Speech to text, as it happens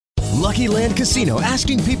Lucky Land Casino,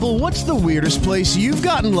 asking people, what's the weirdest place you've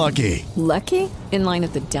gotten lucky? Lucky? In line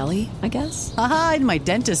at the deli, I guess? Aha, in my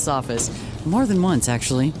dentist's office. More than once,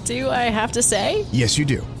 actually. Do I have to say? Yes, you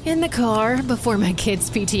do. In the car before my kids'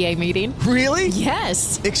 PTA meeting. Really?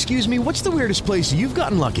 Yes. Excuse me, what's the weirdest place you've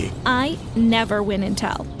gotten lucky? I never win and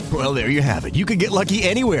tell. Well, there you have it. You can get lucky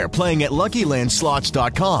anywhere, playing at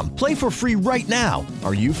LuckyLandSlots.com. Play for free right now.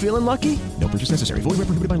 Are you feeling lucky? No purchase necessary. Void where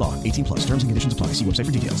prohibited by law. 18 plus. Terms and conditions apply. See website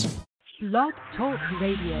for details. Blog Talk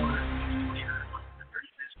Radio.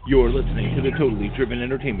 You're listening to the Totally Driven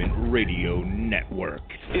Entertainment Radio Network.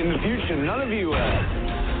 In the future, none of you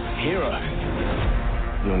heroes.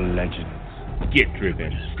 You're legends. Get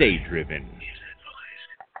driven. Stay driven.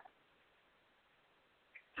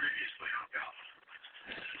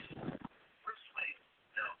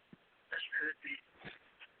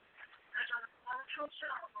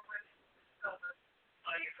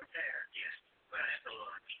 Are you prepared? Yes, but I still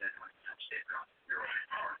don't understand why you don't stay around. You're on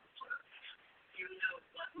power. You know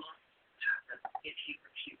what must happen if you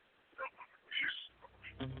refuse.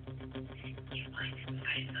 You might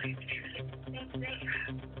say so you truly think they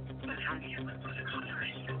have. But how do you look for the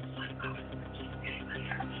contrary? Like power. Getting the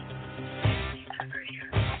church. Never hear.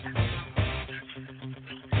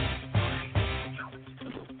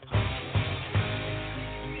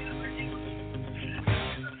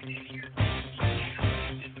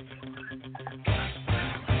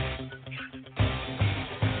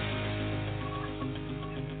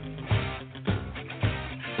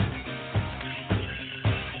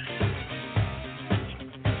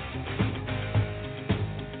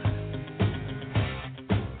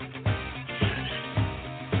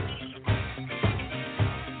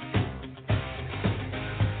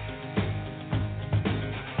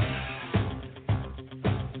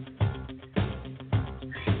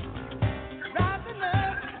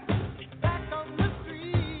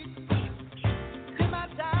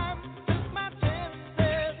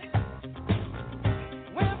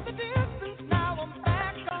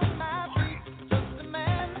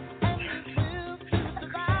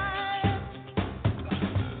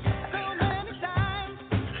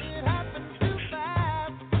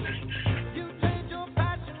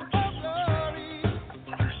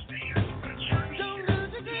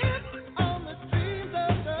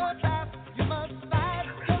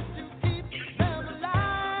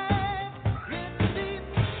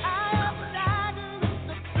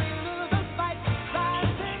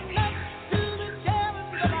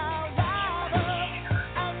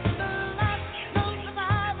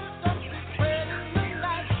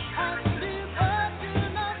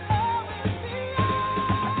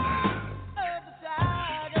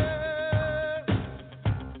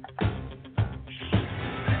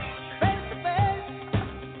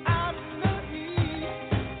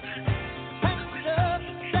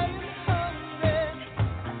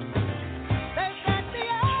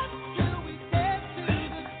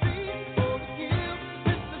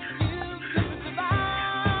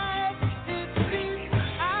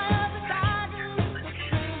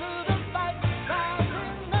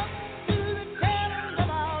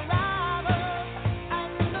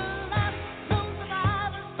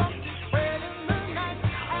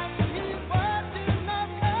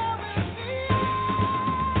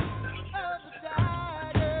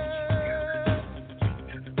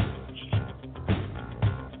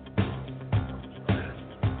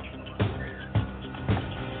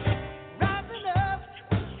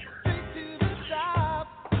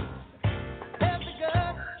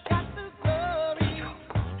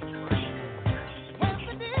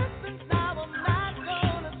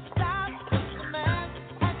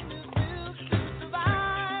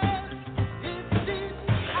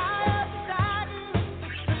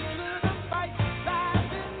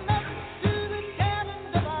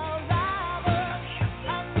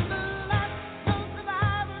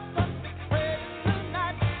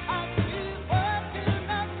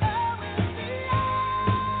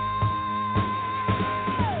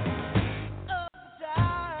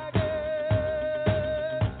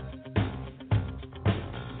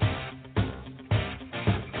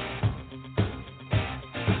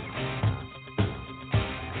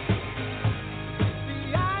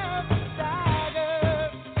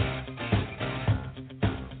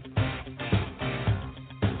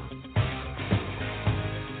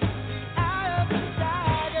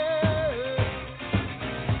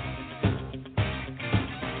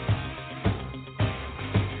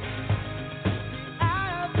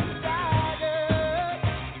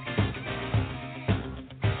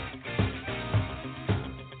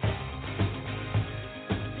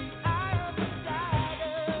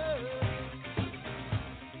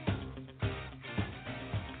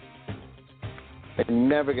 I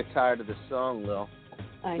never get tired of this song, Lil.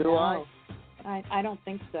 I Do know. I don't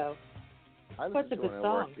think so. I What's a good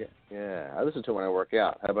song? Yeah, I listen to it when I work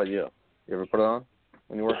out. How about you? You ever put it on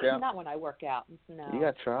when you work out? Not when I work out, no. You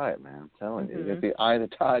got to try it, man. I'm telling you. You got the eye of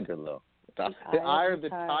the tiger, Lil. The eye of the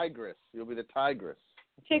tigress. You'll be the tigress.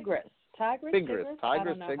 Tigress. Tigress? Tigress.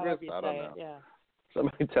 Tigress? Tigress? I don't know. Yeah.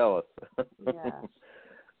 Somebody tell us. Yeah.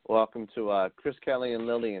 Welcome to Chris Kelly and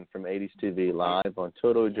Lillian from 80's TV live on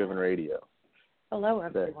Totally Driven Radio. Hello,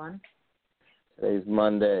 everyone. Today's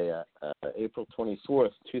Monday, April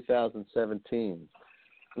 24th, 2017.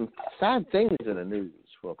 Some sad things in the news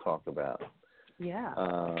we'll talk about. Yeah.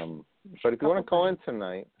 But if you want to call in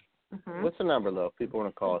tonight, Mm-hmm. What's the number, though, if people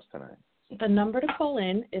want to call us tonight? The number to call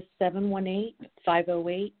in is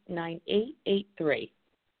 718-508-9883.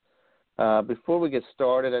 Before we get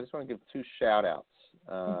started, I just want to give two shout-outs.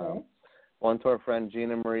 One to our friend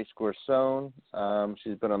Gina Marie Scorsone.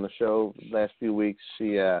 She's been on the show the last few weeks.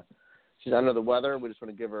 She's under the weather. We just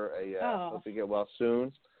want to give her hope you get well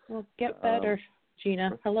soon. Well, get better,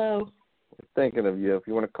 Gina. Hello. We're thinking of you. If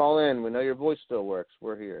you want to call in, we know your voice still works.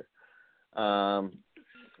 We're here. Our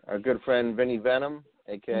good friend Vinny Venom,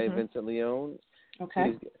 a.k.a. Vincent Leone.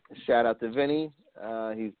 Okay. Shout out to Vinny.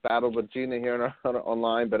 He's battled with Gina here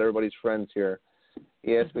online, but everybody's friends here.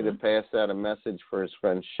 He asked me to pass out a message for his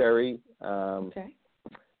friend Sherry, for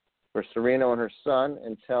Serena and her son,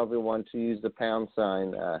 and tell everyone to use the pound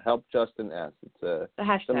sign, help Justin S. It's the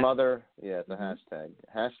hashtag. The mother, it's a hashtag.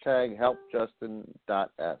 Hashtag help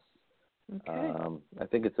Justin.s. Okay. I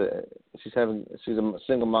think she's a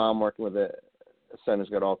single mom working with a son who's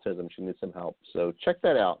got autism. She needs some help. So check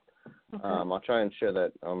that out. Okay. I'll try and share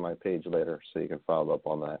that on my page later so you can follow up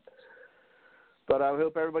on that. But I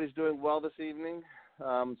hope everybody's doing well this evening.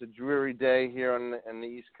 It's a dreary day here on the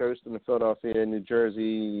East Coast in the Philadelphia, New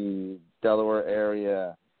Jersey, Delaware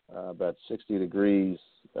area, about 60 degrees.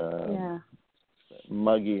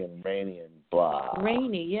 Muggy and rainy and blah.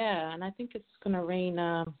 Rainy, yeah. And I think it's going to rain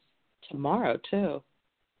tomorrow, too.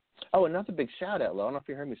 Oh, another big shout-out, Lo. I don't know if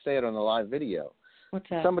you heard me say it on the live video. What's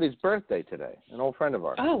that? Somebody's birthday today, an old friend of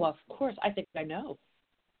ours. Oh, of course. I think I know.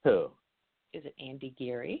 Who? Is it Andy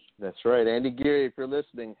Geary? That's right. Andy Geary, if you're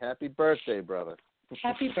listening, happy birthday, brother.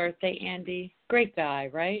 Happy birthday, Andy. Great guy,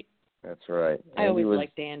 right? That's right. I always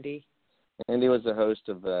liked Andy. Andy was the host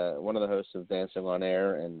of one of the hosts of Dancing on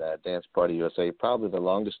Air and Dance Party USA, probably the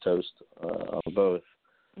longest host of both.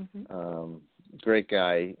 Great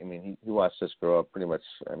guy. I mean, he watched us grow up pretty much.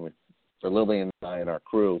 I mean, for Lillian and I and our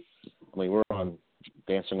crew, I mean, we're on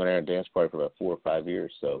Dancing on Air and Dance Party for about 4 or 5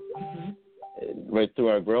 years. So right through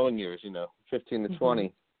our growing years, 15 to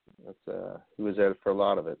 20, he was there for a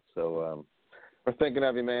lot of it. So we're thinking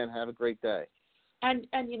of you, man. Have a great day. And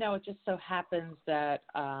it just so happens that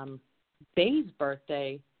Bay's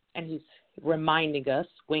birthday, and he's reminding us,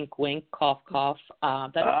 wink, wink, cough, cough,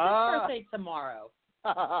 that it's his birthday tomorrow.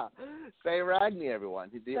 Bay Ragney, everyone.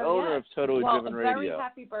 He's the owner of Totally Driven Radio. Very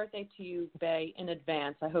happy birthday to you, Bay, in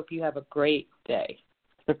advance. I hope you have a great day.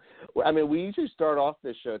 Well, I mean, we usually start off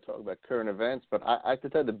this show talking about current events, but I have to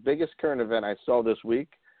tell you, the biggest current event I saw this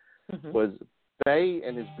week was Bay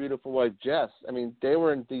and his beautiful wife, Jess. I mean, they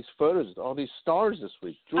were in these photos, all these stars this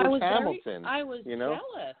week. George Hamilton. I was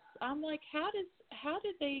jealous. I'm like, how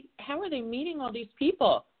are they meeting all these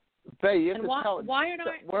people? Bay, you have to tell. Why aren't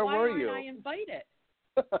I invited?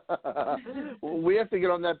 We have to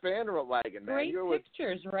get on that banner wagon, man. Great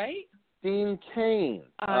pictures, right? Dean Cain.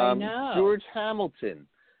 I know. George Hamilton.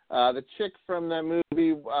 The chick from that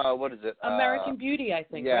movie, what is it? American Beauty, I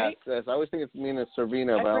think, right? Yes. I always think it's Mina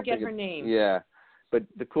Sorvino. I forget her name. Yeah, but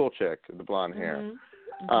the cool chick, the blonde hair.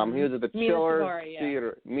 He was at the Chiller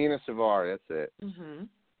Theater. Mina Savari, that's it.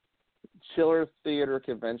 Chiller Theater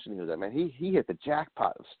Convention he was at. Man, he hit the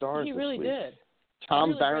jackpot of stars He really did.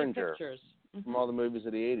 Tom Berenger. From all the movies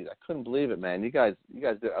of the 80s. I couldn't believe it, man. You guys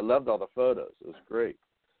did. I loved all the photos. It was great.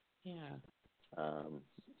 Yeah.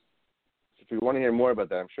 If you want to hear more about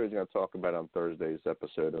that, I'm sure he's going to talk about it on Thursday's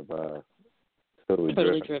episode of Totally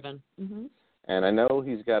Driven. And I know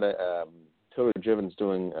he's got Totally Driven's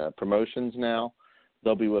doing promotions now.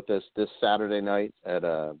 They'll be with us this Saturday night at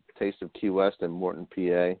Taste of Key West in Morton,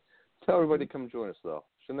 PA. Tell everybody to come join us, though.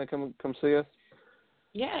 Shouldn't they come see us?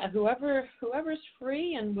 Yeah, whoever's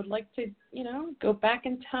free and would like to, go back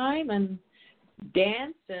in time and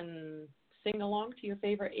dance and sing along to your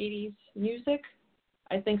favorite 80s music,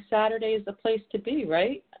 I think Saturday is the place to be,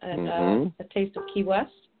 right? At a Taste of Key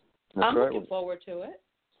West. I'm looking forward to it.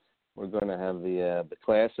 We're going to have the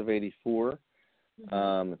class of 84.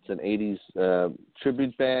 It's an 80s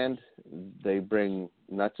tribute band. They bring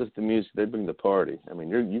not just the music, they bring the party. I mean,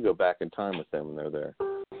 you go back in time with them when they're there.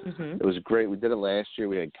 It was great. We did it last year.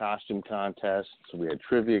 We had costume contests. We had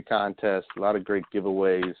trivia contests. A lot of great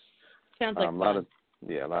giveaways. Sounds like a lot of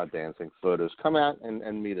dancing, photos. Come out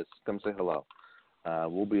and meet us. Come say hello.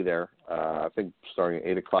 We'll be there. I think starting at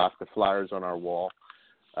 8 o'clock. The flyers on our wall.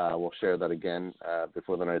 We'll share that again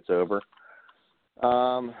before the night's over.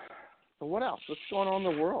 But what else? What's going on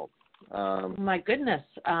in the world? My goodness.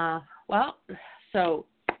 Well, so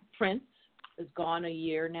Prince is gone a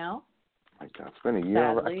year now. My God, it's been a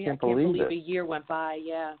year. Sadly, I can't believe it. A year went by.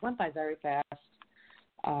 Yeah, went by very fast.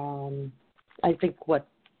 I think,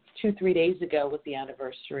 2-3 days ago was the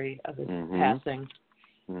anniversary of his passing.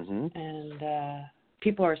 And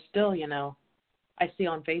people are still, I see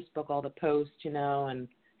on Facebook all the posts, and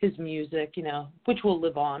his music, which will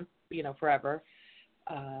live on, forever.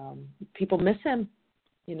 People miss him.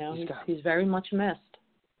 He's very much missed.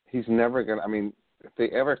 He's never going to, if they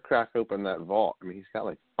ever crack open that vault, he's got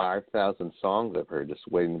like 5,000 songs I've heard just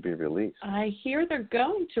waiting to be released. I hear they're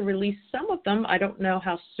going to release some of them. I don't know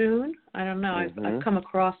how soon. I don't know. I've come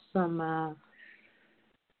across some,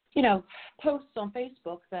 posts on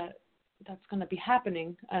Facebook that's going to be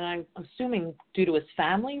happening, and I'm assuming due to his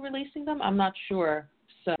family releasing them. I'm not sure.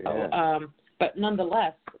 So, but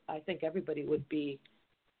nonetheless, I think everybody would be,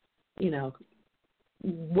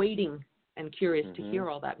 waiting and curious to hear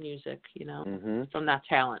all that music, from that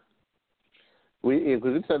talent. We had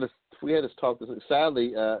this talk.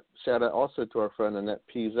 Sadly, shout out also to our friend Annette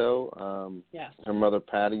Pizzo. Yes. Her mother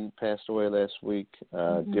Patty passed away last week.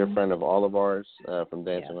 Dear friend of all of ours from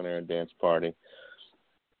Dancing on Air and Dance Party.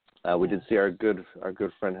 We did see our good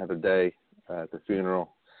friend Heather Day at the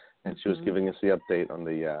funeral, and she was giving us the update on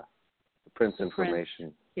the Prince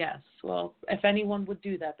information. Yes. Well, if anyone would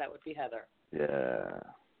do that, that would be Heather. Yeah.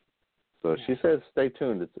 So she says, stay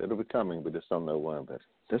tuned. It'll be coming. We just don't know when. But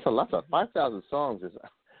there's a lot of 5,000 songs.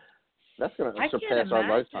 That's going to surpass our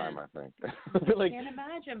lifetime, I think. I can't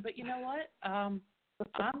imagine. But you know what? I'm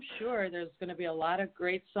sure there's going to be a lot of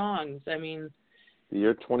great songs. The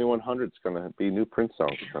year 2100 is going to be new Prince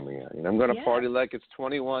songs coming out. I'm going to party like it's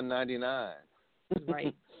 21.99.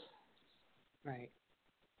 Right. Right.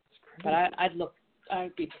 But I'd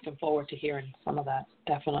be looking forward to hearing some of that,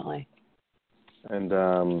 definitely. And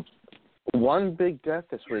one big death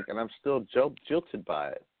this week, and I'm still jilted by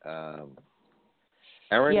it.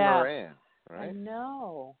 Erin Moran, right? I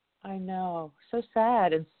know. So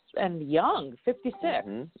sad and young, 56.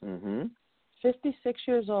 56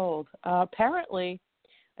 years old. Apparently,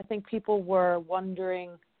 I think people were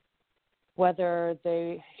wondering whether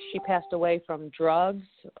she passed away from drugs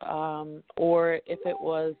or if it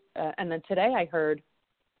was, and then today I heard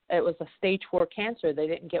it was a stage 4 cancer. They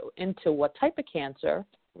didn't get into what type of cancer.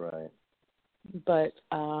 Right. But,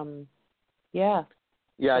 Yeah,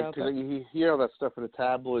 because you hear all that stuff in the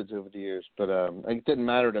tabloids over the years, but it didn't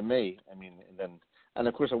matter to me. And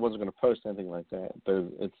of course I wasn't going to post anything like that, but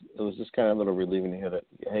it was just kind of a little relieving to hear that,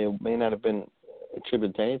 hey, it may not have been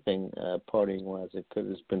attributed to anything partying-wise. It could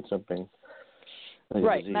have been something.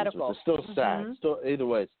 Right, disease, medical. It's still sad. Still, either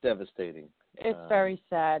way, it's devastating. It's very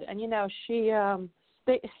sad. And, she,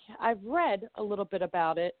 I've read a little bit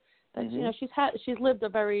about it. That, she's lived a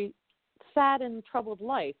very sad and troubled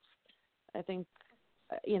life. I think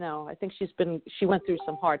she went through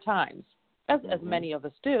some hard times, as many of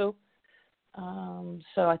us do.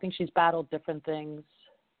 So I think she's battled different things.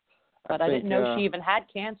 But I didn't know she even had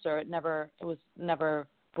cancer. It was never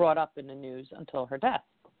brought up in the news until her death.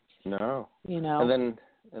 No. And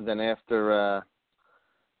then after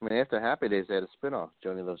after Happy Days, they had a spinoff,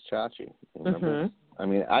 Joni Loves Chachi. Remember?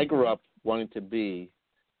 I grew up wanting to be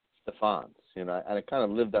the Fonz. And I kind of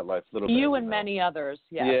lived that life a little bit. You and many others,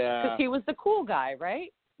 yes. Yeah. Because he was the cool guy,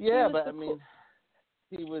 right? Yeah, but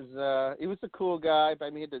he was the cool guy.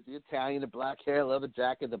 But he had the Italian, the black hair, leather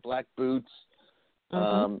jacket, the black boots.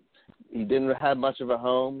 He didn't have much of a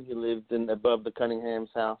home. He lived above the Cunningham's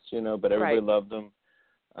house, but everybody loved him.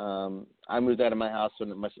 I moved out of my house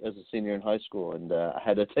as a senior in high school, and I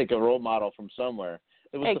had to take a role model from somewhere.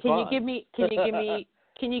 It was the Fonz.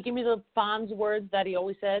 Can you give me the Fonz words that he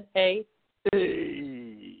always said? Hey.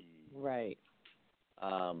 Right.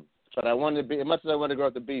 But I wanted to be, as much as I wanted to grow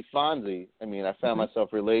up to be Fonzie, I found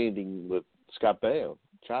myself relating with Scott Baio,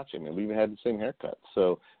 Chachi. We even had the same haircut.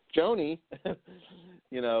 So Joni,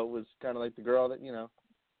 was kind of like the girl that,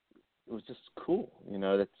 it was just cool.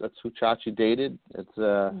 That's who Chachi dated. It's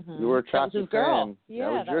you were a Chachi fan. Yeah,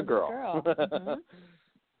 that was your girl.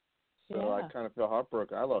 So yeah. I kind of feel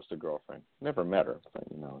heartbroken. I lost a girlfriend. Never met her, but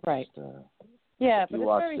right. Just, yeah, but it's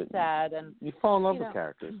very sad, and you fall in love with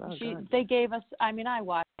characters. They gave us. I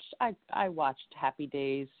watched watched Happy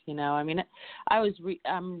Days. You know, I mean,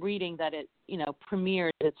 I'm reading that it, you know,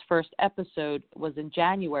 premiered. Its first episode was in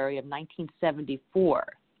January of 1974.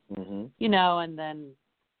 Mm-hmm. You know, and then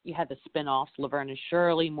you had the spin-offs, Laverne and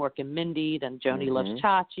Shirley, Mork and Mindy, then Joni Loves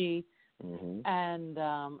Chachi, and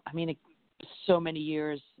I mean, so many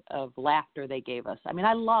years of laughter they gave us. I mean,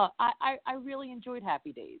 I really enjoyed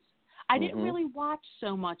Happy Days. I didn't really watch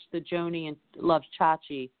so much the Joni and Loves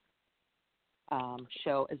Chachi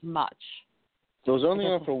show as much. It was only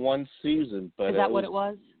on for one season, but is that what it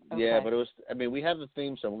was? Okay. Yeah, but it was. I mean, we have the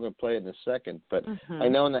theme song. We're going to play it in a second. But I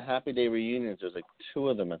know in the Happy Day reunions, there's like two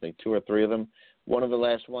of them. I think 2 or 3 of them. One of the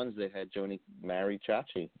last ones, they had Joni marry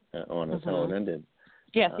Chachi on. That's how it ended.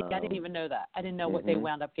 Yeah, see, I didn't even know that. I didn't know what they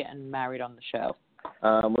wound up getting married on the show.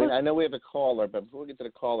 I know we have a caller, but before we get to the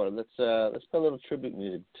caller, let's play a little tribute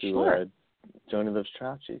music to Joni Loves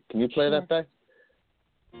Chachi. Can you play that, Beck?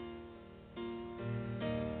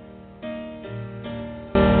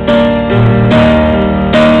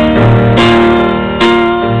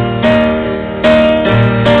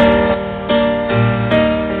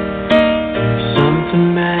 Something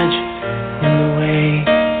magic in the way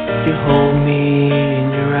you hold me in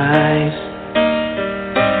your eyes.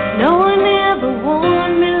 No one ever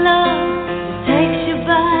warned me, love, it takes you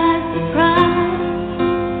by surprise.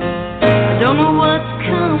 I don't know what's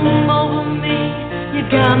come over me, you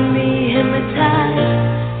got me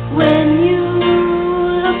hypnotized. When you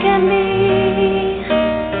look at me,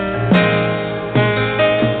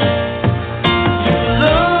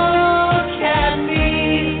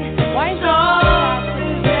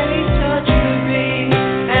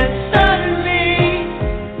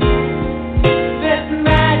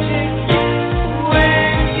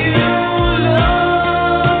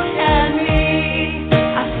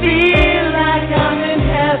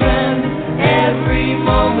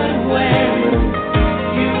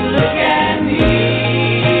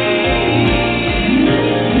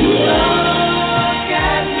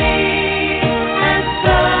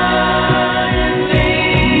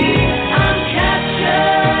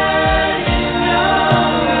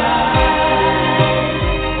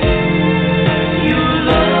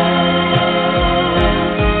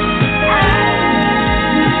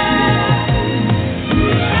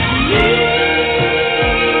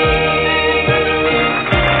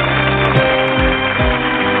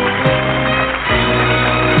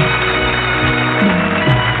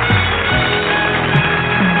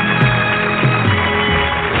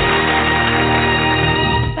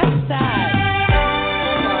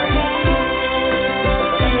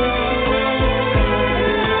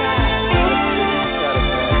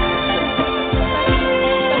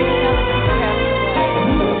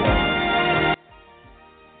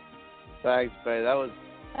 Thanks, Faye. That was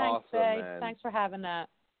awesome, Faye. man. Thanks for having that.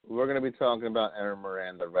 We're going to be talking about Erin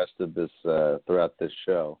Moran the rest of this throughout this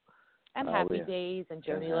show. And Happy Days and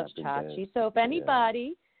Joni Loves Chachi. So if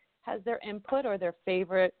anybody has their input or their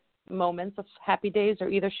favorite moments of Happy Days or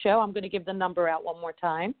either show, I'm going to give the number out one more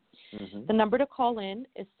time. The number to call in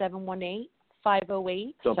is 718-508.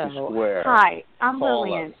 Don't be square. Hi, I'm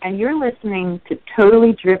Lillian, and you're listening to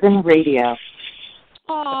Totally Driven Radio.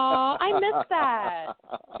 Aw, I missed that.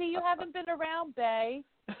 See, you haven't been around, Bay,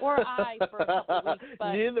 or I, for a couple of weeks.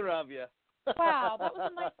 But neither of you. Wow, that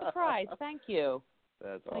was a nice surprise. Thank you.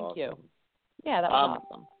 That's Thank awesome. you. Yeah, that was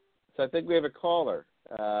awesome. So I think we have a caller.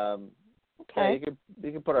 Okay. Yeah,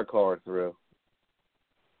 you can put our caller through.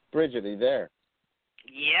 Bridget, are you there?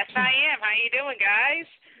 Yes, I am. How you doing, guys?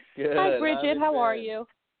 Good. Hi, Bridget. How are you?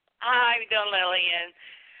 Hi, I'm doing, Lillian.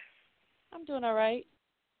 I'm doing all right.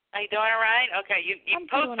 Are you doing all right? Okay, you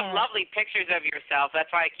post some right. lovely pictures of yourself.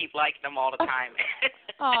 That's why I keep liking them all the time.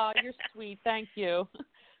 Oh, you're sweet. Thank you.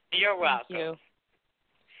 You're welcome. Thank you.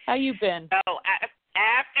 How you been? So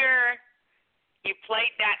after you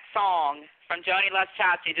played that song from Joni Loves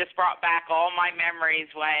Chachi, just brought back all my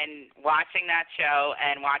memories when watching that show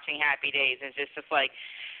and watching Happy Days. It's just like,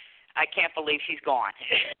 I can't believe she's gone.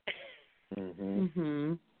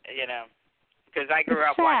 You know, because I grew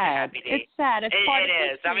up watching Happy Days. It's sad. It's part of it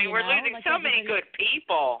is. history, I mean, we're losing so many good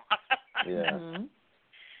people. Yeah.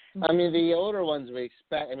 I mean, the older ones we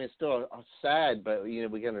expect. I mean, it's still sad, but we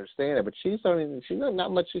can understand it. But she's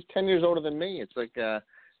not much. She's 10 years older than me. It's like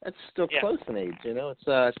that's still close in age. You know, it's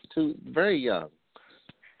very young.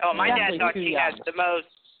 Oh, my dad thought she had the most.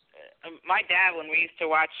 My dad, when we used to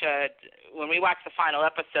watch, when we watched the final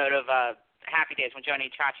episode of Happy Days when Joni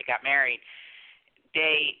and Chachi got married,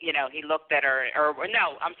 he looked at her,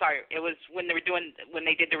 I'm sorry, it was when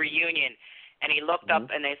they did the reunion. And he looked up,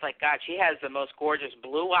 and he's like, God, she has the most gorgeous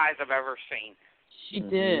blue eyes I've ever seen. She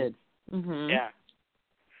did. Yeah.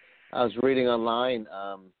 I was reading online.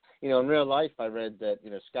 In real life, I read that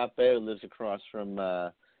Scott Baio lives across from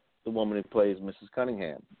the woman who plays Mrs.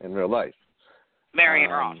 Cunningham in real life.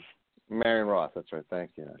 Marion Ross. Marion Ross, that's right.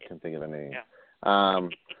 Thank you. I can't think of her name. Yeah.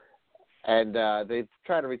 And they've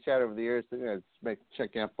tried to reach out over the years to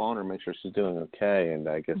check up on her, make sure she's doing okay. And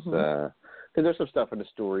I guess because there's some stuff in the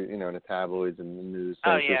story, in the tabloids and the news.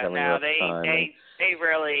 Oh yeah, no, they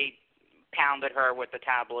really pounded her with the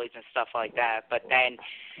tabloids and stuff like that. But then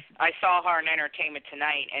I saw her in Entertainment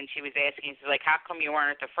Tonight, and she was asking, she's like, "How come you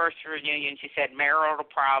weren't at the first reunion?" She said marital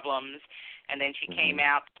problems, and then she came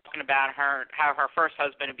out talking about how her first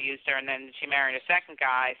husband abused her, and then she married a second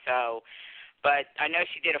guy. So. But I know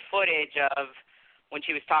she did a footage of when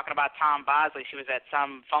she was talking about Tom Bosley. She was at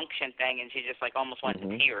some function thing, and she just almost went to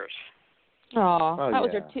tears. Oh,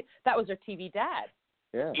 that was her TV dad.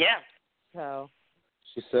 Yeah. Yeah. So.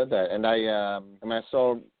 She said that, and I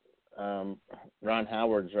saw Ron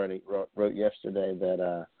Howard's wrote yesterday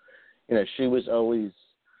that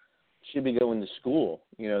she'd be going to school.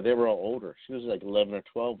 They were all older. She was 11 or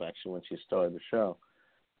 12 actually when she started the show.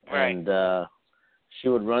 Right. And she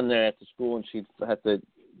would run there at the school, and she'd have to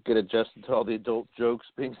get adjusted to all the adult jokes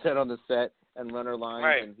being said on the set and run her lines.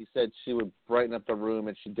 Right. And he said she would brighten up the room,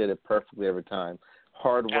 and she did it perfectly every time.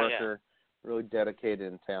 Hard worker, really dedicated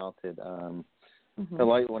and talented. Her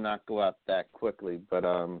light will not go out that quickly, but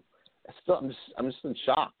I'm just in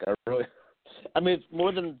shock. It's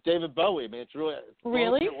more than David Bowie. It's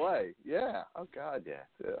really way. Yeah. Oh God, yeah.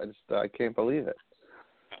 I can't believe it.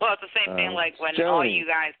 Well, it's the same thing when all you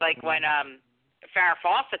guys when Farrah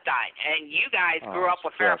Fawcett died, and you guys grew up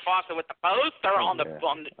with Farrah Fawcett with the poster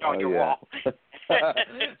on your wall.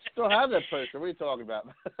 Still have that poster. What are you talking about?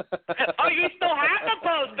 Oh, you still have the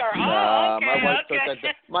poster? Oh,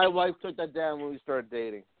 okay. My wife took that down when we started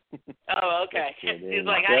dating. Oh, okay. She's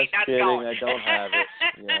like, hey, that's going. I don't have it.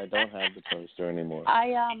 Yeah, I don't have the poster anymore.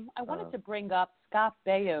 I wanted to bring up Scott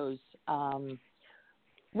Baio's.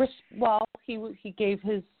 He gave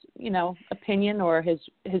his opinion or his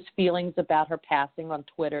feelings about her passing on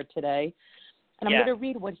Twitter today, and I'm going to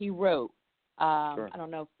read what he wrote. Sure. I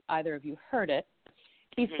don't know if either of you heard it.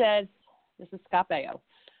 He says, "This is Scott Baio.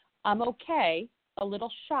 I'm okay, a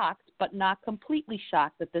little shocked, but not completely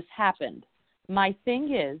shocked that this happened. My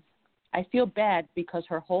thing is, I feel bad because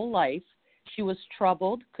her whole life she was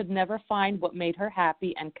troubled, could never find what made her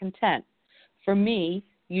happy and content. For me,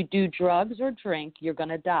 you do drugs or drink, you're going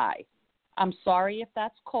to die. I'm sorry if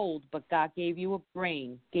that's cold, but God gave you a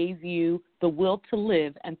brain, gave you the will to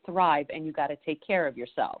live and thrive, and you got to take care of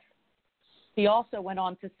yourself." He also went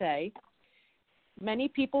on to say, "Many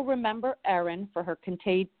people remember Erin for her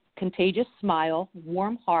contagious smile,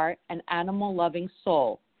 warm heart, and animal-loving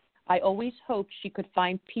soul. I always hoped she could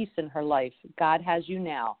find peace in her life. God has you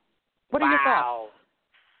now." What are your thoughts?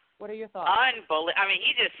 What are your thoughts? Unbelievable.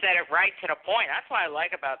 He just said it right to the point. That's what I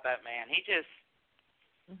like about that man. He just...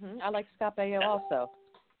 I like Scott Baio also.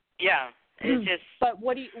 Yeah. It's just...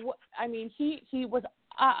 But he was...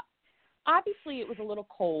 obviously, it was a little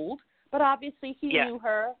cold, but obviously he knew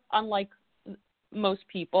her, unlike most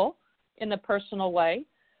people, in a personal way,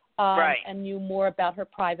 and knew more about her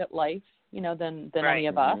private life, than any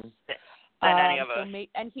of us. Than any of us.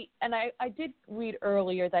 I did read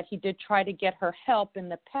earlier that he did try to get her help in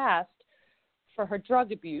the past for her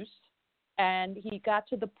drug abuse, and he got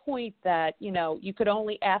to the point that, you could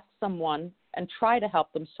only ask someone and try to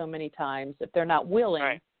help them so many times. If they're not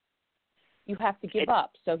willing, you have to give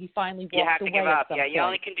up. So he finally walked away. You have to give up. Yeah, you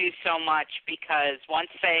only can do so much because once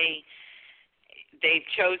they've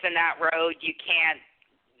chosen that road, you can't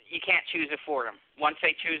choose it for them. Once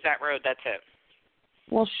they choose that road, that's it.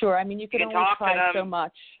 Well, sure. You can only try so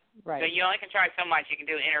much. Right. So you only can try so much. You can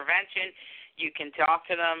do intervention. You can talk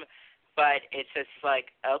to them. But it's just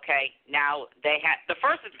like, okay, now they have – the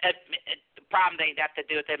first problem they have to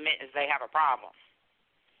do is admit is they have a problem.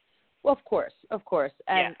 Well, of course.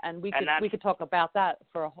 And we could talk about that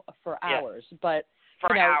for hours. But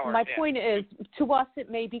my point is, to us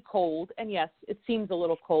it may be cold, and yes, it seems a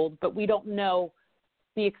little cold, but we don't know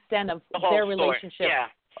the extent of their relationship,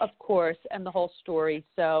 of course, and the whole story.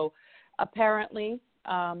 So apparently,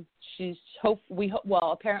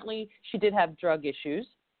 apparently she did have drug issues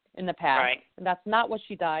in the past. Right. And that's not what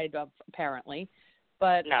she died of, apparently.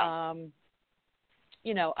 But no.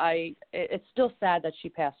 It's still sad that she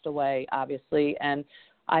passed away, obviously, and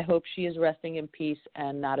I hope she is resting in peace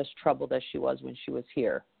and not as troubled as she was when she was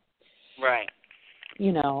here. Right.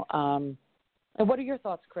 And what are your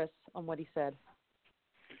thoughts, Chris, on what he said?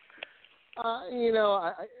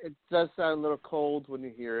 It does sound a little cold when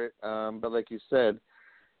you hear it, but like you said,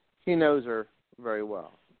 he knows her very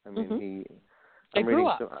well. They grew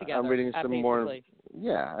up together. I'm reading some more.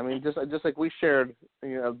 Yeah, I mean, just like we shared,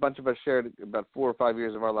 a bunch of us shared about 4 or 5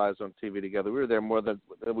 years of our lives on TV together. We were there more than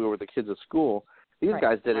we were with the kids at school. These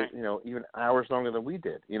guys did it, even hours longer than we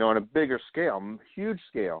did. On a bigger scale, huge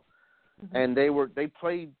scale, and they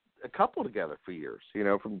played a couple together for years.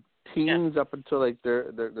 From teens up until like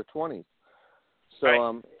their 20s.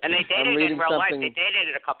 So and they dated in real life. They dated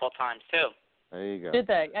it a couple of times too. There you go. Did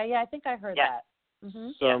they? Yeah, I think I heard that. Mm-hmm.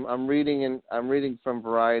 So I'm reading from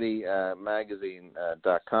Variety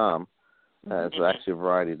magazine.com. It's actually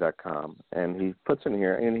Variety.com, and he puts in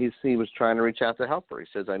here, and he was trying to reach out to help her. He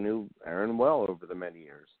says, "I knew Erin well over the many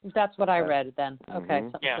years." That's what I read then. Okay,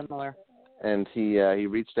 something similar. And he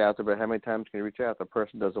reached out to her, but how many times can you reach out? The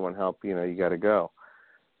person doesn't want help. You got to go.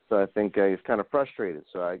 So I think he's kind of frustrated.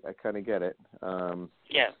 So I kind of get it.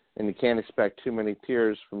 And you can't expect too many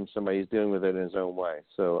tears from somebody who's dealing with it in his own way.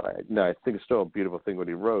 So I think it's still a beautiful thing what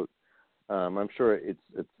he wrote. I'm sure it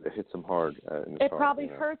hits him hard. It probably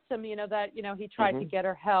hurts him, that he tried to get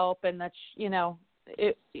her help, and that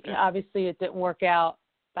obviously it didn't work out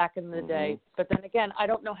back in the day. But then again, I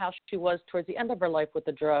don't know how she was towards the end of her life with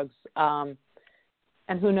the drugs, and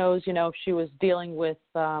who knows, if she was dealing with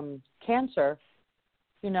cancer.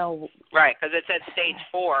 Right, because it said stage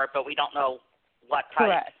 4, but we don't know what type.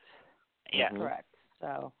 Correct. Yeah. Correct.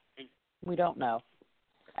 So we don't know.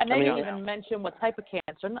 And they didn't even mention what type of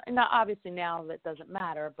cancer. Not obviously now that doesn't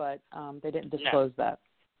matter, but they didn't disclose that.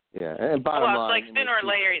 Yeah, and bottom line, it's like sooner or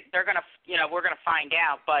later they're gonna, we're gonna find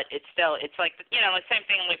out. But it's like the same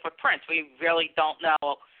thing like with Prince. We really don't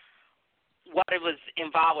know what it was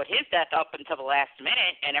involved with his death up until the last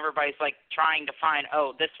minute, and everybody's like trying to find,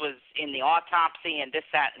 this was in the autopsy and this,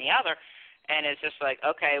 that, and the other, and it's just like,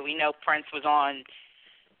 okay, we know Prince was on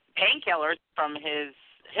painkillers from his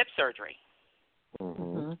hip surgery.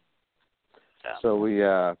 Mm-hmm. So we,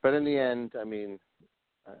 but in the end, I mean,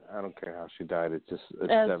 I don't care how she died. It's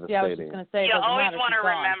devastating. Yeah, I was just going to say, you always want to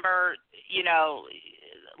remember,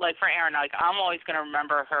 like for Erin, like I'm always going to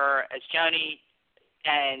remember her as Joni.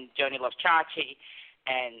 And Joni Loves Chachi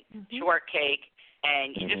and Shortcake,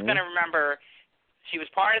 and you're just going to remember she was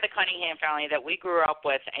part of the Cunningham family that we grew up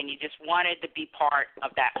with, and you just wanted to be part of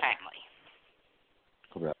that family.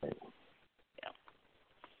 Right. Yeah.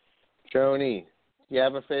 Joni, you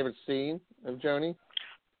have a favorite scene of Joni?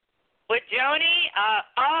 With Joni,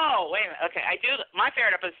 wait a minute. Okay, I do. My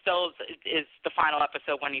favorite episode still is the final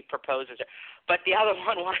episode when he proposes her, but the other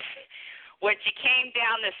one was when she came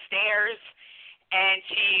down the stairs. And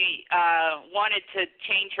she wanted to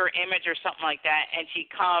change her image or something like that. And she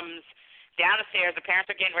comes down the stairs. The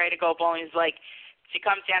parents are getting ready to go bowling. She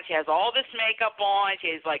comes down. She has all this makeup on.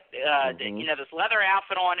 She has like, this leather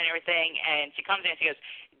outfit on and everything. And she comes in and she goes,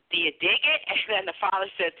 "Do you dig it?" And then the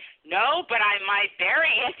father says, "No, but I might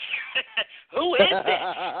bury it." Who is it?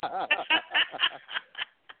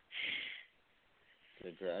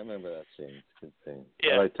 I remember that scene. It's a good thing.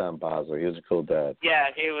 Yeah. I like Tom Bosler. He was a cool dad.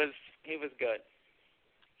 Yeah, he was good.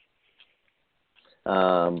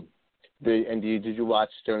 Did you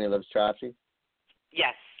watch Joni Loves Chachi?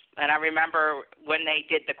 Yes, and I remember when they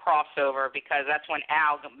did the crossover because that's when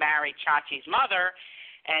Al married Chachi's mother,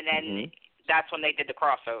 and then that's when they did the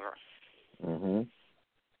crossover. Mm-hmm.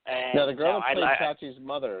 Now the girl that played Chachi's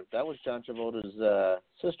mother, that was John Travolta's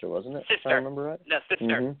sister, wasn't it? Sister. If I remember right. No,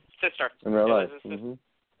 sister. Sister. In real life.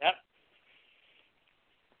 Yep.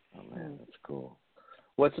 Oh man, that's cool.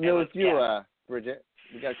 What's new with you, Bridget?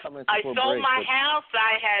 We got comments I before sold break, my house.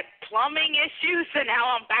 I had plumbing issues, and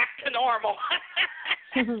now I'm back to normal.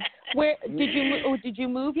 Where did you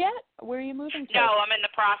move yet? Where are you moving to? No, I'm in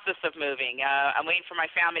the process of moving. I'm waiting for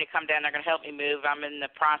my family to come down. They're going to help me move. I'm in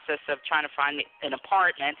the process of trying to find an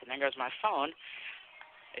apartment, and there goes my phone.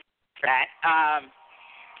 For that.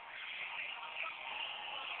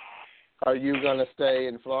 Are you going to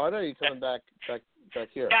stay in Florida? Or are you coming back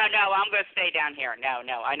here? No, I'm going to stay down here. No.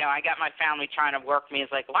 I know. I got my family trying to work me.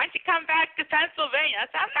 It's like, why don't you come back to Pennsylvania? I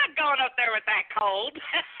said, I'm not going up there with that cold.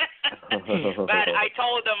 But I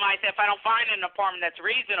told them, I said, if I don't find an apartment that's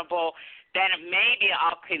reasonable, then maybe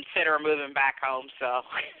I'll consider moving back home. So.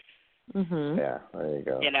 Yeah, there you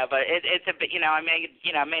go. But it's a bit. I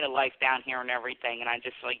made a life down here and everything, and I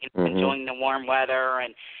just like enjoying the warm weather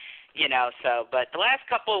and. But the last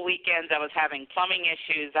couple of weekends I was having plumbing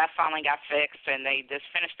issues. That finally got fixed, and they just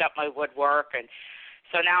finished up my woodwork, and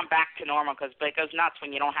so now I'm back to normal because it goes nuts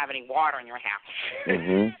when you don't have any water in your house.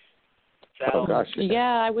 So, oh gosh.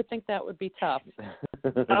 Yeah, I would think that would be tough.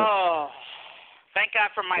 Oh, thank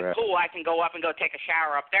God for my pool. I can go up and go take a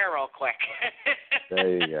shower up there real quick.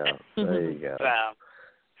 There you go.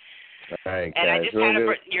 So. All right, and guys. I just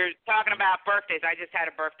you're talking about birthdays. I just had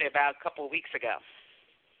a birthday about a couple of weeks ago.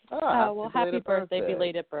 Oh, well, happy birthday,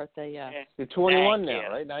 belated birthday, yeah. You're 21 Thank now, you.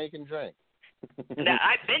 right? Now you can drink. No,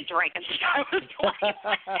 I've been drinking since I was 20.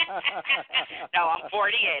 No, I'm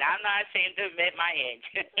 48. I'm not ashamed to admit my age.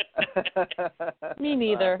 Me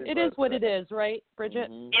neither. It is what it is, right,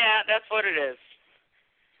 Bridget? Mm-hmm. Yeah, that's what it is.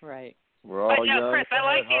 Right. We're all young. Chris, I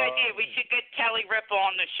like the idea. We should get Kelly Ripa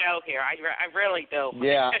on the show here. I really do.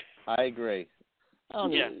 Yeah, I agree.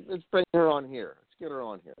 Yeah. Let's bring her on here. Let's get her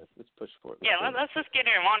on here. Let's push for it. Let's just get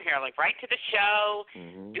her on here. Like, right to the show,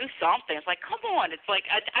 do something. It's like, come on. It's like,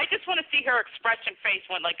 I just want to see her expression face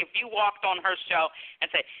when, like, if you walked on her show and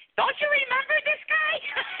say, don't you remember this guy?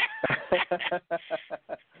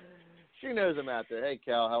 She knows I'm out there. Hey,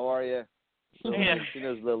 Cal, how are you? She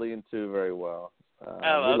knows Lillian, too, very well.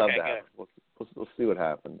 We'd love to have her. We'll see what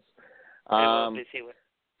happens. We'll see what.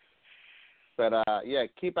 But,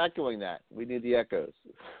 keep echoing that. We need the echoes.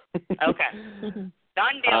 Okay.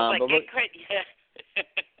 Done deal.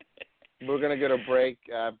 We're going to go to break.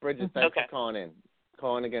 Bridget, thanks for calling in.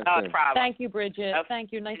 Calling again soon. No problem. Thank you, Bridget. Okay.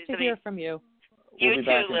 Thank you. Nice to hear from you. We'll be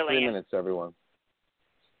back in Lillian. 3 minutes, everyone.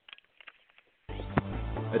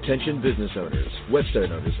 Attention business owners, website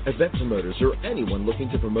owners, event promoters, or anyone looking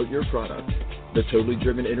to promote your product. The Totally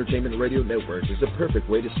Driven Entertainment Radio Network is the perfect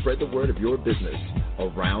way to spread the word of your business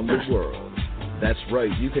around the world. That's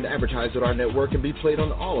right, you can advertise at our network and be played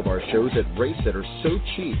on all of our shows at rates that are so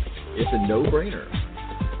cheap, it's a no-brainer.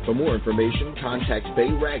 For more information, contact Bay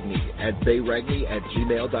Ragney at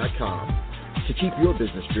bayragney@gmail.com. To keep your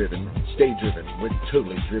business driven, stay driven with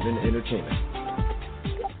Totally Driven Entertainment.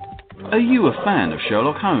 Are you a fan of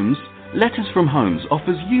Sherlock Holmes? Letters from Holmes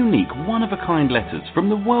offers unique, one-of-a-kind letters from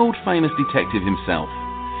the world-famous detective himself.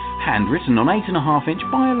 Handwritten on 8.5-inch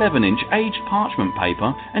by 11-inch aged parchment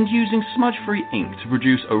paper and using smudge-free ink to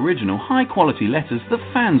produce original, high-quality letters that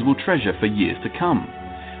fans will treasure for years to come.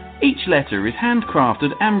 Each letter is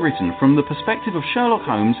handcrafted and written from the perspective of Sherlock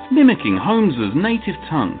Holmes, mimicking Holmes's native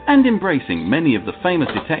tongue and embracing many of the famous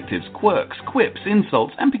detective's quirks, quips,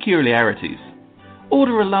 insults, and peculiarities.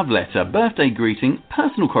 Order a love letter, birthday greeting,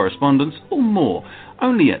 personal correspondence, or more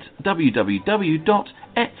only at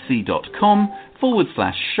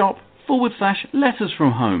www.etsy.com/shop/letters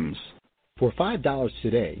from Holmes. For $5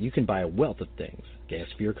 today, you can buy a wealth of things. Gas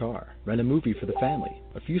for your car, rent a movie for the family,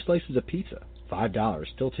 a few slices of pizza. $5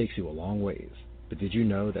 still takes you a long ways. But did you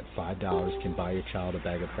know that $5 can buy your child a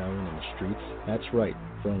bag of heroin in the streets? That's right.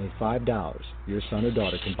 For only $5, your son or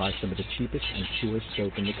daughter can buy some of the cheapest and purest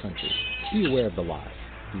soap in the country. Be aware of the lies.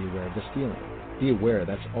 Be aware of the stealing. Be aware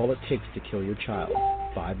that's all it takes to kill your child.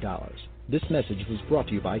 $5. This message was brought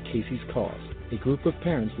to you by Casey's Cause, a group of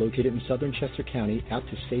parents located in southern Chester County out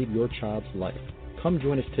to save your child's life. Come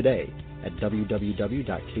join us today at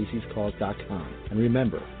www.caseyscause.com. And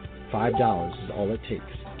remember, $5 is all it takes.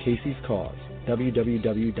 Casey's Cause.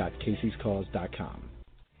 www.caseyscause.com.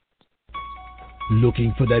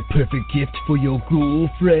 Looking for that perfect gift for your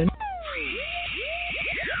girlfriend?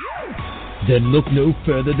 Then look no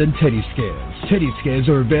further than Teddy Scares. Teddy Scares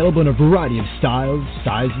are available in a variety of styles,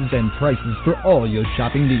 sizes, and prices for all your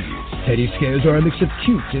shopping needs. Teddy Scares are a mix of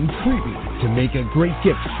cute and creepy to make a great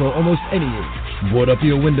gift for almost any age. Board up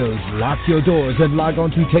your windows, lock your doors, and log on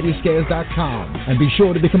to TeddyScares.com. And be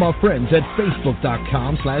sure to become our friends at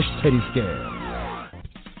Facebook.com/TeddyScares.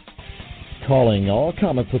 Calling all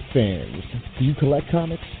comic book fans. Do you collect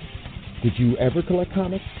comics? Did you ever collect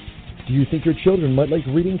comics? Do you think your children might like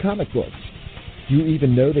reading comic books? Do you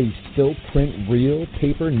even know they still print real,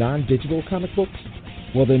 paper, non-digital comic books?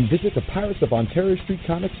 Well, then visit the Pirates of Ontario Street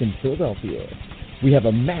Comics in Philadelphia. We have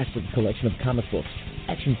a massive collection of comic books,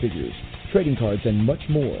 action figures, trading cards, and much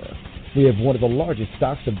more. We have one of the largest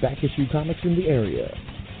stocks of back-issue comics in the area.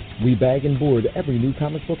 We bag and board every new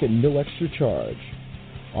comic book at no extra charge.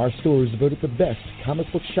 Our store is voted the best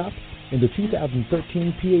comic book shop in the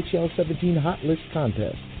 2013 PHL 17 Hot List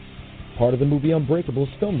contest. Part of the movie Unbreakable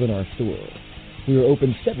is filmed in our store. We are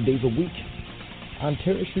open 7 days a week.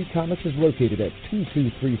 Ontario Street Comics is located at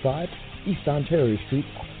 2235 East Ontario Street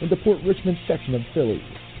in the Port Richmond section of Philly.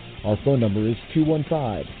 Our phone number is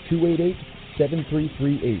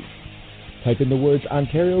 215-288-7338. Type in the words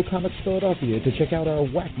Ontario Comics Philadelphia to check out our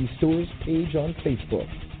Wacky Stores page on Facebook.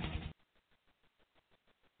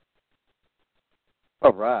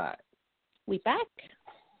 All right. We back?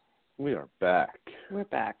 We are back. We're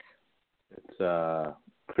back. It's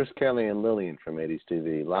Chris Kelly and Lillian from 80's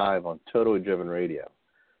TV live on Totally Driven Radio.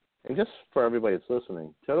 And just for everybody that's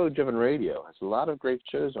listening, Totally Driven Radio has a lot of great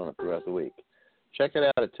shows on it throughout the week. Check it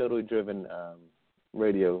out at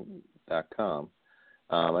totallydrivenradio.com.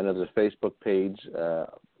 I know there's a Facebook page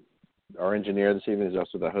our engineer this evening is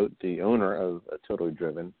also the owner of Totally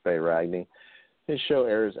Driven, Bay Ragney. His show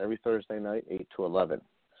airs every Thursday night, 8 to 11.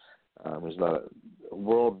 There's a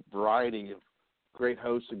world variety of great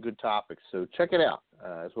hosts and good topics, so check it out,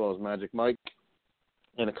 as well as Magic Mike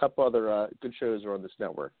and a couple other good shows are on this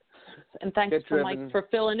network. And thanks to Mike for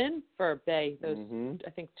filling in for Bay those, I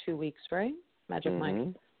think, 2 weeks, right? Magic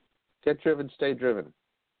Mike. Get driven, stay driven.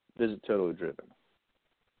 Visit Totally Driven.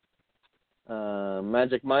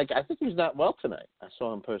 Magic Mike, I think he's not well tonight. I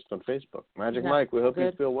saw him post on Facebook. Magic Mike, we hope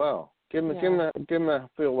you feel well. Give him a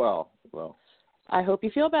feel well. Well, I hope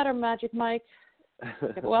you feel better, Magic Mike.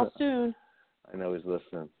 Get well soon. I know he's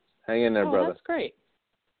listening. Hang in there, brother. That's great.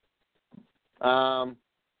 I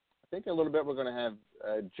think a little bit we're going to have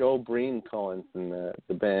Joel Breen calling from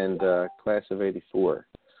the band Class of 84.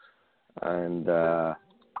 And we're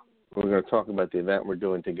going to talk about the event we're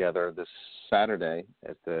doing together this Saturday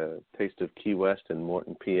at the Taste of Key West in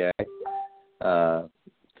Morton, PA.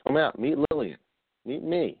 Come out, meet Lillian, meet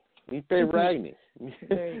me, meet Bay Ragney.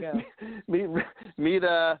 There you go. meet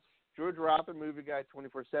George Robin, movie guy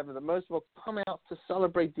 24/7. But most of all, come out to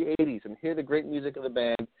celebrate the 80s and hear the great music of the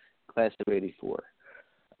band Class of 84.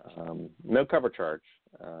 No cover charge.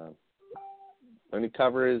 Only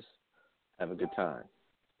cover is have a good time.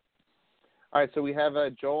 All right, so we have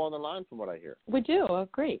Joel on the line from what I hear. We do. Oh,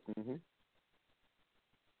 great.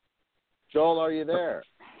 Joel, are you there?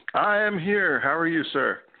 I am here. How are you,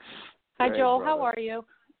 sir? Hi, Great, Joel. brother. How are you?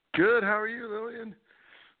 Good. How are you, Lillian?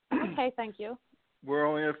 Okay, thank you. We're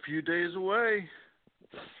only a few days away.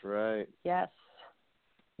 That's right. Yes.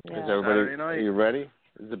 Is everybody? Are you ready?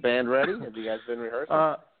 Is the band ready? Have you guys been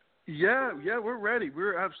rehearsing? Yeah, we're ready.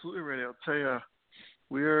 We're absolutely ready. I'll tell you,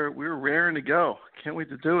 we're raring to go. Can't wait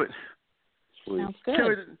to do it. Sweet. Sounds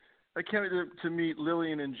good. I can't wait to meet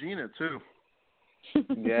Lillian and Gina too.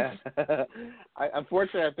 Yeah.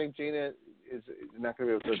 Unfortunately, I think Gina is not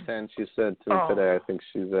going to be able to attend. She said to me today, I think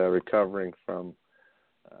she's recovering from.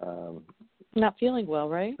 Not feeling well,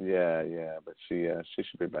 right? Yeah, but she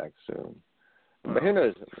should be back soon. But who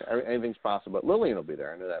knows? Anything's possible. But Lillian will be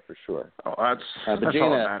there. I know that for sure. Oh, that's but Gina,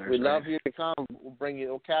 all that matters. We'd love you to come. We'll bring you.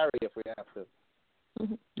 We'll carry you if we have to.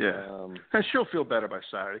 Yeah, and she'll feel better by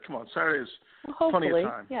Saturday. Come on, Saturday is plenty of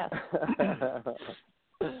time. Yes.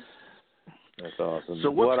 That's awesome. So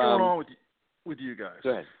what's going on with you guys? Go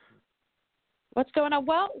ahead. What's going on?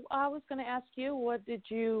 Well, I was going to ask you, what did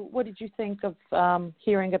you think of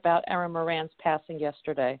hearing about Erin Moran's passing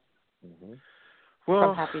yesterday?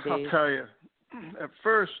 Well, from Happy Days? I'll tell you. At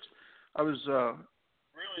first, I was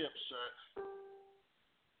really upset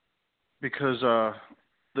because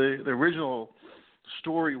the original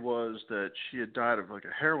story was that she had died of like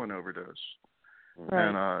a heroin overdose,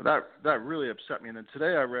 and that really upset me. And then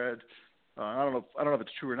today I read, I don't know if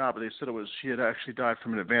it's true or not, but they said she had actually died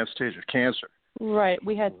from an advanced stage of cancer. Right,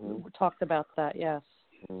 we had talked about that. Yes.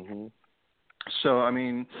 So I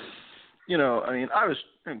mean, I was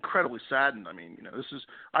incredibly saddened. I mean,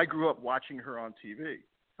 I grew up watching her on TV.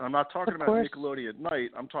 I'm not talking about Nickelodeon at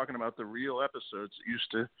night. I'm talking about the real episodes that used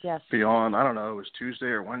to be on. I don't know, it was Tuesday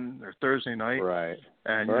or Thursday night. Right.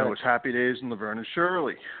 And it was Happy Days and Laverne and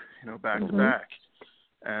Shirley, back to back.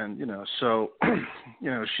 And so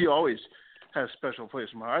she always has a special place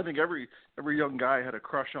in my heart. I think every young guy had a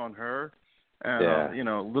crush on her. And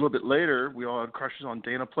a little bit later, we all had crushes on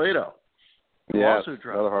Dana Plato. Who also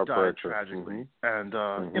died tragically. And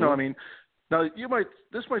I mean, now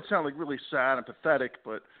this might sound like really sad and pathetic,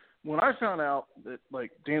 but when I found out that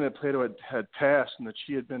like Dana Plato had passed and that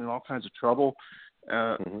she had been in all kinds of trouble,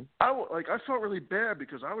 I felt really bad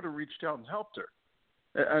because I would have reached out and helped her.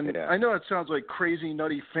 And I know it sounds like crazy,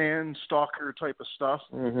 nutty fan stalker type of stuff,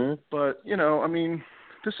 but I mean,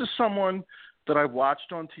 this is someone that I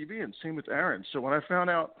watched on TV, and same with Erin. So when I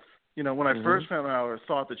found out, when I first found out or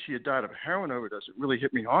thought that she had died of a heroin overdose, it really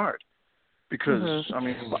hit me hard. Because, I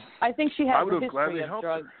mean, I think she has a history of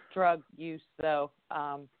drug use, though,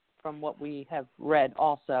 from what we have read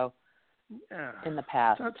also in the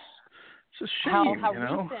past. It's a shame, How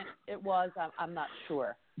recent it was, I'm not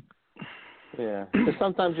sure. Yeah, because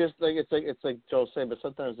sometimes it's like Joel said, but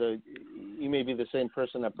sometimes you may be the same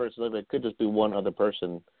person that person, but it could just be one other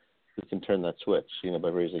person who can turn that switch, by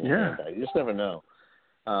raising your hand. You just never know.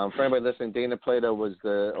 For anybody listening, Dana Plato was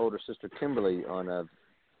the older sister Kimberly on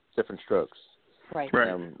Different Strokes. Right.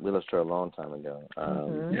 We listened to her a long time ago.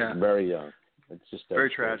 Very young. It's just very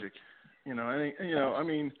tragic. I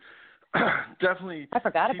mean, definitely. I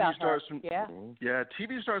forgot TV about stars her.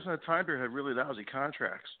 TV stars in that time period had really lousy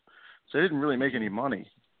contracts, so they didn't really make any money.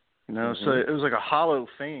 So it was like a hollow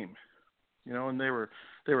fame. And they were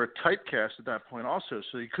typecast at that point also,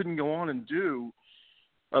 so you couldn't go on and do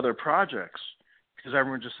other projects because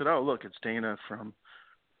everyone just said, "Oh, look, it's Dana from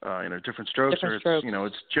Different Strokes, or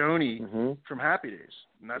it's Joni from Happy Days,"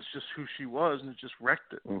 and that's just who she was, and it just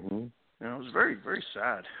wrecked it. Mm-hmm. It was very, very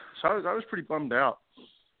sad. So I was pretty bummed out.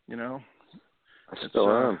 I still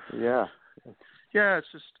am. Yeah. Yeah,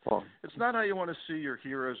 it's just it's not how you want to see your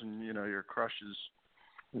heroes and your crushes.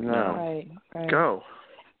 Right. Go.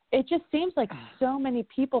 It just seems like so many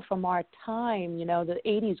people from our time, the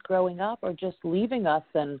 80s growing up, are just leaving us,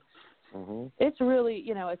 and it's really,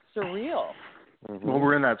 it's surreal. Mm-hmm. Well,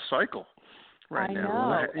 we're in that cycle right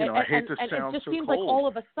now. I hate to sound so cold. And it just seems like all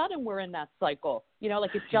of a sudden we're in that cycle,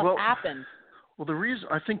 like it just happened. Well, the reason,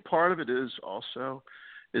 I think part of it is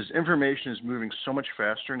information is moving so much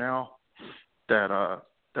faster now that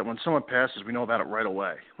when someone passes, we know about it right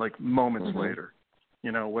away, like moments later.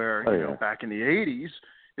 Where back in the 80s,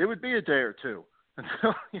 it would be a day or two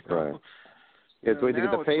until right. You have to wait to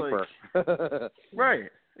get the paper. Like, right,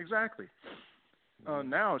 exactly.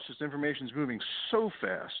 Now it's just information's moving so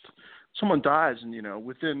fast. Someone dies, and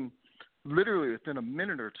within a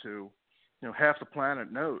minute or two, half the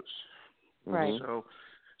planet knows. Right.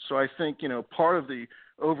 So I think part of the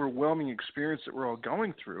overwhelming experience that we're all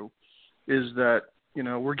going through is that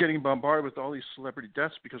we're getting bombarded with all these celebrity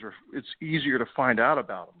deaths because it's easier to find out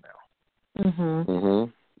about them now. Mm-hmm.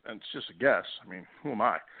 And it's just a guess. I mean, who am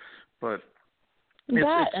I? But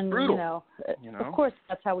it's brutal. Of course,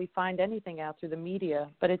 that's how we find anything out, through the media.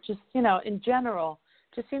 But it just, in general,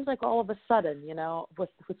 just seems like all of a sudden, with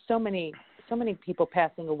so many people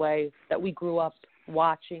passing away that we grew up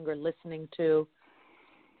watching or listening to.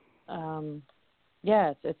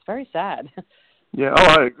 It's very sad. Yeah.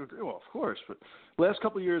 Oh, I agree. Well, of course. But last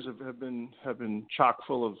couple of years have been chock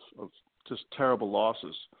full of just terrible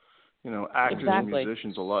losses. Actors and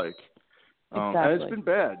musicians alike. And it's been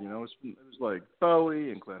bad. It was like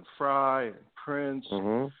Bowie and Glenn Frey and Prince.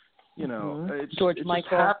 It's George Michael.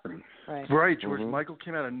 Just happened. Right. George Michael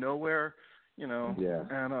came out of nowhere. And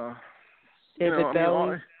David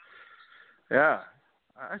Bowie.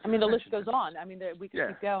 I mean, the list goes on. I mean, we could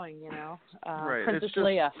keep going. Right. Princess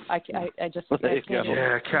Leia. I can't.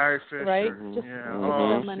 Yeah, Carrie Fisher. Right. Just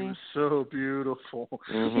so many. She was so beautiful.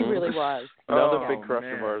 She really was. Another big crush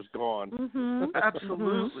of ours gone. Mm-hmm.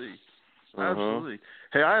 Absolutely. Absolutely.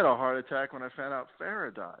 Hey, I had a heart attack when I found out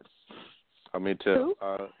Farrah died. Oh, me too.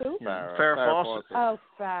 Who? Farrah Fawcett. Oh,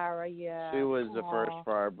 Farrah, yeah. She was the first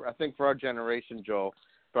for our generation, Joel.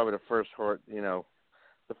 Probably the first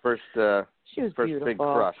she was first beautiful. big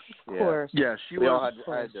crush. Of course. Yeah, she was.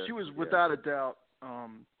 She was without a doubt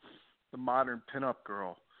the modern pinup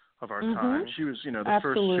girl of our time. She was, the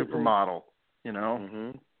first supermodel.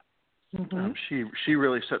 She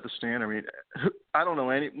really set the standard. I mean, I don't know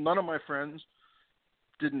none of my friends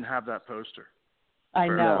didn't have that poster. I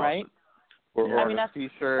know, right? Or that's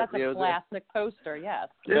T-shirt. That's a classic poster, yes.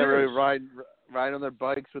 They ride on their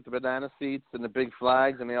bikes with the banana seats and the big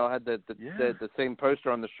flags, and they all had the same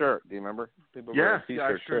poster on the shirt. Do you remember? People I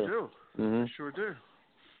sure do. I sure do.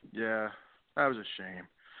 Yeah, that was a shame.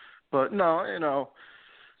 But no,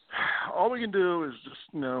 all we can do is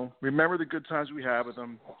just remember the good times we had with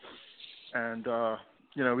them, and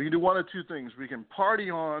we can do one of two things: we can party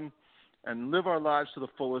on and live our lives to the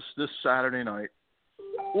fullest this Saturday night,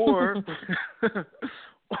 or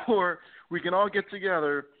we can all get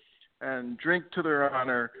together and drink to their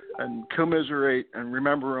honor and commiserate and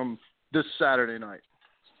remember them this Saturday night.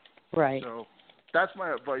 Right. So that's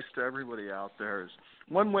my advice to everybody out there: is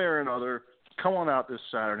one way or another, come on out this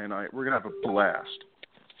Saturday night. We're gonna have a blast.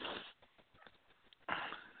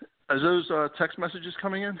 Are those text messages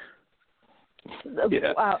coming in?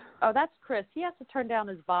 Yeah. Oh, that's Chris. He has to turn down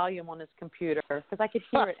his volume on his computer because I could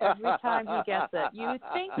hear it every time he gets it. You would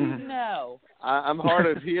think you'd know. I'm hard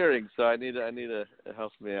of hearing, so I need to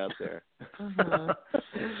help me out there.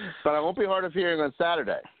 But I won't be hard of hearing on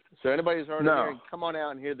Saturday. So anybody who's hard of hearing, come on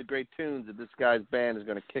out and hear the great tunes that this guy's band is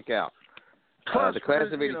going to kick out. Plus, the class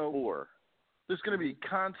of '84. There's going to be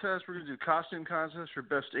contests. We're going to do costume contests for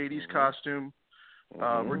best '80s costume.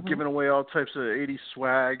 We're giving away all types of '80s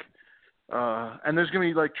swag. And there's going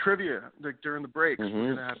to be like trivia during the breaks. We're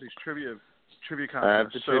going to have these trivia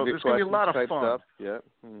contests. So there's going to be a lot of fun. Yeah.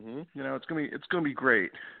 It's going to be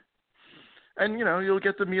great. And you'll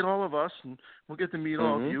get to meet all of us, and we'll get to meet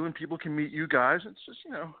all of you, and people can meet you guys. It's just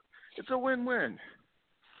it's a win-win.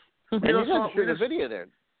 And you're going to shoot a video there.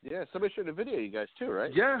 Yeah, somebody shot a video of you guys too,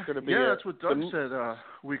 right? Yeah, that's what Doug said a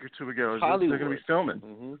week or two ago. Hollywood. They're going to be filming.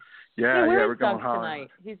 We're going Doug Hollywood tonight.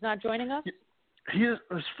 He's not joining us? He is,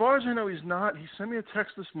 as far as I know, he's not. He sent me a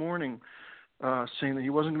text this morning saying that he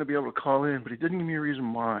wasn't going to be able to call in, but he didn't give me a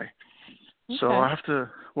reason why. Okay. So we'll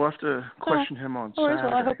We'll have to question him on Saturday.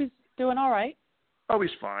 Well, I hope he's doing all right. Oh,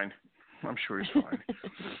 he's fine. I'm sure he's fine.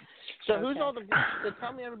 So who's all the? So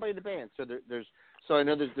tell me everybody in the band. So there's. So I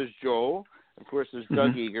know there's Joel. Of course, there's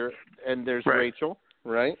Doug Eager, and there's Rachel.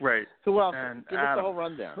 Right. Right. Who else? And Give Adam. us the whole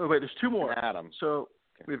rundown. Oh, wait, there's two more. And Adam. So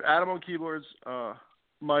we have Adam on keyboards,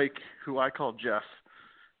 Mike, who I call Jeff,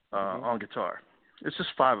 on guitar. It's just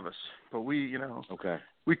 5 of us, but we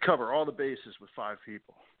cover all the bases with 5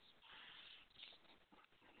 people.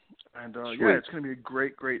 And it's going to be a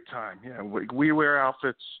great, great time. Yeah, we wear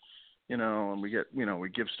outfits, and we get, we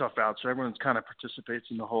give stuff out, so everyone kind of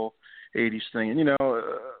participates in the whole 80s thing. And in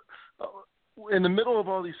the middle of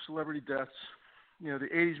all these celebrity deaths, the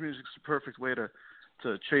 80s music is the perfect way to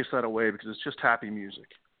chase that away because it's just happy music.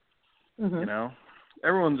 Mm-hmm.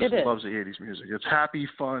 Everyone just loves the 80s music. It's happy,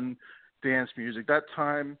 fun, dance music. That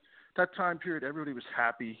time period, everybody was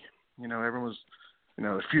happy. Everyone was,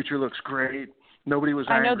 the future looks great. Nobody was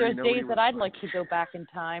angry. I know there's days that I'd like to go back in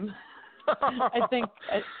time. I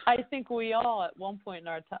think we all at one point in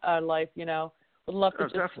our life, would love to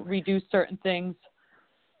just redo certain things.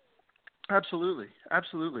 Absolutely. It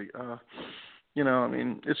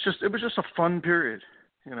was just a fun period.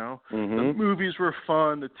 The movies were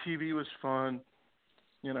fun. The TV was fun.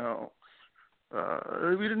 We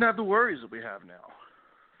didn't have the worries that we have now.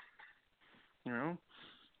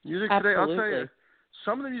 Music today, I'll tell you,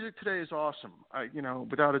 some of the music today is awesome,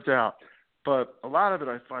 without a doubt. But a lot of it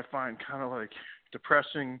I find kind of like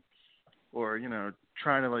depressing or,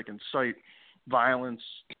 trying to like incite violence.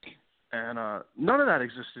 And none of that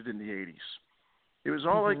existed in the 80s. It was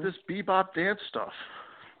all like this bebop dance stuff.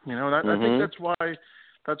 I think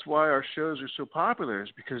that's why our shows are so popular,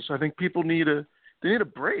 is because I think people need a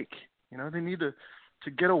break. They need to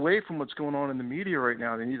get away from what's going on in the media right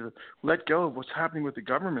now. They need to let go of what's happening with the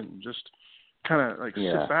government and just kind of like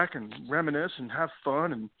sit back and reminisce and have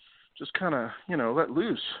fun and just kind of, let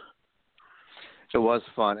loose. It was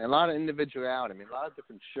fun. And a lot of individuality. A lot of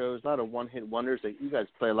different shows, a lot of one-hit wonders. You guys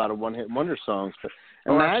play a lot of one-hit wonder songs. But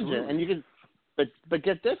imagine, and you can, but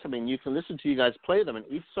get this. You can listen to you guys play them, and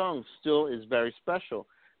each song still is very special.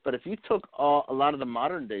 But if you took a lot of the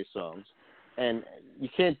modern day songs, and you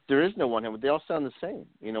can't, there is no one-hit. They all sound the same.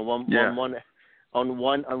 On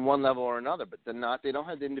one level or another. But they're not. They don't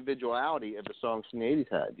have the individuality of the songs from the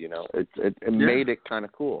 80s had. It made it kind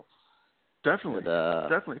of cool. Definitely.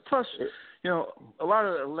 Plus, a lot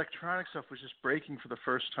of electronic stuff was just breaking for the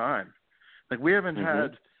first time. Like we haven't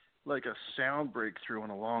had like a sound breakthrough in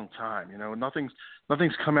a long time. Nothing's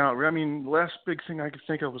come out. The last big thing I could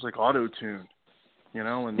think of was like auto-tune.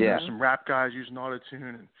 And there's some rap guys using auto-tune,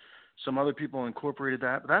 and some other people incorporated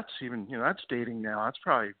that. But that's even, that's dating now. That's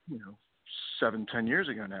probably 7-10 years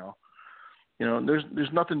ago now.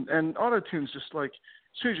 There's nothing, and auto-tune's just like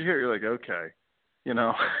as soon as you hear it, you're like, okay.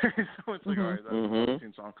 So it's like, all right, that's an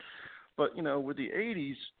auto-tune song. But, with the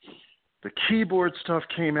 80s, the keyboard stuff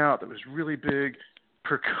came out that was really big.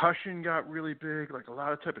 Percussion got really big. Like a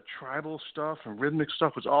lot of type of tribal stuff and rhythmic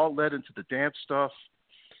stuff was all led into the dance stuff.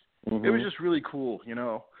 It was just really cool,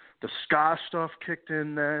 The ska stuff kicked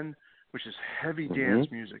in then, which is heavy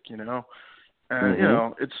dance music, And,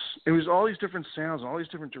 it was all these different sounds and all these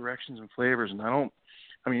different directions and flavors. And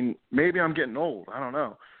maybe I'm getting old. I don't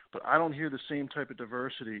know. But I don't hear the same type of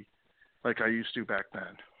diversity like I used to back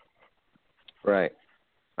then. Right.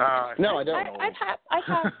 No, I don't. I'd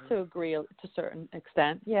have to agree to a certain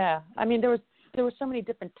extent. Yeah. There were so many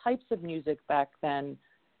different types of music back then.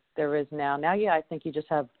 There is now. Now, I think you just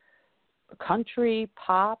have country,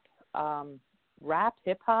 pop, rap,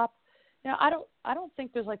 hip hop. I don't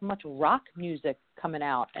think there's like much rock music coming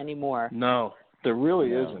out anymore. No, there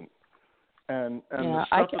really isn't. And the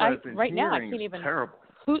stuff that I've been right now I hearing can't is even. terrible.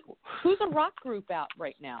 Who's a rock group out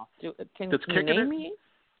right now? Can you name me?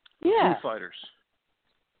 Yeah. Foo Fighters.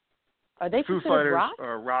 Are they Foo considered Fighters rock?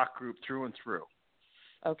 are a rock group through and through.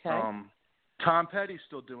 Okay. Tom Petty's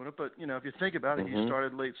still doing it, but if you think about it, he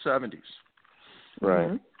started late 70s.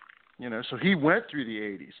 Right. So he went through the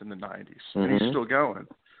 80s and the 90s, and he's still going.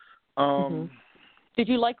 Did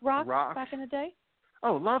you like rock back in the day?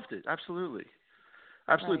 Oh, loved it. Absolutely.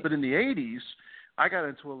 Right. But in the 80s, I got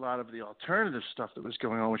into a lot of the alternative stuff that was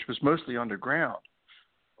going on, which was mostly underground.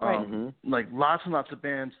 Like lots and lots of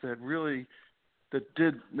bands that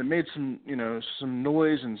made some, some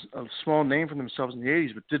noise and a small name for themselves in the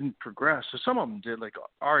 80s, but didn't progress. So some of them did, like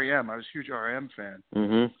R.E.M. I was a huge R.E.M. fan.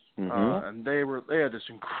 And they had this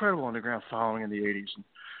incredible underground following in the 80s. And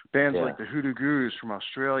bands like the Hoodoo Gurus from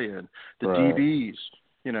Australia and the DBs,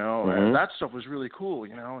 and that stuff was really cool,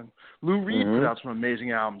 and Lou Reed put out some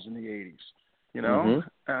amazing albums in the 80s,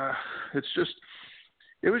 it's just,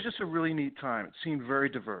 it was just a really neat time. It seemed very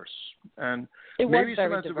diverse, and it maybe was very some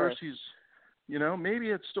of that diverse. diversity's, maybe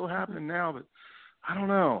it's still happening now, but I don't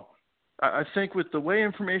know. I think with the way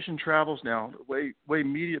information travels now, the way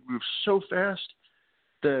media moves so fast,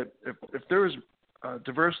 that if there was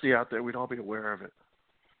diversity out there, we'd all be aware of it.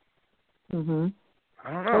 Mhm.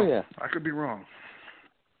 I don't know. Oh, yeah. I could be wrong.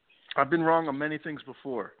 I've been wrong on many things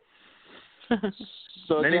before.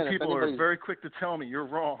 So many again, people are very quick to tell me you're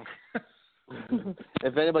wrong.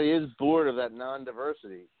 If anybody is bored of that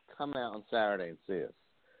non-diversity, come out on Saturday and see us.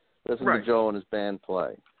 Listen Right. to Joel and his band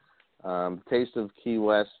play. Taste of Key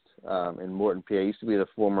West in Morton, PA. It used to be the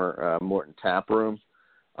former Morton Tap Room.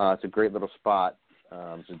 It's a great little spot.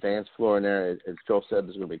 There's a dance floor in there. As Joel said,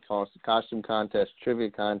 there's going to be costume contests, trivia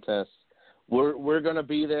contests. We're going to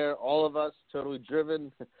be there, all of us, totally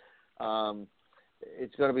driven.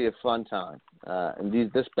 It's going to be a fun time. And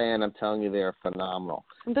this band, I'm telling you, they are phenomenal.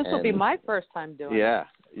 This will be my first time doing it. Yeah,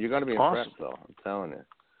 you're going to be Awesome. impressed, though. I'm telling you.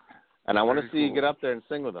 And I want to see you get up there and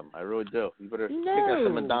sing with them. I really do. You better kick out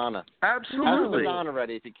some Madonna. Absolutely. Have some Madonna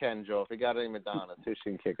ready if you can, Joe. If you got any Madonna, too, she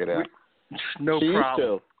can kick it out. No she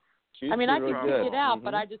problem. Used I mean, to I really can good. kick it out,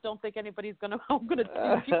 but I just don't think anybody's going to. People are going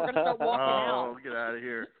to start walking out. Oh, get out of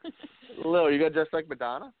here. Lil, you got dressed like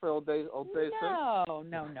Madonna for old days? No.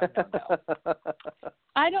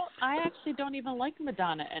 I actually don't even like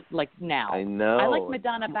Madonna like now. I know. I like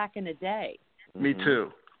Madonna back in the day. Me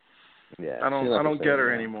too. Yeah. I don't get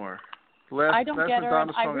her anymore. I don't get her.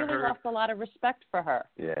 Madonna I song really heard. lost a lot of respect for her.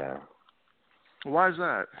 Yeah. Why is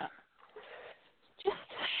that? Just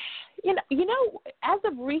you know, as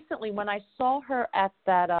of recently, when I saw her at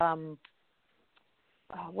that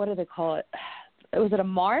what do they call it? Was it a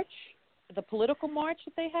march? The political march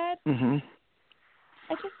that they had? Mm-hmm.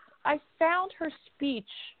 I found her speech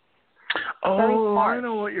Oh, very harsh. I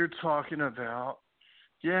know what you're talking about.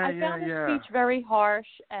 Yeah, I found her speech very harsh,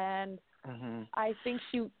 and I think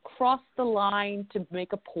she crossed the line to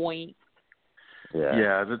make a point.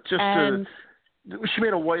 Yeah. She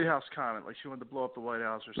made a White House comment, like she wanted to blow up the White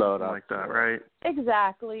House or something like that, right?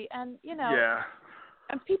 Exactly, and Yeah.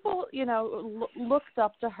 and people, looked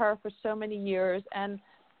up to her for so many years, and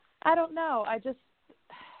I don't know, I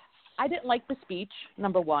didn't like the speech,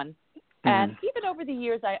 number one, and even over the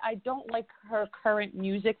years, I don't like her current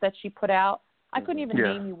music that she put out. I couldn't even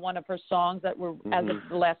name you one of her songs that were as of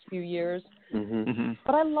the last few years,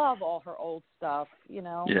 but I love all her old stuff,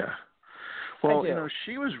 Yeah. Well,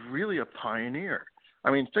 she was really a pioneer.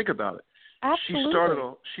 I mean, think about it. Absolutely.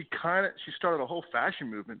 She started a whole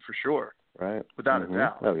fashion movement for sure. Right. Without a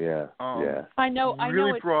doubt. Oh yeah. Yeah. I know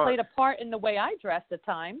it brought... played a part in the way I dressed at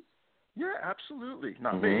times. Yeah, absolutely.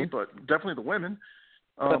 Not me, but definitely the women.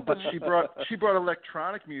 But she brought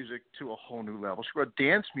electronic music to a whole new level. She brought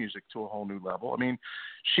dance music to a whole new level. I mean,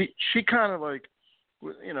 she kind of like,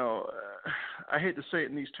 I hate to say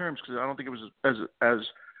it in these terms because I don't think it was as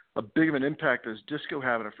a big of an impact as disco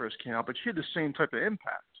had when it first came out, but she had the same type of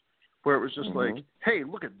impact where it was just like, hey,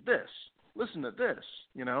 look at this, listen to this,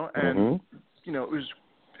 and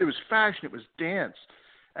it was fashion, it was dance,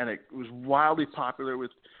 and it was wildly popular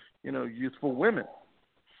with youthful women,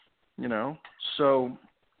 so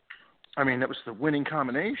I mean that was the winning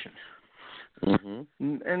combination. And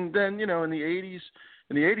then in the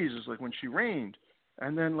 80s is like when she reigned.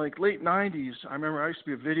 And then, like, late 90s, I remember I used to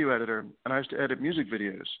be a video editor, and I used to edit music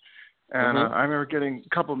videos. And I remember getting a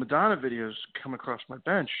couple of Madonna videos come across my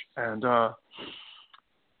bench. And I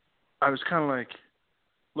was kind of, like,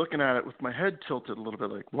 looking at it with my head tilted a little bit,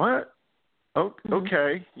 like, what? Oh,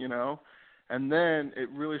 okay, And then it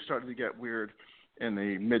really started to get weird in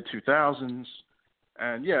the mid-2000s.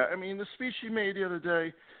 And, yeah, I mean, the speech she made the other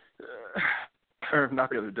day or not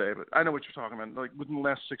the other day, but I know what you're talking about. Like within the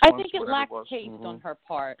last 6 months, I think it lacked taste on her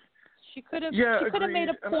part. She could have made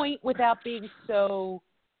a point without being so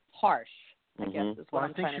harsh. I guess is what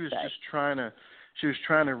I'm trying to say. I think she was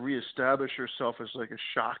trying to reestablish herself as like a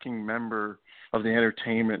shocking member of the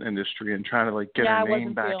entertainment industry and trying to like get her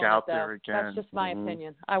name back out there again. That's just my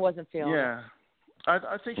opinion. I wasn't feeling it. Yeah,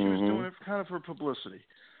 I think she was doing it kind of for publicity.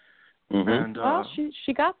 And, well,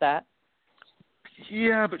 she got that.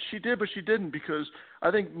 Yeah, but she didn't, because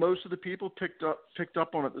I think most of the people picked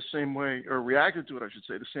up on it the same way, or reacted to it, I should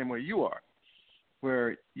say, the same way you are.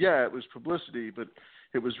 Where, yeah, it was publicity, but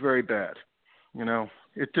it was very bad.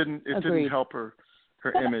 It didn't help her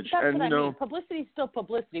image. That's and what I mean. Publicity is still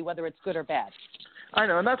publicity, whether it's good or bad. I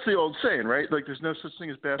know, and that's the old saying, right? Like, there's no such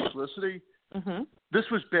thing as bad publicity. This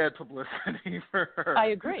was bad publicity for her. I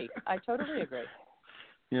agree. I totally agree.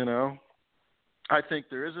 I think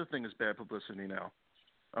there is a thing as bad publicity now.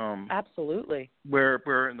 Absolutely.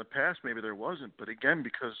 Where in the past maybe there wasn't, but again,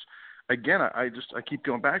 because again, I keep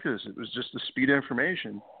going back to this. It was just the speed of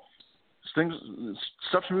information.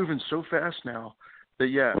 Stuff's moving so fast now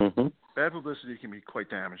that bad publicity can be quite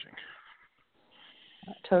damaging.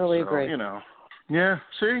 I totally agree.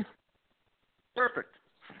 See, perfect.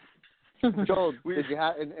 Joel, did you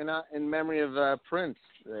have in memory of Prince?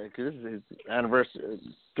 Because this is his anniversary.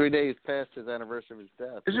 3 days past his anniversary of his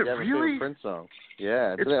death. Is it really? Prince song?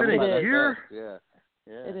 Yeah, it's been a year. Yeah,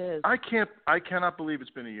 it is. I cannot believe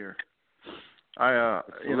it's been a year.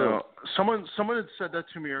 Someone had said that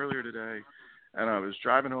to me earlier today, and I was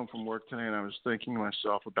driving home from work today, and I was thinking to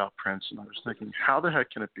myself about Prince, and I was thinking, how the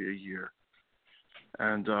heck can it be a year?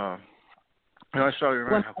 And I started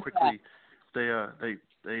remembering how quickly they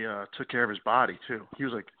took care of his body too. He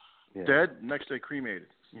was like dead, next day cremated.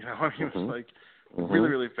 He was like really,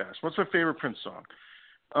 really fast. What's my favorite Prince song?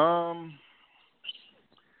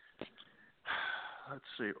 Let's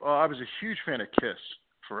see. Oh, I was a huge fan of Kiss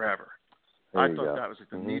forever. I thought that was like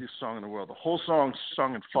the neatest song in the world. The whole song's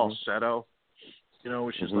sung in falsetto,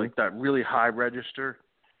 which is like that really high register,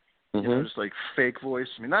 just like fake voice.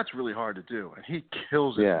 I mean, that's really hard to do, and he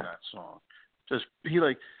kills it in that song.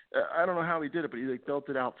 I don't know how he did it, but he built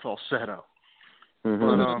it out falsetto.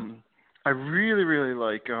 But I really, really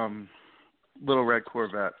like Little Red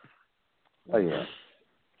Corvette. Oh yeah.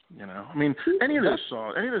 I mean, any of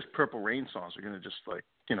those Purple Rain songs are gonna just they're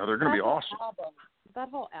gonna be awesome. That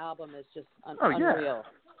whole album is just unreal.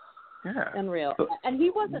 Yeah. Unreal. And he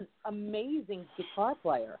was an amazing guitar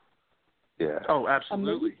player. Yeah. Oh,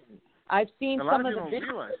 absolutely. Amazing. I've seen some of the videos.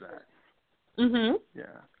 A lot of people don't realize that.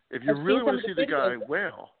 Yeah. If you really want to see the guy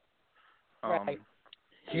wail,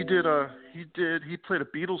 he played a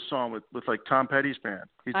Beatles song with Tom Petty's band.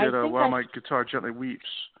 He did While My Guitar Gently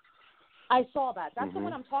Weeps. I saw that. That's the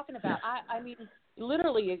one I'm talking about. I mean,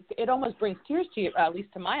 literally, it almost brings tears to you, at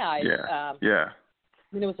least to my eyes. Yeah.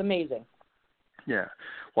 I mean, it was amazing. Yeah.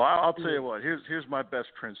 Well, I'll tell you what. Here's my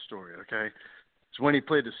best Prince story, okay? It's when he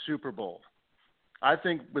played the Super Bowl. I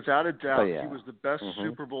think, without a doubt, he was the best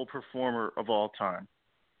Super Bowl performer of all time.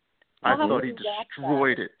 I thought he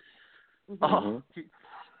destroyed it. And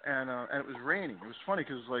it was raining. It was funny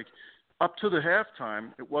because, up to the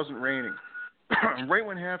halftime, it wasn't raining. Right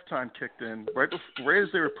when halftime kicked in, right as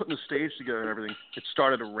they were putting the stage together and everything, it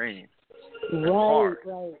started to rain. Right.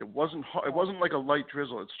 It wasn't like a light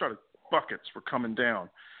drizzle. It started, buckets were coming down.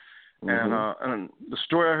 And the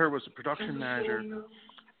story I heard was the production manager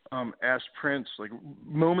asked Prince,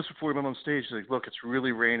 moments before he went on stage, he's like, look, it's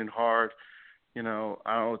really raining hard. I don't know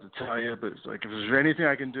what to tell you, but it's if there's anything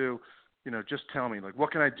I can do, just tell me.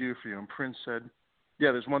 What can I do for you? And Prince said,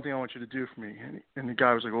 yeah, there's one thing I want you to do for me. And the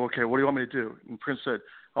guy was like, well, okay, what do you want me to do? And Prince said,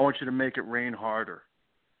 I want you to make it rain harder.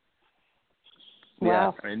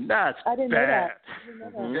 Wow. I mean, that's I didn't bad.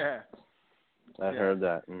 Know that. Yeah. I heard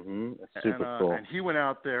that. It's super cool. And he went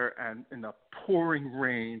out there and in the pouring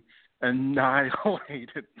rain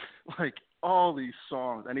annihilated all these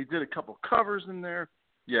songs. And he did a couple covers in there.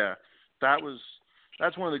 Yeah. That's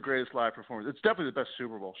one of the greatest live performances. It's definitely the best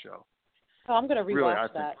Super Bowl show. Oh, I'm going to rewatch really,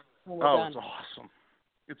 that. It's awesome.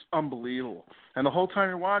 It's unbelievable. And the whole time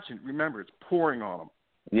you're watching, remember, it's pouring on them.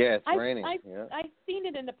 Yeah, it's raining. I've seen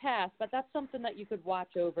it in the past, but that's something that you could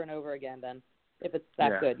watch over and over again then, if it's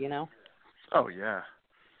that good, Oh, yeah.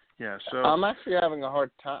 Yeah, so I'm actually having a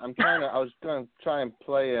hard time. I was going to try and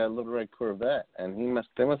play a Little Red Corvette, and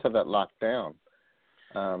they must have that locked down.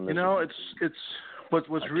 It's what's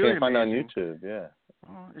really amazing. Find it on YouTube, yeah.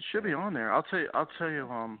 Well, it should be on there. I'll tell you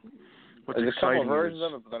what's There's exciting. There's a couple versions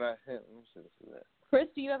of it, but let me see this is it. Chris,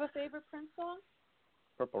 do you have a favorite Prince song?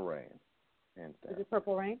 Purple Rain. Is it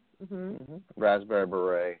Purple Rain? Raspberry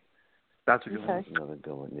Beret. That's a good one. That's another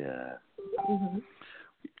good one, yeah.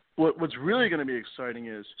 What's really going to be exciting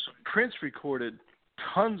is Prince recorded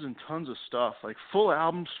tons and tons of stuff, full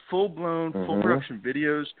albums, full-blown, full production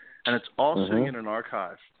videos, and it's all sitting in an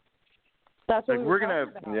archive. That's what we're gonna have.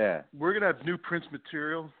 About. Yeah, we're gonna have new Prince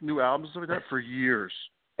material, new albums, stuff like that for years.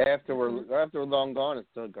 After we're long gone, it's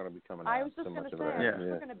still going to be coming out. I was just going to say,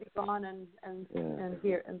 we're going to be gone, and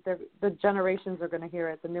hear, and the generations are going to hear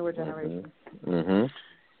it, the newer generations.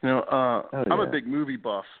 I'm a big movie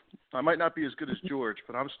buff. I might not be as good as George,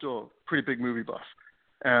 but I'm still a pretty big movie buff.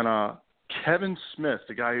 And Kevin Smith,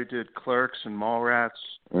 the guy who did Clerks and Mallrats,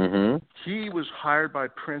 he was hired by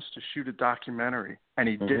Prince to shoot a documentary, and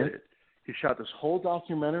he did it. He shot this whole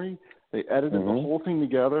documentary. They edited the whole thing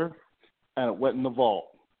together, and it went in the vault.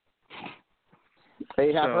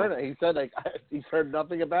 Hey, I've heard it. He said he's heard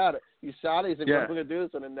nothing about it. He shot it. He said, "We're going to do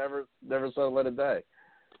this," and it never saw the light of day.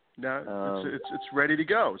 No, it's ready to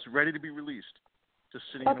go. It's ready to be released. Just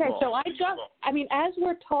sitting in the vault. So as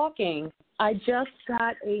we're talking, I just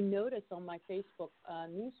got a notice on my Facebook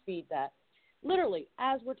newsfeed that literally,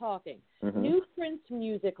 as we're talking, new Prince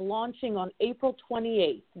music launching on April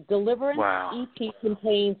 28th. Deliverance EP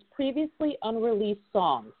contains previously unreleased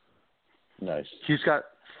songs. Nice. He's got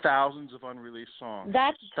thousands of unreleased songs.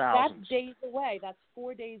 That's days away. That's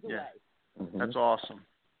 4 days away. That's awesome.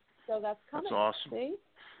 So that's coming. That's awesome. See?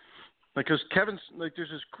 Because there's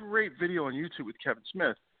this great video on YouTube with Kevin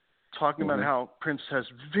Smith talking about how Prince has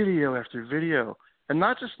video after video. And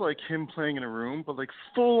not just like him playing in a room, but like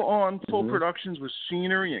full productions with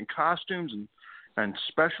scenery and costumes and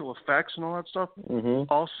special effects and all that stuff,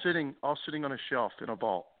 all sitting on a shelf in a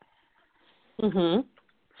vault.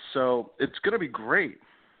 So it's going to be great.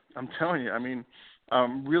 I'm telling you. I mean,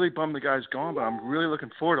 I'm really bummed the guy's gone, but I'm really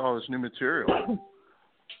looking forward to all this new material.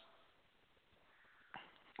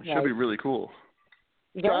 It should be really cool.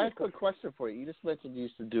 So I have a quick question for you. You just mentioned you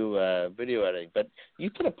used to do video editing, but you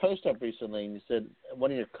put a post up recently and you said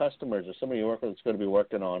one of your customers or somebody you work with is going to be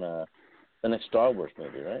working on the next Star Wars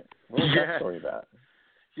movie, right? What was that story about?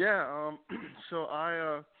 Yeah, so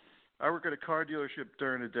I work at a car dealership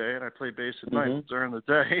during the day and I play bass at night during the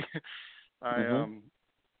day.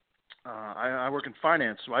 I work in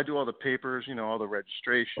finance, so I do all the papers, all the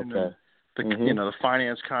registration and the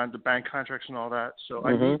finance the bank contracts and all that. So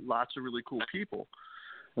I meet lots of really cool people.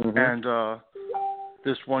 And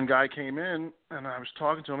this one guy came in, and I was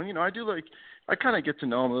talking to him. And, I kind of get to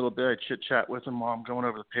know him a little bit. I chit-chat with him while I'm going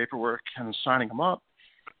over the paperwork and signing him up.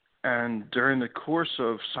 And during the course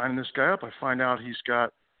of signing this guy up, I find out he's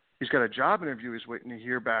got a job interview he's waiting to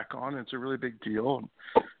hear back on, and it's a really big deal. And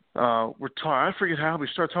I forget how we probably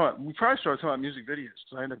started talking about music videos,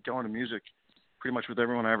 because I ended up going to music pretty much with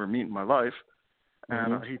everyone I ever meet in my life.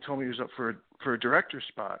 And he told me he was up for a director's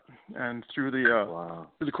spot. And through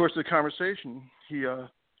the course of the conversation, he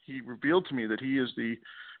revealed to me that he is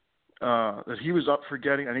that he was up for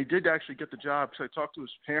getting, and he did actually get the job, because I talked to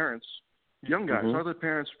his parents, young guys. I talked to the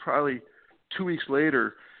parents probably 2 weeks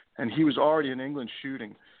later, and he was already in England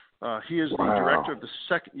shooting. He is the director of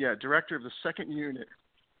the second unit.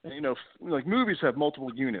 And, like movies have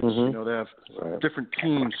multiple units. They have different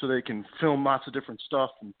teams, so they can film lots of different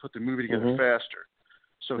stuff and put the movie together faster.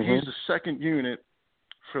 So he's the second unit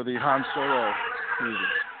for the Han Solo movie.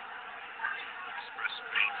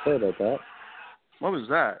 Sorry about that. What was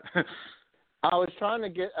that? I was trying to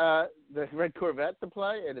get the Red Corvette to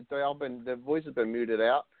play, and the voice has been muted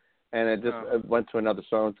out, and it just went to another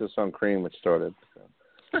song, to Sun Cream, which started.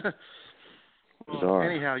 So. Well,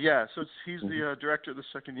 anyhow, so he's the director of the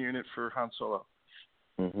second unit for Han Solo.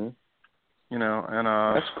 And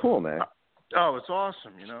that's cool, man. It's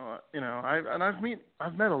awesome.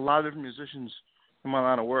 I've met a lot of different musicians in my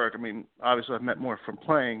line of work. I mean, obviously I've met more from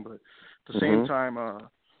playing, but at the same time,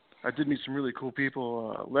 I did meet some really cool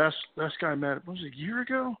people. Last guy I met, what was it, a year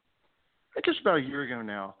ago? I guess about a year ago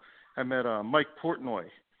now. I met Mike Portnoy,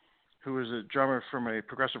 who is a drummer from a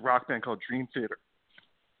progressive rock band called Dream Theater.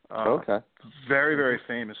 Very, very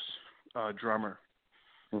famous drummer.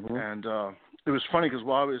 And it was funny because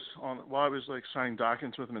while I was like signing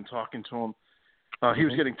documents with him and talking to him, he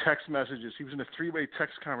was getting text messages. He was in a 3-way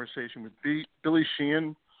text conversation with Billy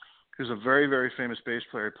Sheehan, who's a very, very famous bass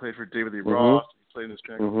player. He played for David Lee Roth. He played in this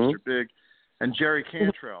band called Mr. Big, and Jerry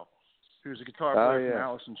Cantrell, who's a guitar player from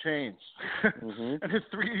Alice in Chains. And his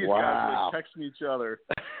three of these guys were like texting each other.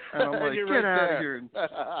 And I'm like, get out of here. And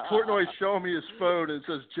Portnoy's showing me his phone, and it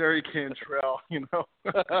says Jerry Cantrell,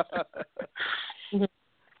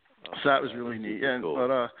 So that was really neat.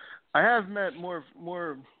 But I have met more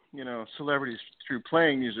celebrities through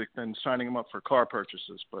playing music than signing them up for car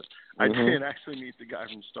purchases. But I did actually meet the guy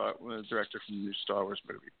the director from the new Star Wars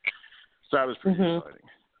movie. So that was pretty exciting.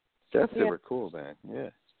 That's super cool, man. Yeah.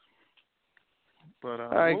 But all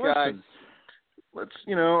right, guys. Let's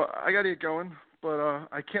I got to get going. But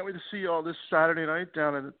I can't wait to see you all this Saturday night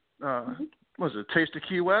down at what was it, Taste of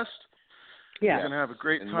Key West? Yeah. We're gonna have a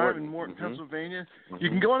great time in Morton, Pennsylvania. You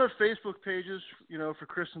can go on our Facebook pages, for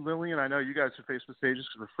Chris and Lillian. I know you guys have Facebook pages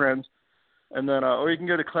because we're friends. And then, or you can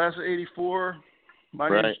go to Class of '84. My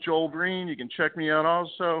name is Joel Breen. You can check me out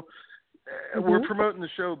also. We're promoting the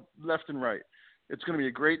show left and right. It's going to be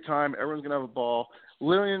a great time. Everyone's going to have a ball.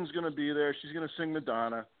 Lillian's going to be there. She's going to sing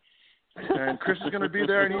Madonna. And Chris is going to be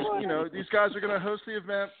there. And these guys are going to host the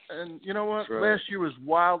event. And you know what? Last year was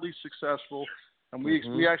wildly successful. And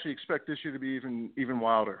we actually expect this year to be even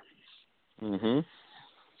wilder.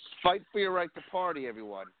 Fight for your right to party,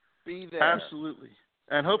 everyone. Be there. Absolutely.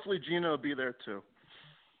 And hopefully Gina will be there too.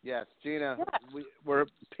 Yes, Gina.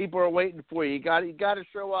 People are waiting for you. You got to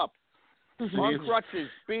show up. On crutches.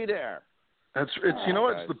 Be there. It's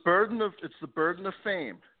the burden of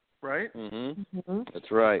fame. right?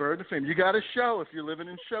 That's right. Bird of fame. You got a show if you're living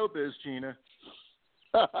in showbiz, Gina.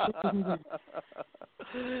 All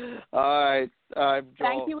right, Joel.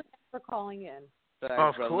 Thank you for calling in. Thanks,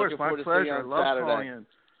 of brother. course, Looking my forward to pleasure. seeing you I on love Saturday. calling in.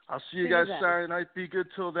 I'll see you guys Saturday night. Be good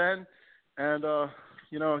till then, and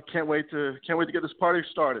can't wait to get this party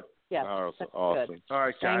started. Yeah, awesome. Good. All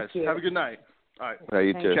right, guys. Have a good night. All right. Yeah,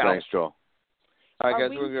 you too. Ciao. Thanks, Joel. All right,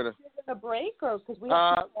 guys, we're gonna taking a break, or because we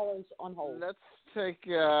have callers on hold. Let's take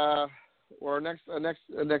our next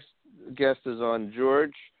guest is on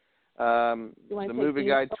George, the movie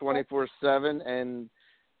guy 24/7, and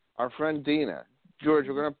our friend Dina. George,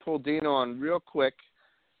 we're gonna pull Dina on real quick,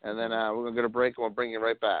 and then we're gonna go to break, and we'll bring you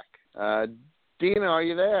right back. Dina, are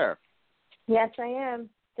you there? Yes, I am.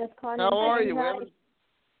 Just calling. How are you?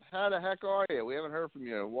 How the heck are you? We haven't heard from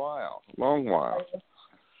you in a while, long while.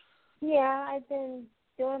 Yeah, I've been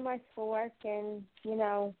doing my schoolwork and,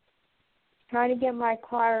 trying to get my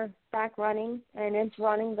car back running, and it's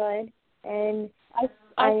running good. And I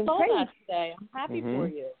saw that today. I'm happy for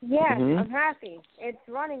you. Yeah, I'm happy. It's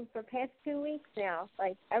running for past 2 weeks now.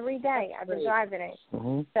 Like, every day I've been driving it.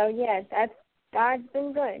 So, yeah, God's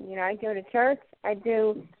been good. I go to church. I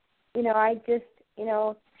do,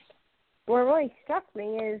 what really struck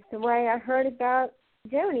me is the way I heard about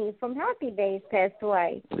Joni from Happy Days passed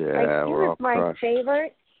away. Yeah, she was my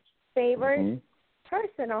favorite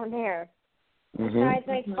person on there. Besides,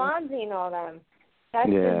 Fonzie and all them.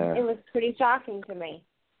 It was pretty shocking to me.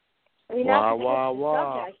 I mean, not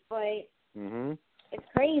the subject, but it's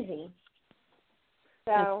crazy.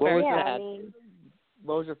 So,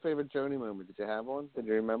 what was your favorite Joni moment? Did you have one? Did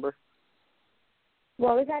you remember?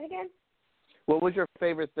 What was that again? What was your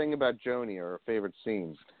favorite thing about Joni, or a favorite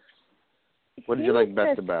scene? What did you like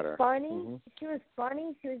best about her? Funny. She was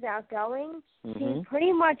funny. She was outgoing. She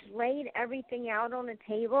pretty much laid everything out on the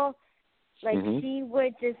table. Like, she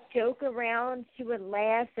would just joke around. She would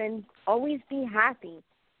laugh and always be happy.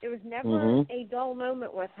 There was never a dull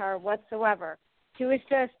moment with her whatsoever. She was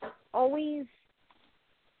just always,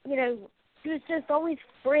 she was just always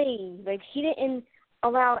free. Like, she didn't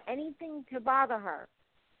allow anything to bother her.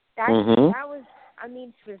 That was,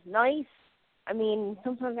 she was nice.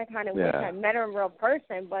 Sometimes I kind of wish I met her in real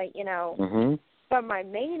person, but, but my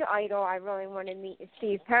main idol I really want to meet is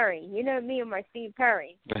Steve Perry. You know me and my Steve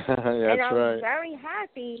Perry. That's and I was right. very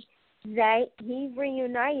happy that he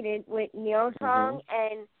reunited with Neil Song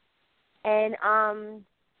and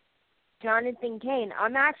Jonathan Cain.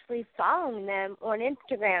 I'm actually following them on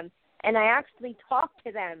Instagram, and I actually talk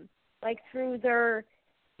to them, through their,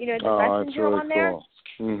 the messenger really on there. Cool.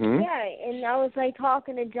 Yeah, and I was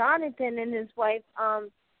talking to Jonathan and his wife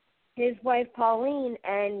Pauline,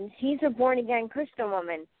 and she's a born again Christian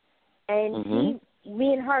woman, and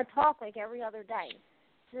me and her talk every other day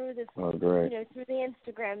through this, through the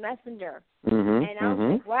Instagram messenger. And I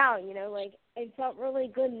was like, wow, it felt really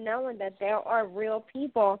good knowing that there are real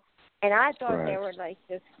people, and I thought they were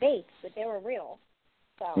just fake, but they were real.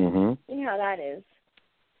 So you know how that is.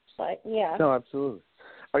 But yeah. No, absolutely.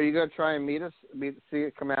 Are you going to try and see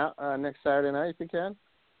it come out next Saturday night if you can?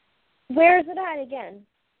 Where is it at again?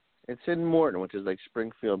 It's in Morton, which is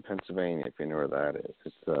Springfield, Pennsylvania, if you know where that is.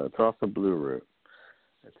 It's off the Blue Route.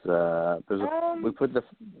 We put the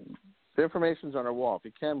information's on our wall. If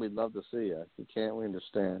you can, we'd love to see you. If you can't, we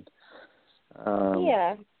understand.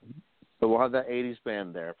 Yeah. But we'll have that 80's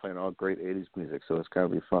band there playing all great 80's music, so it's going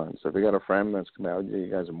to be fun. So if you got a friend that's come out,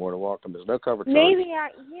 you guys are more than welcome. There's no cover charge. Maybe,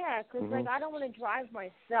 because I don't want to drive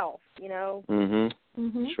myself,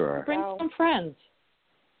 Sure. Bring some friends.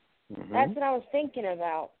 That's what I was thinking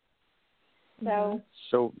about. So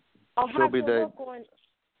I'll have to look on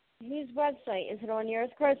whose website. Is it on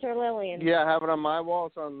yours, Chris, or Lillian? Yeah, I have it on my wall.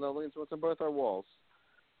 It's on Lillian's. It's on both our walls.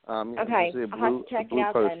 Okay, I'll have to check it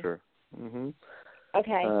out poster. then.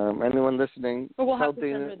 Okay. Anyone listening? But we'll have to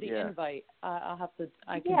Dina, send her the invite. I'll have to.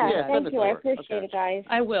 I can. Yeah, do thank you. I appreciate it, guys.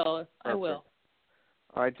 I will. All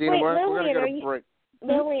right, Dina, Wait, we're Lillian, going to get a break.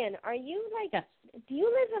 Lillian, are you do you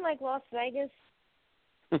live in Las Vegas?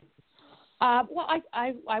 Well,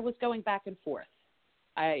 I was going back and forth.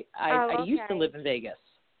 I used to live in Vegas,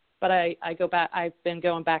 but I go back. I've been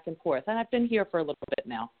going back and forth, and I've been here for a little bit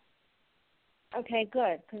now. Okay,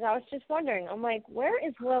 good. Because I was just wondering. I'm like, where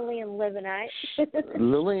is Lillian living at?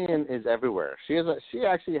 Lillian is everywhere. She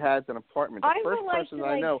actually has an apartment. The first person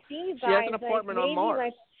I know, she has an apartment on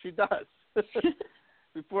Mars. She does.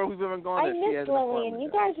 Before we've even gone there, she has an apartment. Lillian. You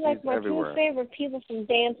guys are my two favorite people from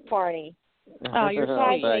Dance Party. Oh, you're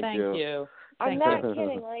sweet. Thank you. I'm not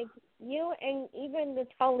kidding. You and even the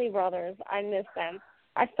Tully brothers, I miss them.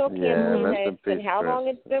 I still can't believe that it's been how long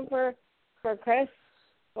it's been for Chris?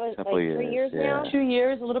 What, Couple like years, 3 years now? 2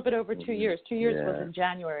 years, a little bit over 2 years. 2 years Yeah. was in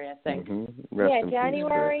January, I think. Yeah,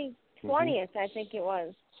 January 20th, I think it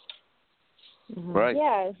was. Right.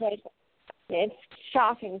 Yeah, it's like, it's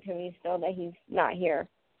shocking to me still that he's not here.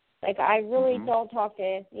 Like, I really don't talk to,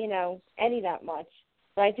 Eddie that much.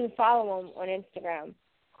 But I do follow him on Instagram.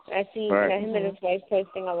 And I see him and his wife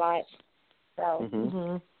posting a lot.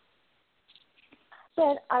 So.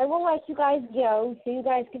 But I will let you guys go so you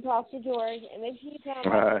guys can talk to George. And make sure you tell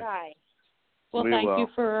him about the guy. Well, thank you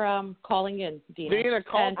for calling in, Dina. Dina,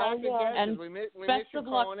 call back again. And we miss best you of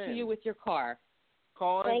luck calling to in. you with your car.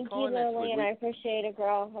 Thank you, Lillian. I appreciate it,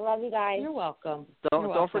 girl. I love you guys. You're welcome.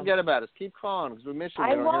 Don't forget about us. Keep calling because we miss you.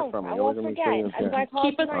 We don't hear from you. I won't forget.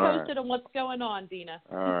 Keep us posted on what's going on, Dina.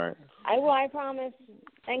 All right. I will. I promise.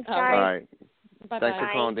 Thanks, guys. All right. Bye-bye. Thanks for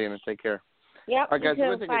calling, Dina. Take care. Yep. All right, guys.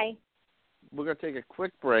 You too. Bye. We're going to take a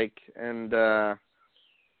quick break, and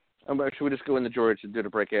should we just go into George and do the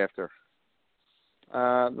break after?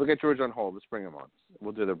 We'll get George on hold. Let's bring him on.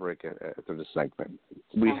 We'll do the break after this segment.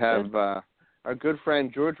 We have our good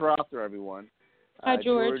friend George Rother, everyone. Hi,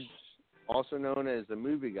 George. Also known as the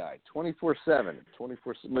Movie Guy, 24/7,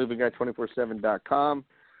 movieguy247.com,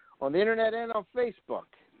 on the internet and on Facebook.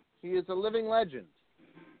 He is a living legend.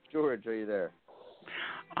 George, are you there?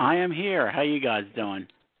 I am here. How you guys doing?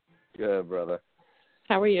 Good, brother.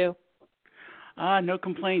 How are you? No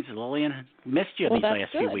complaints, Lillian. Missed you these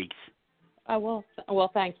last few weeks. Well,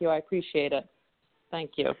 thank you. I appreciate it.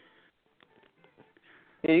 Thank you.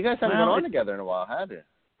 Yeah, you guys haven't been on together in a while, have you?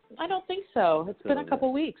 I don't think so. It's been a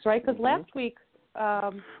couple weeks, right? Because last week,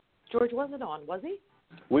 George wasn't on, was he?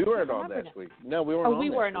 We weren't on last week. No, we weren't on. We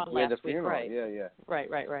weren't on last last week, right? Yeah.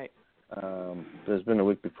 Right. There's been a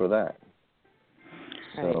week before that.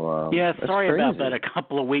 So, sorry crazy. about that. A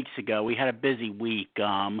couple of weeks ago, we had a busy week.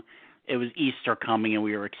 It was Easter coming, and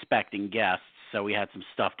we were expecting guests, so we had some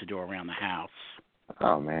stuff to do around the house.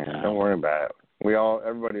 Oh man, don't worry about it.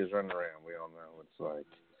 Everybody's running around. We all know what it's like.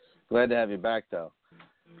 Glad to have you back, though.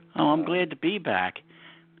 Oh, I'm glad to be back.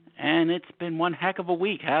 And it's been one heck of a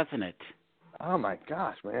week, hasn't it? Oh my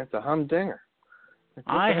gosh, man, it's a humdinger.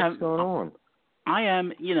 What's going on? I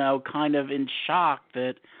am, kind of in shock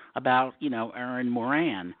about Erin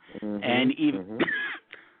Moran, and even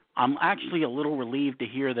I'm actually a little relieved to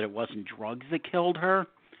hear that it wasn't drugs that killed her.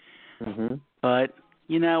 But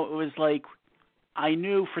it was like I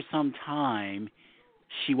knew for some time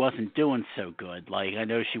she wasn't doing so good. Like I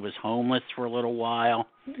know she was homeless for a little while.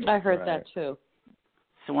 I heard that too.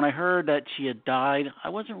 So when I heard that she had died, I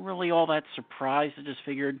wasn't really all that surprised. I just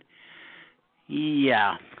figured,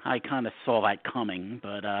 yeah, I kind of saw that coming,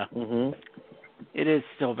 but it is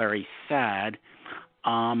still very sad.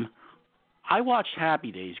 I watched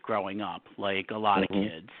Happy Days growing up, like a lot of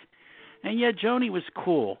kids. And yeah, Joni was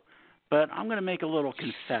cool, but I'm going to make a little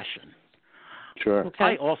confession. Sure. Okay.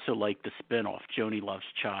 I also like the spinoff, Joni Loves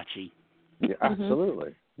Chachi. Yeah,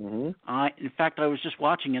 absolutely. In fact, I was just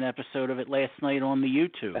watching an episode of it last night on the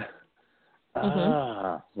YouTube.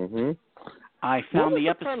 I found the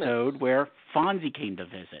episode where Fonzie came to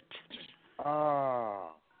visit.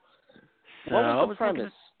 What So was the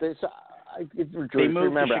premise? They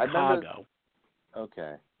moved to Chicago.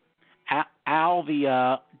 Okay. Al,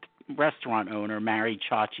 the restaurant owner, married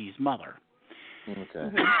Chachi's mother. Okay.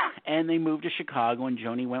 And they moved to Chicago, and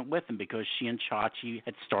Joni went with them because she and Chachi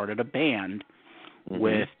had started a band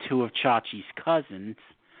with two of Chachi's cousins,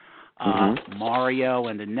 Mario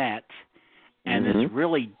and Annette, and this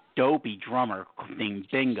really dopey drummer named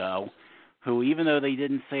Bingo, who, even though they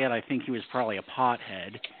didn't say it, I think he was probably a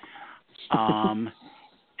pothead. And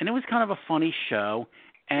it was kind of a funny show.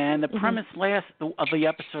 And the premise of the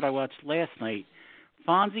episode I watched last night,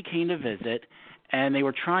 Fonzie came to visit, and they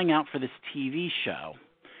were trying out for this TV show.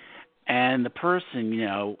 And the person,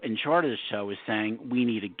 in charge of the show was saying, we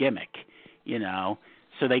need a gimmick,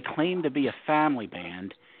 So they claimed to be a family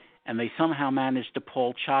band, and they somehow managed to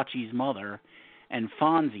pull Chachi's mother and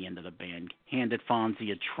Fonzie into the band, handed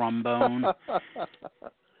Fonzie a trombone.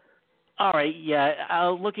 All right, yeah,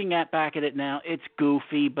 looking back at it now, it's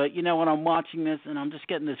goofy, but when I'm watching this and I'm just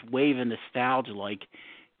getting this wave of nostalgia, like,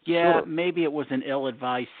 maybe it was an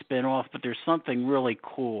ill-advised spinoff, but there's something really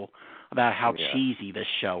cool about how cheesy this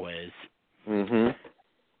show is.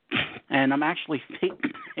 And I'm actually,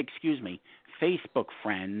 Facebook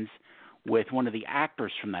friends with one of the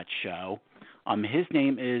actors from that show. His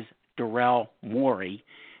name is Darrell Morey,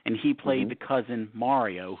 and he played the cousin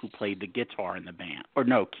Mario, who played the guitar in the band. Or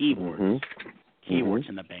no, keyboards. Keyboards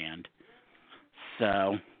in the band.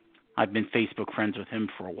 So I've been Facebook friends with him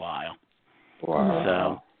for a while.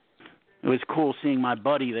 Wow. So it was cool seeing my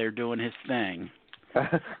buddy there doing his thing.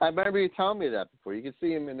 I remember you telling me that before. You can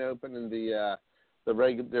see him in opening the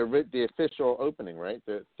official opening, right?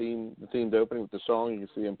 The themed opening with the song. You can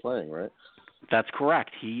see him playing, right? That's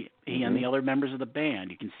correct. He and the other members of the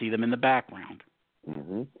band. You can see them in the background.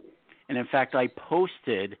 Mm-hmm. And in fact, I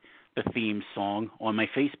posted the theme song on my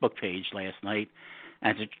Facebook page last night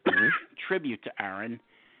as a tribute to Aaron.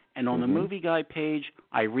 And on the Movie Guy page,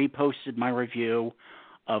 I reposted my review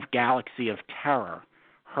of Galaxy of Terror,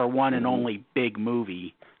 her one and only big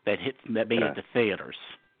movie that made it to theaters.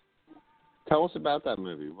 Tell us about that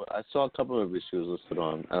movie. I saw a couple of movies she was listed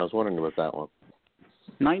on, and I was wondering about that one.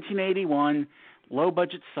 1981,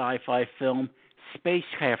 low-budget sci-fi film.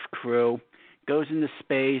 Spacecraft crew goes into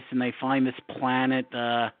space, and they find this planet,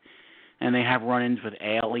 and they have run-ins with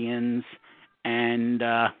aliens. And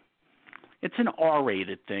it's an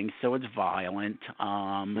R-rated thing, so it's violent.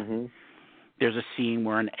 There's a scene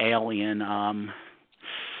where an alien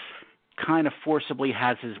kind of forcibly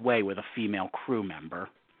has his way with a female crew member.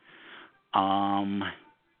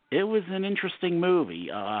 It was an interesting movie.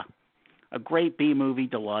 A great B-movie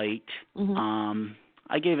delight.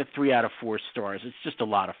 I gave it 3 out of 4 stars. It's just a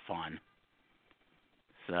lot of fun.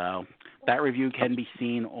 So that review can be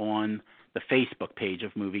seen on the Facebook page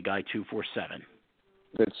of Movie Guy 247.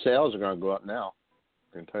 Its sales are going to go up now.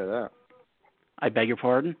 I can tell you that. I beg your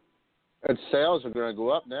pardon? Its sales are going to go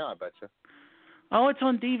up now, I bet you. Oh, it's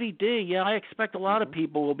on DVD. Yeah, I expect a lot of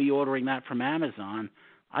people will be ordering that from Amazon.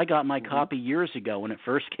 I got my copy years ago when it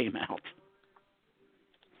first came out.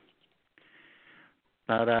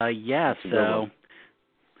 But, yeah, so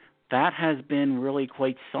that has been really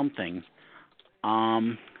quite something.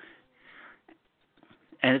 And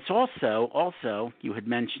it's also, you had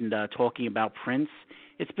mentioned talking about Prince.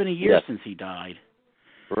 It's been a year since he died.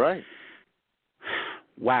 Right.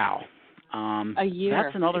 Wow. A year.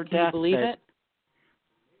 That's another Can death. You believe it?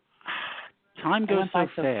 Time goes so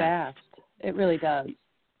fast. It really does.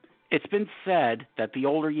 It's been said that the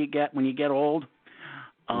older you get, when you get old,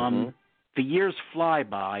 the years fly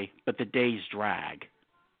by, but the days drag.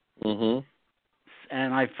 And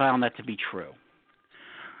I found that to be true.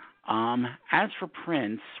 As for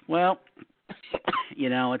Prince, well, you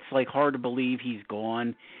know, it's like hard to believe he's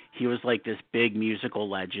gone. He was like this big musical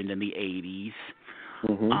legend in the 80s.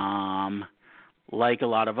 Like a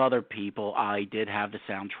lot of other people, I did have the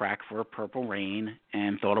soundtrack for Purple Rain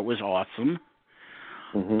and thought it was awesome.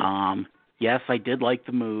 Yes, I did like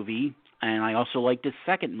the movie, and I also liked his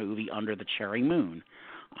second movie, Under the Cherry Moon.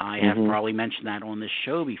 I have probably mentioned that on this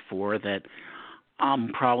show before, that I'm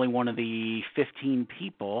probably one of the 15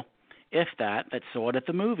 people, if that saw it at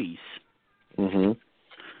the movies.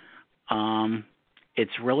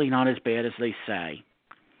 It's really not as bad as they say.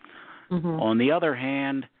 On the other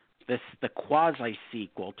hand, the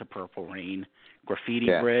quasi-sequel to Purple Rain, Graffiti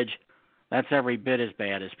Bridge, that's every bit as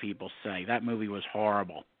bad as people say. That movie was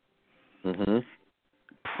horrible.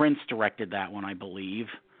 Prince directed that one, I believe.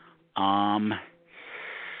 I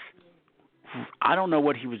don't know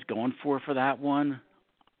what he was going for that one.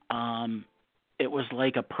 It was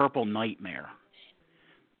like a purple nightmare.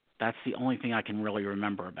 That's the only thing I can really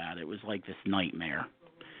remember about it. It was like this nightmare.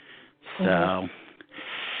 So,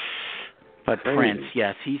 but Prince,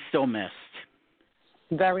 yes, he's still missed.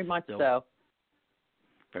 Very much so.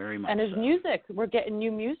 Very much. And his music, we're getting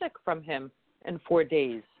new music from him in 4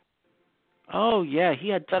 days. Oh yeah, he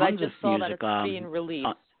had tons of music. But I just saw that it's being released.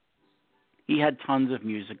 He had tons of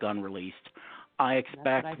music unreleased. I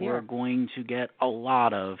expect we're going to get a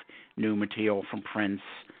lot of new material from Prince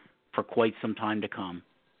for quite some time to come.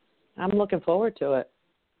 I'm looking forward to it.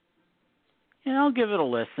 Yeah, I'll give it a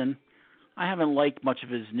listen. I haven't liked much of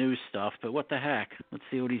his new stuff, but what the heck? Let's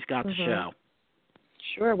see what he's got to show.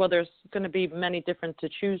 Sure. Well, there's going to be many different to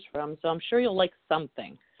choose from, so I'm sure you'll like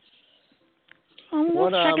something. We'll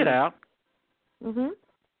check it out.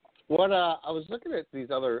 What I was looking at these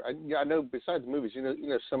other. I know besides movies, you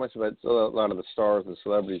know so much about a lot of the stars and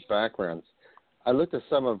celebrities' backgrounds. I looked at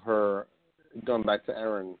some of her, going back to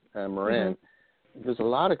Erin Moran. There's a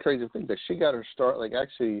lot of crazy things that she got her start. Like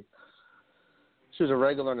actually, she was a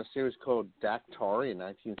regular in a series called Daktari in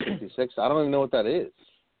 1956. I don't even know what that is.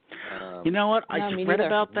 You know what? I read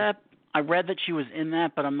about that. I read that she was in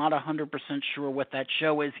that, but I'm not 100% sure what that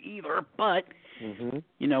show is either. But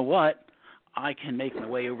you know what? I can make my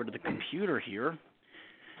way over to the computer here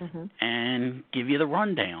and give you the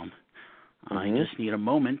rundown. I just need a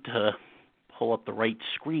moment to pull up the right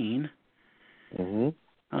screen.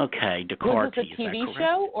 Okay, Dakarty. Was it a TV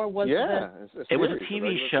show or was it? It was a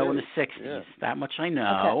TV show in the 60s. That much I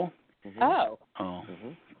know. Oh.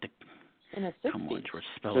 In her 60s. Come on, George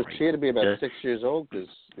So Spillery. she had to be about 6 years old because,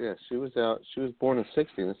 she was out. She was born in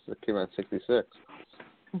 60. This came out in 66.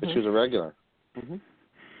 But she was a regular.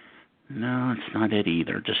 No, it's not it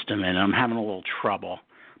either. Just a minute. I'm having a little trouble.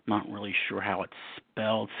 Not really sure how it's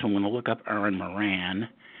spelled, so I'm going to look up Erin Moran.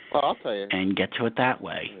 Oh, I'll tell you. And get to it that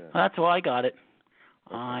way. Yeah. Well, that's why I got it.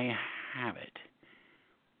 Okay. I have it.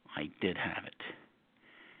 I did have it.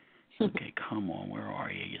 Okay, come on. Where are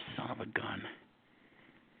you, you son of a gun?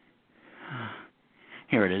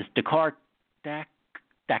 Here it is.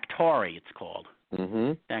 Daktari, it's called.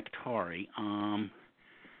 Daktari.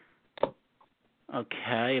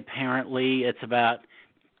 Okay, apparently it's about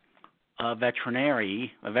a veterinarian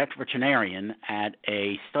at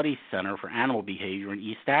a study center for animal behavior in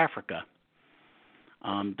East Africa.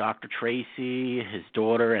 Dr. Tracy, his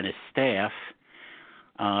daughter, and his staff,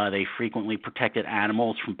 they frequently protected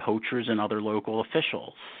animals from poachers and other local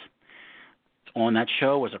officials. On that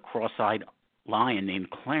show was a cross-eyed lion named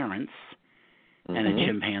Clarence and a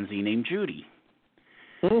chimpanzee named Judy.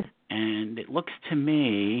 And it looks to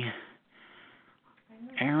me,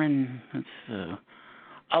 Erin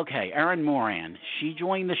Moran. She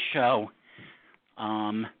joined the show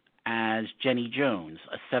as Jenny Jones,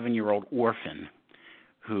 a 7-year-old orphan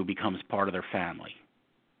who becomes part of their family.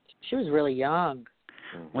 She was really young.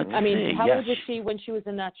 Let's I mean, see. how Yes. old was she when she was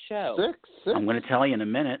in that show? 6. I'm going to tell you in a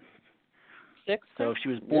minute. 6? So she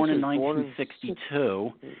was born in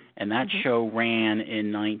 1962, and that show ran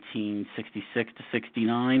in 1966 to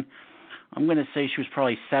 69. I'm going to say she was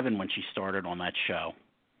probably 7 when she started on that show.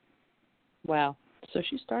 Wow. So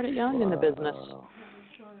she started young in the business.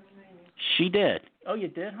 She did. Oh, you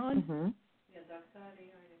did, hon?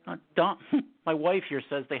 My wife here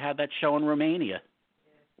says they had that show in Romania.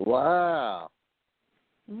 Wow.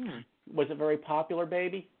 Was it very popular,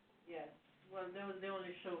 baby? Yes. Well, that was the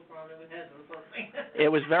only show probably we had or something. It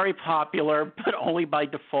was very popular, but only by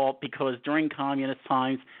default because during communist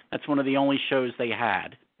times, that's one of the only shows they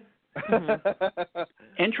had.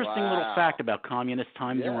 Interesting little fact about communist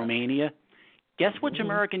times in Romania. Guess which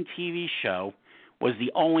American TV show was the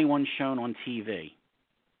only one shown on TV?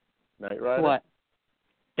 Knight Rider? What?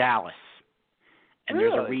 Dallas. And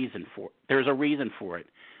Really? there's a reason for it.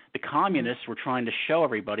 The communists were trying to show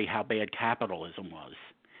everybody how bad capitalism was,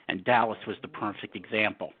 and Dallas was the perfect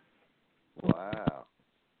example. Wow.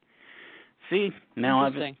 See,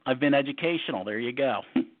 now I've been educational. There you go.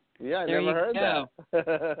 Yeah, I never heard that.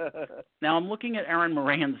 Now I'm looking at Erin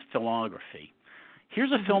Moran's filmography.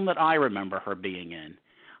 Here's a film that I remember her being in.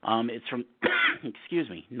 It's from,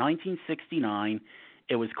 1969.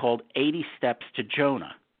 It was called 80 Steps to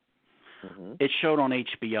Jonah. It showed on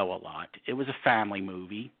HBO a lot. It was a family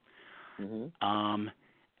movie.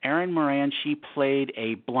 Erin Moran, she played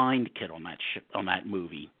a blind kid on that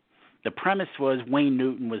movie. The premise was Wayne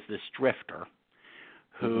Newton was this drifter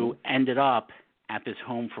who ended up at this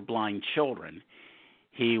home for blind children.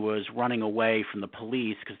 He was running away from the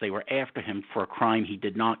police because they were after him for a crime he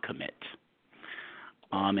did not commit.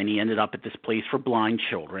 And he ended up at this place for blind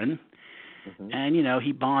children. And,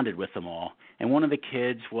 he bonded with them all. And one of the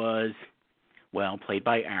kids was, played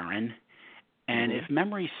by Erin. And if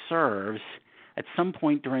memory serves, at some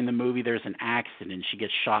point during the movie there's an accident. She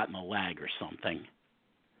gets shot in the leg or something.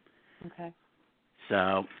 Okay.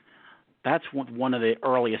 So that's one of the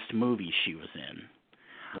earliest movies she was in.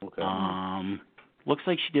 Okay. Looks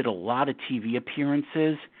like she did a lot of TV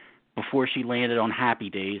appearances before she landed on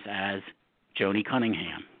Happy Days as Joni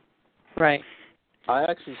Cunningham. Right. I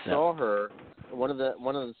actually saw her. One of the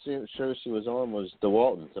shows she was on was The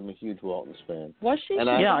Waltons. I'm a huge Waltons fan. Was she? And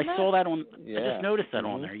I saw that on. Yeah. I just noticed that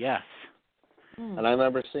on there. Yes. And I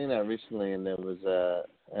remember seeing that recently, and there was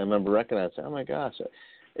I remember recognizing. Oh my gosh,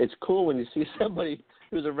 it's cool when you see somebody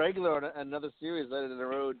who's a regular on another series later in the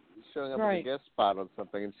road showing up as a guest spot on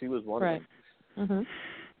something, and she was one of them.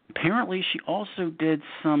 Apparently, she also did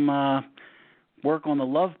some work on The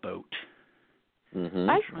Love Boat.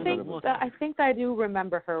 I think I do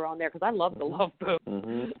remember her on there because I love The Love Boat.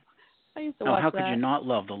 I used to watch how that. could you not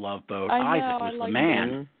love The Love Boat? I know, Isaac was I the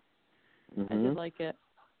man. I did like it.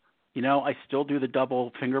 I still do the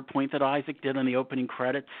double finger point that Isaac did in the opening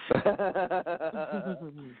credits.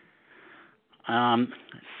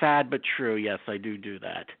 Sad but true. Yes, I do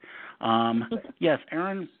that. Yes,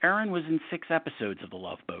 Erin was in 6 episodes of The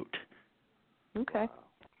Love Boat. Okay.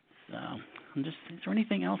 So, is there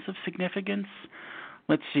anything else of significance?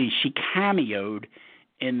 Let's see. She cameoed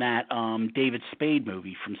in that David Spade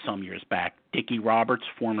movie from some years back. Dickie Roberts,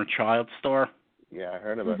 former child star. Yeah, I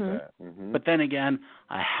heard about that. But then again,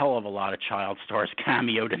 a hell of a lot of child stars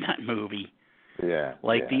cameoed in that movie. Yeah.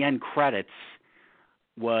 The end credits,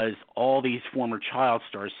 was all these former child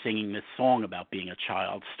stars singing this song about being a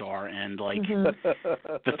child star, and like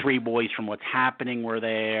the three boys from What's Happening were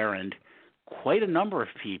there, and quite a number of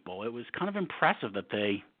people. It was kind of impressive that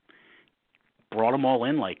they brought them all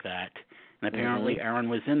in like that, and apparently Erin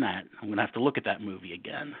was in that. I'm going to have to look at that movie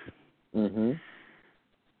again.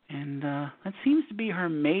 And that seems to be her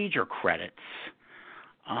major credits.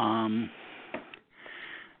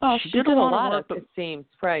 She did a lot of work, it seems,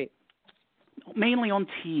 right. Mainly on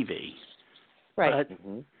TV. Right. But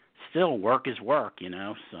still, work is work, you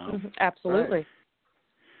know. So Absolutely. Right.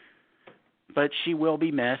 But she will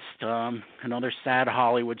be missed. Another sad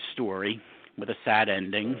Hollywood story with a sad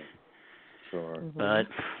ending. Sure. But,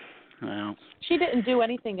 well. She didn't do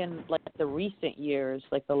anything in, like, the recent years,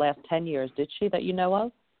 like the last 10 years, did she, that you know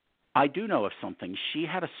of? I do know of something. She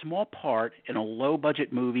had a small part in a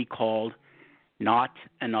low-budget movie called Not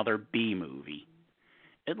Another B Movie.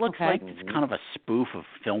 It looks like it's kind of a spoof of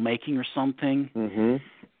filmmaking or something.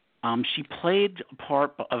 She played a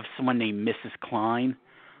part of someone named Mrs. Klein.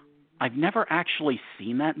 I've never actually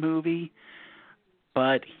seen that movie,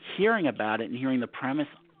 but hearing about it and hearing the premise,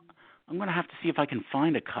 I'm going to have to see if I can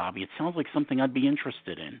find a copy. It sounds like something I'd be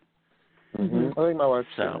interested in. I think my wife's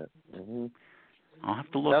seen it. I'll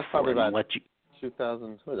have to look for it and let you.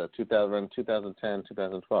 2000, what was that? 2010,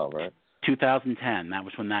 2012, right? 2010. That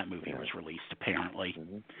was when that movie was released, apparently.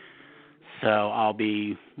 So I'll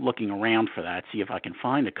be looking around for that, see if I can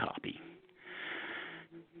find a copy.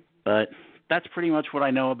 But that's pretty much what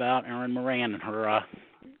I know about Erin Moran and her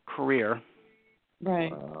career.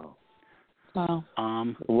 Right. Wow.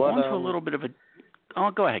 On to a little bit of a.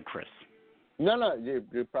 Oh, go ahead, Chris. No,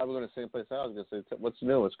 you're probably going to say place I was going to say. What's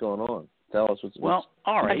new? What's going on? Tell us what's. Well,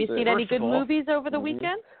 all right. Have you seen any good movies over the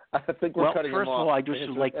weekend? I think we're cutting them off. First of all, I just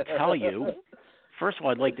would like to tell you. First of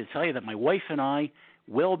all, I'd like to tell you that my wife and I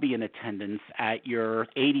will be in attendance at your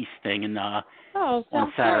 80's thing on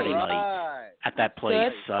Saturday night at that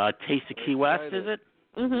place. Taste of Key West, is it?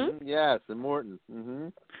 Yes, in Morton.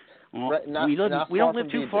 Well, we don't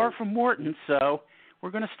live too far from Morton, so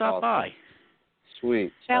we're going to stop by.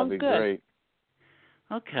 Sweet. Sounds That'll be good. Great.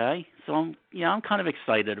 Okay, so I'm kind of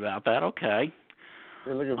excited about that. Okay.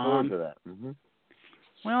 We're looking forward to that.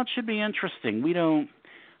 Well, it should be interesting. We don't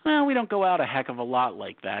go out a heck of a lot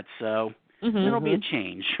like that, so it'll be a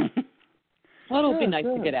change. Well, it'll be nice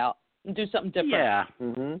to get out and do something different. Yeah.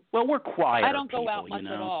 Well, we're quiet. I don't go out much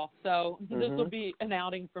at all, so this will be an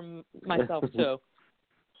outing from myself too.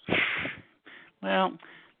 Well,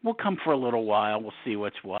 we'll come for a little while. We'll see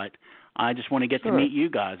what's what. I just want to get to meet you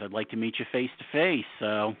guys. I'd like to meet you face to face.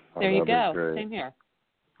 So there you go. Same here.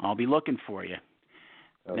 I'll be looking for you.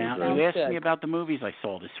 Now, you asked me about the movies I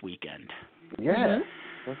saw this weekend. Yeah.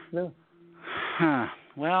 What's new?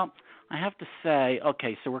 Well, I have to say,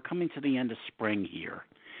 okay, so we're coming to the end of spring here.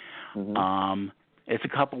 It's a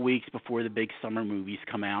couple weeks before the big summer movies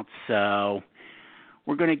come out, so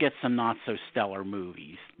we're going to get some not-so-stellar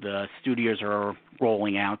movies. The studios are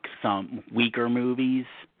rolling out some weaker movies,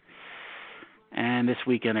 and this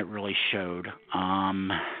weekend it really showed.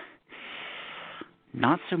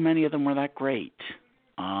 Not so many of them were that great.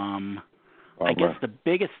 I guess the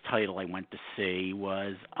biggest title I went to see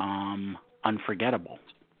was Unforgettable.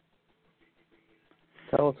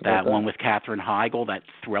 Tell us about that one with Katherine Heigl, that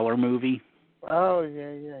thriller movie. Oh,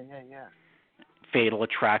 yeah. Fatal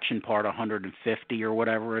Attraction Part 150 or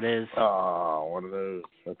whatever it is. Oh, one of those.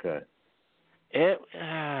 Okay. It.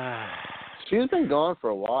 She's been gone for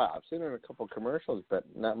a while. I've seen her in a couple of commercials, but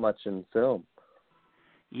not much in film.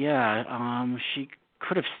 Yeah, she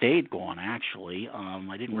could have stayed gone, actually.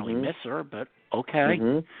 I didn't really miss her, but okay.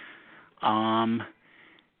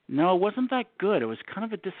 No, it wasn't that good. It was kind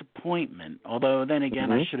of a disappointment. Although, then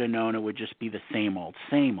again, I should have known it would just be the same old.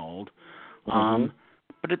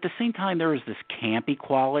 But at the same time, there was this campy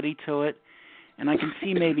quality to it. And I can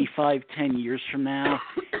see maybe 5-10 years from now,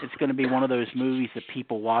 it's going to be one of those movies that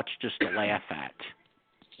people watch just to laugh at.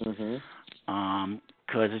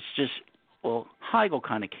 Because it's just, Heigl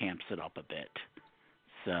kind of camps it up a bit.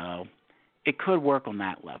 So it could work on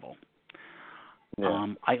that level.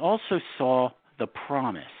 Yeah. I also saw The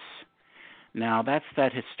Promise. Now, that's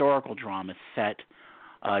that historical drama set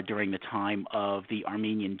during the time of the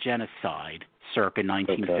Armenian genocide, circa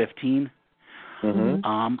 1915.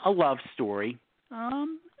 A love story.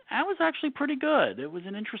 That was actually pretty good. It was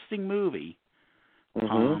an interesting movie.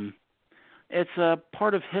 It's a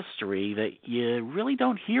part of history that you really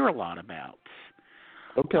don't hear a lot about.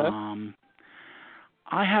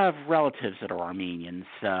 I have relatives that are Armenians,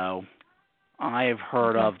 so I've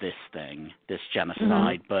heard of this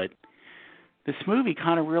genocide, but this movie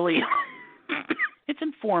kind of really, it's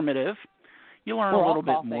informative. You learn a little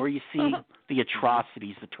bit more. You see the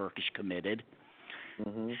atrocities the Turkish committed.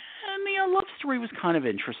 Mm-hmm. And the love story was kind of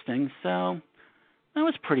interesting, so that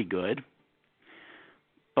was pretty good.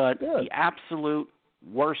 But the absolute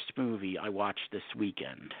worst movie I watched this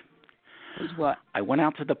weekend was what? I went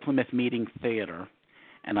out to the Plymouth Meeting Theater,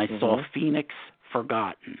 and I saw Phoenix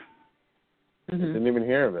Forgotten. Didn't even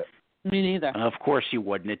hear of it. Me neither. Of course you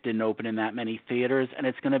wouldn't. It didn't open in that many theaters, and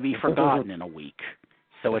it's going to be forgotten in a week.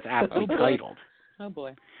 So it's aptly titled. Oh,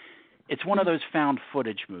 boy. It's one of those found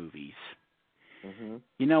footage movies. Mm-hmm.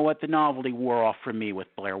 You know what? The novelty wore off for me with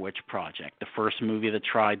Blair Witch Project, the first movie that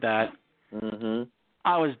tried that. Mm-hmm.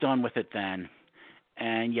 I was done with it then,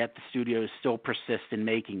 and yet the studios still persist in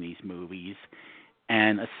making these movies.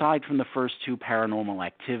 And aside from the first two Paranormal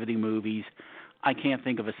Activity movies, I can't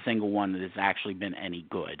think of a single one that has actually been any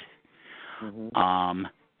good. Mm-hmm.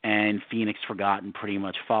 And Phoenix Forgotten pretty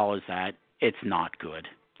much follows that. It's not good.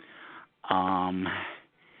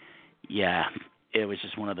 Yeah, it was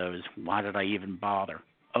just one of those, why did I even bother?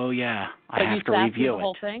 Oh, yeah, I have to review it. You sat through the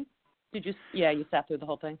whole thing? You sat through the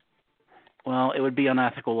whole thing? Well, it would be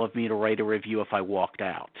unethical of me to write a review if I walked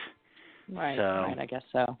out. Right, I guess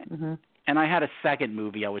so. Mm-hmm. And I had a second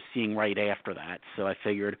movie I was seeing right after that, so I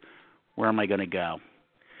figured, where am I going to go?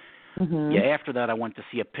 Mm-hmm. Yeah, after that I went to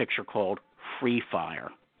see a picture called Free Fire.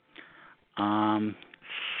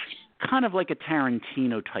 Kind of like a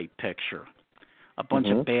Tarantino-type picture. A bunch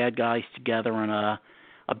of bad guys together in a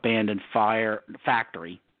abandoned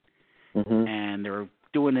factory, and they're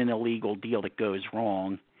doing an illegal deal that goes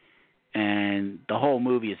wrong, and the whole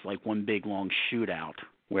movie is like one big long shootout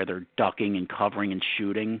where they're ducking and covering and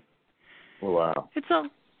shooting. Oh, wow. It's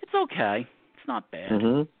okay. It's not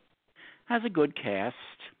bad. Has a good cast.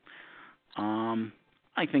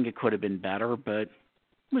 I think it could have been better, but it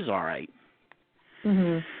was all right.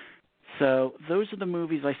 So those are the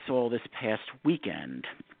movies I saw this past weekend.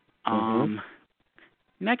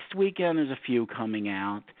 Next weekend there's a few coming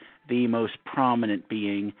out, the most prominent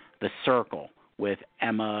being The Circle with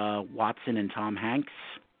Emma Watson and Tom Hanks.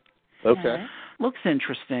 Okay. Looks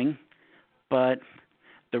interesting, but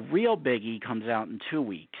the real biggie comes out in 2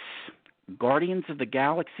 weeks. Guardians of the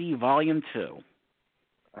Galaxy Volume 2.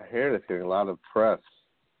 I hear it's getting a lot of press.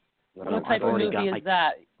 What type of movie is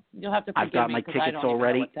that? You'll have to forgive I've got me my because tickets I don't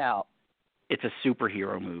already. even know what's out. It's a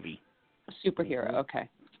superhero movie. A superhero, okay.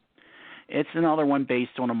 It's another one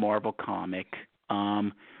based on a Marvel comic.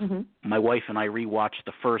 My wife and I rewatched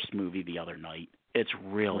the first movie the other night. It's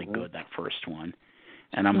really good, that first one.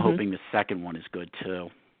 And I'm hoping the second one is good too.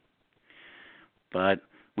 But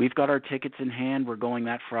we've got our tickets in hand. We're going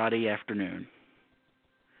that Friday afternoon.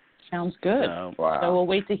 Sounds good. So we'll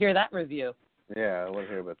wait to hear that review. Yeah, I want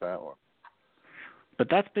to hear about that one. But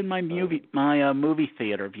that's been my movie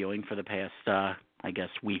theater viewing for the past, I guess,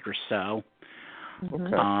 week or so.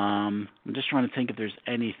 Okay. I'm just trying to think if there's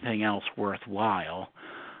anything else worthwhile.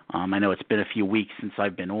 I know it's been a few weeks since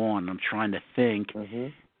I've been on. I'm trying to think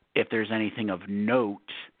if there's anything of note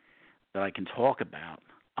that I can talk about.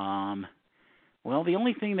 Well, the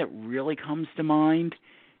only thing that really comes to mind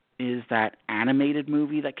is that animated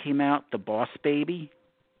movie that came out, The Boss Baby.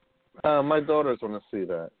 My daughters want to see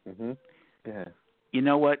that. Yeah. You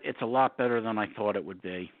know what? It's a lot better than I thought it would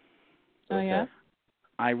be. Oh, yeah?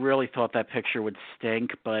 I really thought that picture would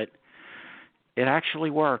stink, but it actually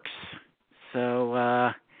works.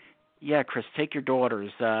 So, yeah, Chris, take your daughters.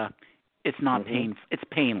 It's not it's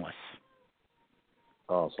painless.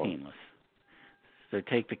 Awesome. Painless. So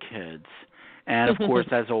take the kids. And, of course,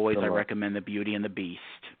 as always, I recommend The Beauty and the Beast.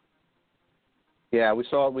 Yeah,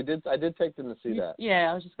 I did take them to see that.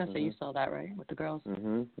 Yeah, I was just going to say you saw that, right, with the girls?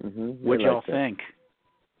 What'd y'all think?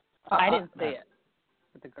 I didn't see it,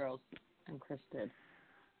 but the girls and Chris did.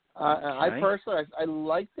 I personally, I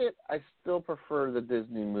liked it. I still prefer the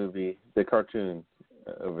Disney movie, the cartoon.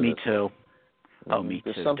 Over me this too. one. Oh, me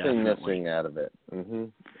There's too. something definitely. missing out of it.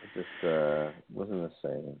 It just wasn't the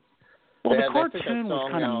same. Well, the cartoon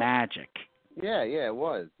was kind of magic. Yeah, it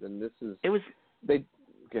was. And this is. It was. Go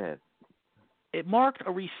ahead. It marked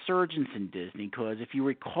a resurgence in Disney because, if you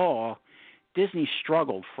recall, Disney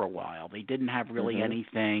struggled for a while. They didn't have really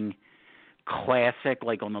anything classic,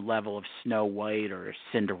 like on the level of Snow White or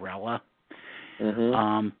Cinderella.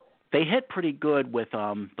 They hit pretty good with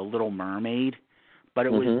The Little Mermaid, but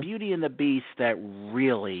it was Beauty and the Beast that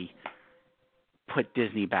really put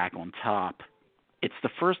Disney back on top. It's the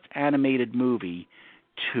first animated movie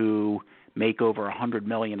to make over $100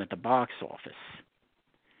 million at the box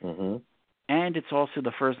office. And it's also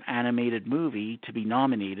the first animated movie to be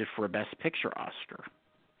nominated for a Best Picture Oscar.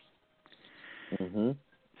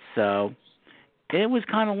 So it was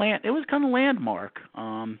kind of landmark.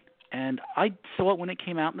 and I saw it when it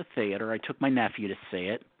came out in the theater. I took my nephew to see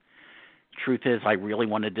it. Truth is, I really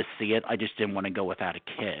wanted to see it. I just didn't want to go without a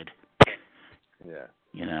kid. Yeah.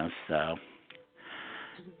 You know, so.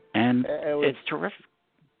 And it's terrific.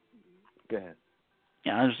 Go ahead.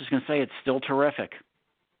 Yeah, I was just going to say it's still terrific.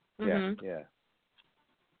 Yeah, yeah.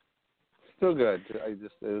 Still good.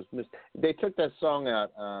 They took that song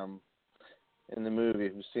out in the movie.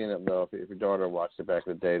 If you've seen it, though, if your daughter watched it back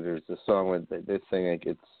in the day, there's the song where they sing like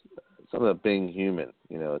it's something about being human.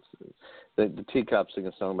 You know, it's the Teacups sing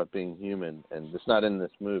a song about being human, and it's not in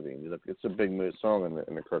this movie. It's a big song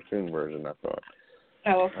in the cartoon version, I thought.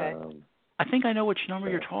 Oh, okay. I think I know which number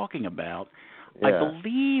you're talking about. Yeah. I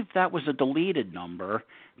believe that was a deleted number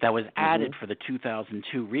that was added for the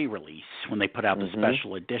 2002 re-release when they put out the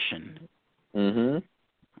special edition.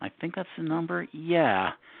 I think that's the number.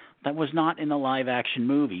 Yeah, that was not in the live-action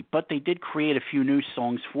movie, but they did create a few new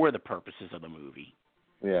songs for the purposes of the movie.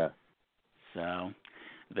 Yeah. So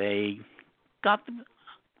they got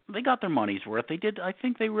their money's worth. They did. I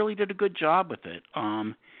think they really did a good job with it.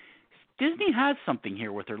 Disney has something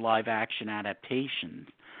here with their live-action adaptations.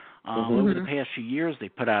 Over the past few years, they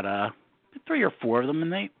put out 3 or 4 of them,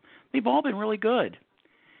 and they've all been really good.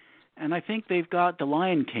 And I think they've got The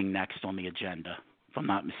Lion King next on the agenda, if I'm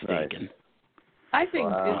not mistaken. Nice. I think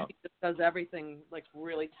Disney just does everything like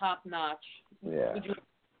really top notch. Yeah.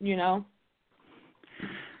 You know.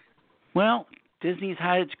 Well, Disney's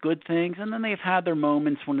had its good things, and then they've had their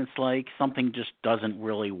moments when it's like something just doesn't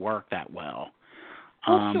really work that well.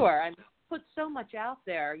 Well, sure. I put so much out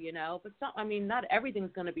there, you know, but not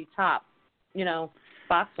everything's going to be top, you know,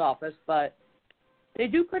 box office, but they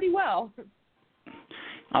do pretty well.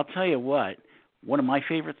 I'll tell you what, one of my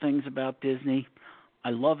favorite things about Disney,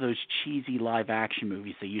 I love those cheesy live-action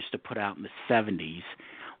movies they used to put out in the 70s,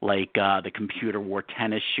 like The Computer Wore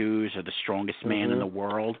Tennis Shoes or The Strongest Man in the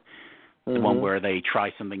World, the one where they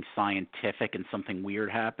try something scientific and something weird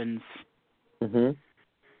happens.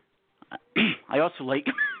 I also like,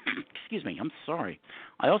 excuse me, I'm sorry.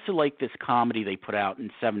 I also like this comedy they put out in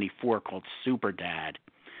 74 called Super Dad,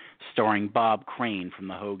 starring Bob Crane from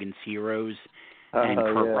the Hogan's Heroes and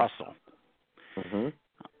Kurt Russell.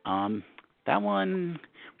 That one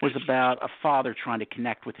was about a father trying to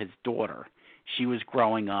connect with his daughter. She was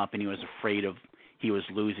growing up, and he was afraid he was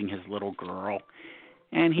losing his little girl.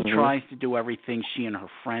 And he tries to do everything she and her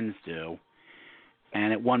friends do.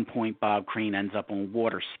 And at one point, Bob Crane ends up on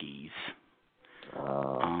water skis.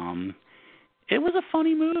 It was a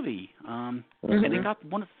funny movie. And it got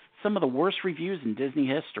some of the worst reviews in Disney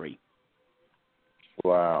history.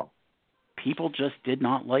 Wow. People just did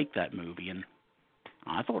not like that movie, and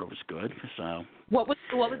I thought it was good. So. What was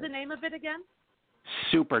the name of it again?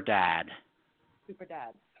 Super Dad. Super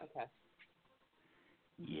Dad. Okay.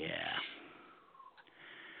 Yeah.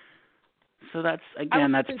 So that's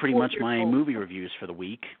pretty much my movie reviews for the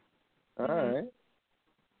week. All right.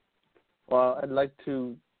 Well, I'd like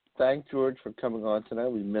to thank George for coming on tonight.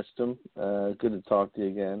 We missed him. Good to talk to you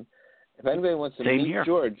again. If anybody wants to meet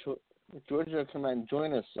George will come out and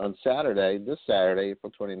join us on this Saturday,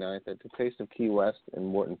 April 29th, at the Taste of Key West in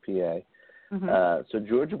Morton, PA. So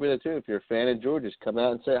George will be there too. If you're a fan of George's, come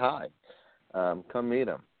out and say hi. Come meet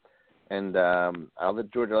him. And I'll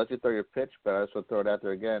let you throw your pitch, but I just want to throw it out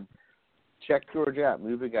there again. Check George out,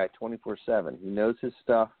 Movie Guy 24/7. He knows his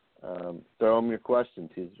stuff. Throw him your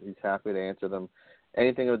questions. He's happy to answer them.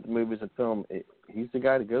 Anything with the movies and film, he's the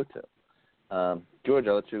guy to go to. George,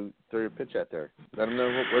 I'll let you throw your pitch out there. Let them know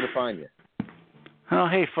where to find you. Oh,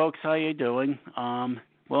 hey, folks, how you doing?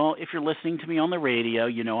 Well, if you're listening to me on the radio,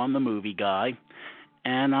 you know I'm the Movie Guy,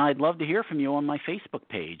 and I'd love to hear from you on my Facebook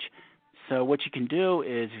page. So what you can do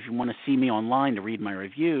is, if you want to see me online to read my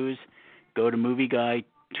reviews, go to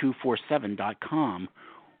movieguy247.com,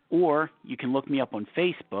 or you can look me up on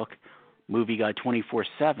Facebook, Movie Guy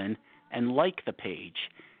 24/7, and like the page.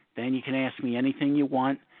 Then you can ask me anything you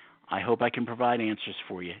want. I hope I can provide answers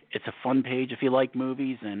for you. It's a fun page if you like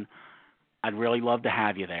movies, and I'd really love to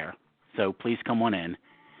have you there. So please come on in.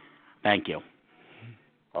 Thank you.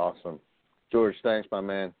 Awesome. George, thanks, my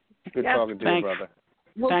man. Good talking to you, brother.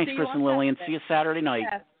 Thanks, Chris and Lillian. See you Saturday night.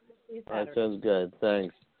 Yes. See you Saturday. That sounds good.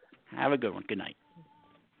 Thanks. Have a good one. Good night.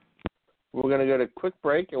 We're going to go to a quick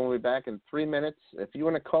break, and we'll be back in 3 minutes. If you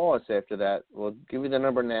want to call us after that, we'll give you the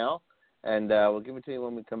number now, and we'll give it to you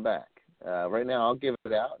when we come back. Right now, I'll give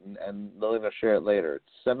it out, and Lillian will share it later.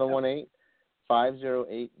 It's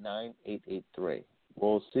 718-508-9883.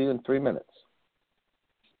 We'll see you in 3 minutes.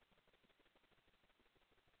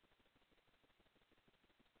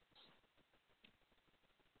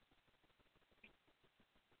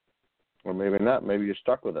 Or maybe not. Maybe you're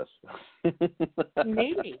stuck with us.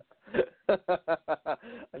 Maybe. I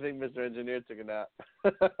think Mr. Engineer took a nap.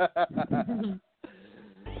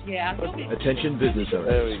 Yeah. Attention business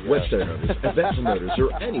owners, website owners, event promoters,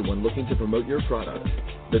 or anyone looking to promote your product.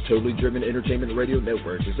 The Totally Driven Entertainment Radio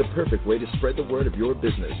Network is the perfect way to spread the word of your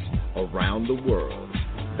business around the world.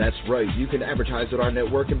 That's right, you can advertise at our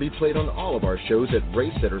network and be played on all of our shows at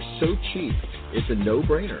rates that are so cheap, it's a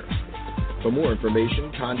no-brainer. For more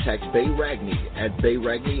information, contact Bay Ragney at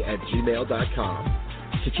bayragny@gmail.com.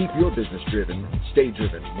 To keep your business driven, stay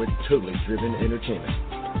driven with Totally Driven Entertainment.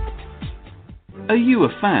 Are you a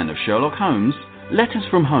fan of Sherlock Holmes? Letters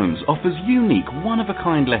from Holmes offers unique,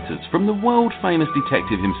 one-of-a-kind letters from the world-famous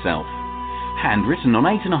detective himself. Handwritten on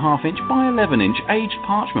 8.5-inch by 11-inch aged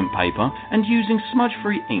parchment paper and using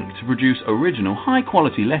smudge-free ink to produce original,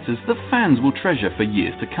 high-quality letters that fans will treasure for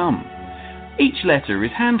years to come. Each letter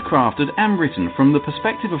is handcrafted and written from the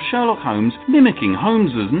perspective of Sherlock Holmes, mimicking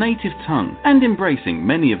Holmes's native tongue and embracing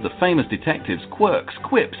many of the famous detective's quirks,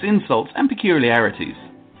 quips, insults, and peculiarities.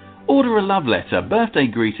 Order a love letter, birthday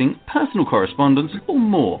greeting, personal correspondence, or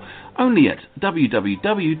more only at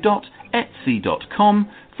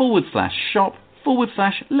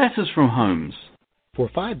www.etsy.com/shop/letters from Holmes. For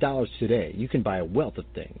 $5 today, you can buy a wealth of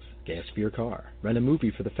things. Gas for your car, rent a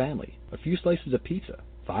movie for the family, a few slices of pizza.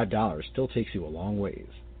 $5 still takes you a long ways.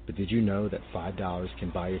 But did you know that $5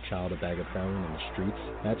 can buy your child a bag of heroin in the streets?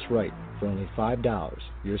 That's right. For only $5,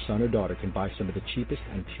 your son or daughter can buy some of the cheapest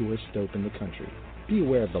and purest dope in the country. Be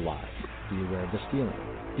aware of the lies. Be aware of the stealing.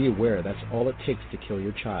 Be aware that's all it takes to kill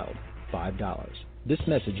your child. $5. This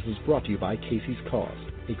message was brought to you by Casey's Cause,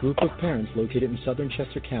 a group of parents located in southern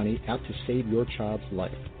Chester County out to save your child's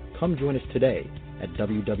life. Come join us today at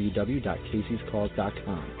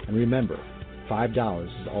www.caseyscause.com. And remember, $5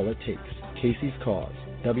 is all it takes. Casey's Cause.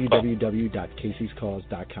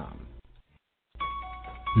 www.caseyscause.com.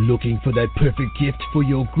 Looking for that perfect gift for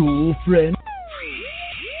your girlfriend?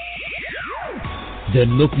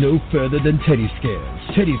 Then look no further than Teddy Scares.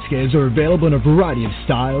 Teddy Scares are available in a variety of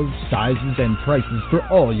styles, sizes, and prices for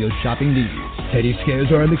all your shopping needs. Teddy Scares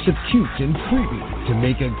are a mix of cute and creepy to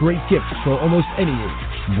make a great gift for almost any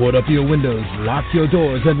age. Board up your windows, lock your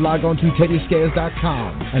doors, and log on to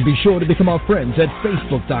TeddyScares.com. And be sure to become our friends at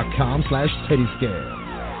Facebook.com/TeddyScares.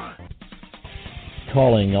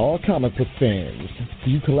 Calling all comic book fans.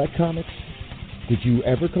 Do you collect comics? Did you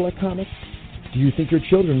ever collect comics? Do you think your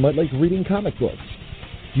children might like reading comic books?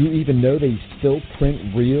 Do you even know they still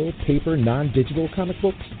print real, paper, non-digital comic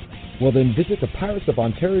books? Well, then visit the Pirates of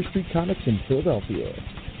Ontario Street Comics in Philadelphia.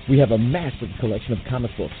 We have a massive collection of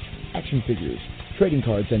comic books, action figures, trading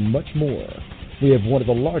cards, and much more. We have one of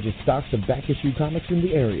the largest stocks of back-issue comics in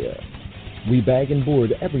the area. We bag and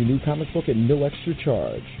board every new comic book at no extra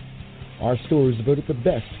charge. Our store is voted the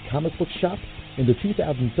best comic book shop in the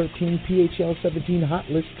 2013 PHL 17 Hot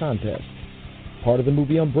List contest. Part of the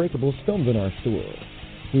movie Unbreakable is filmed in our store.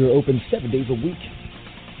 We are open 7 days a week.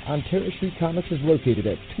 Ontario Street Comics is located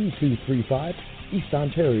at 2235 East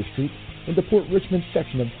Ontario Street in the Port Richmond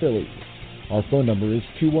section of Philly. Our phone number is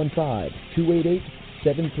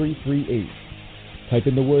 215-288-7338. Type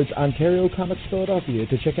in the words Ontario Comics Philadelphia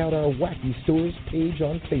to check out our Wacky Stores page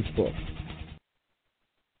on Facebook.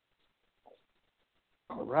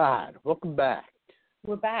 All right, welcome back.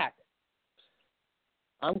 We're back.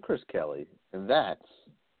 I'm Chris Kelly, and that's...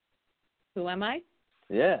 Who am I?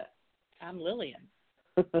 Yeah. I'm Lillian.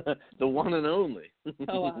 The one and only.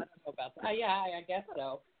 Oh, I don't know about that. Yeah, I guess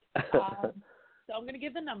so. So I'm going to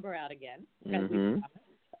give the number out again. Mm-hmm.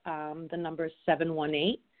 The number is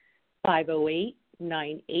 718-508-9883.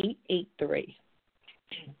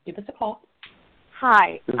 Give us a call.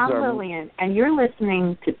 Hi, I'm Lillian, and you're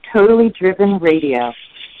listening to Totally Driven Radio.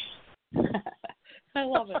 I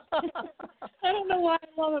love it. I don't know why I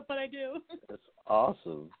love it, but I do. That's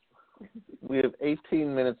awesome. We have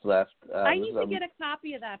 18 minutes left. I need to get a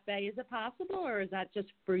copy of that, Bay. Is it possible, or is that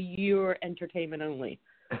just for your entertainment only?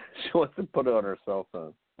 She wants to put it on her cell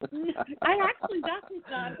phone. That is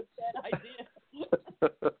not a bad idea.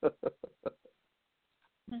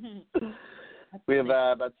 We have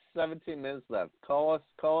about 17 minutes left. Call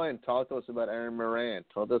in. Talk to us about Aaron Moran.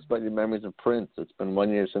 Talk to us about your memories of Prince. It's been 1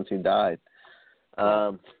 year since he died.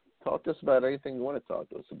 Talk to us about anything you want to talk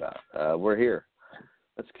to us about. We're here.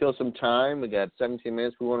 Let's kill some time. We got 17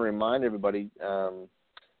 minutes. We want to remind everybody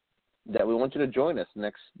that we want you to join us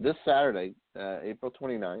this Saturday, April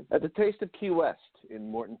 29th, at the Taste of Key West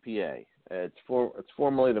in Morton, PA. It's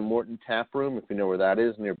formerly the Morton Tap Room, if you know where that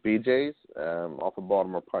is, near BJ's, off of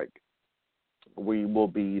Baltimore Pike. We will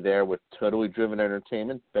be there with Totally Driven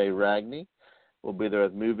Entertainment, Bay Ragney. We'll be there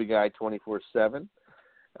with Movie Guy 24/7.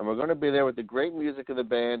 and we're going to be there with the great music of the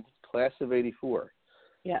band, Class of '84.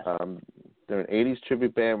 Yes. They're an 80s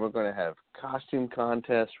tribute band. We're going to have costume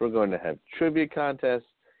contests. We're going to have trivia contests,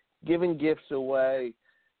 giving gifts away,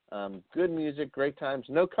 good music, great times,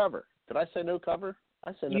 no cover. Did I say no cover?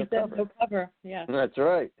 I said no cover. No cover, yeah. That's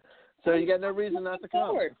right. So you got no reason not to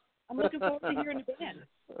come. I'm looking forward to hearing the band.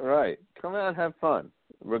 Right. Come out and have fun.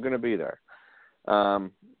 We're going to be there.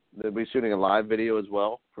 They'll be shooting a live video as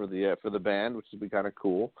well for the band, which would be kind of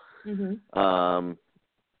cool. Mm-hmm.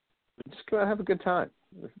 Just go out and have a good time.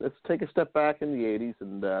 Let's take a step back in the 80s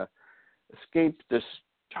and escape this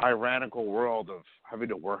tyrannical world of having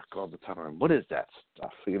to work all the time. What is that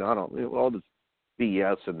stuff? All this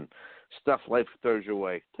BS and stuff life throws your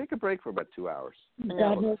way. Take a break for about 2 hours.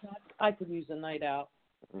 God knows I could use a night out.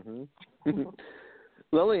 Mm-hmm.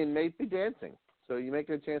 Lillian may be dancing, so you may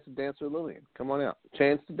get a chance to dance with Lillian. Come on out.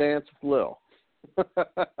 Chance to dance with Lil.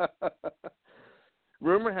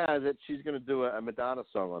 Rumor has it she's going to do a Madonna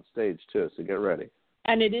song on stage, too, so get ready.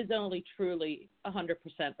 And it is only truly 100%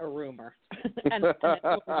 a rumor.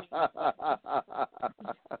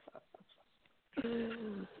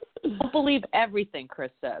 Don't believe everything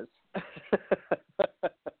Chris says.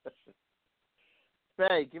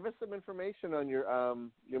 Faye, give us some information on your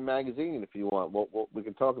magazine if you want. We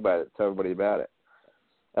can talk about it, tell everybody about it.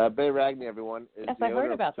 Bay Ragney, everyone. Yes, I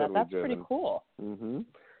heard about that. That's pretty cool. Mm-hmm.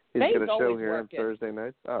 He's got a show here on Thursday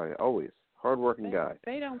nights. Oh, yeah, always. Hard-working guy.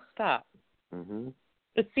 They don't stop. Mm-hmm.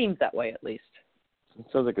 It seems that way, at least. It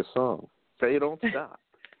sounds like a song. They don't stop.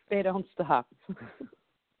 They don't stop.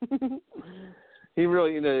 He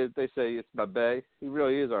really, they say it's my Bay. He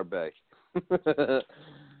really is our Bay. It's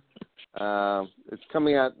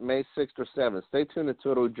coming out May 6th or 7th. Stay tuned to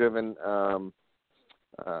Totally Driven on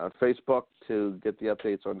Facebook to get the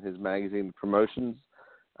updates on his magazine promotions.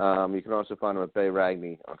 You can also find him at Bay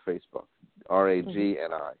Ragney on Facebook, Ragni.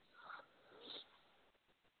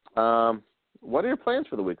 What are your plans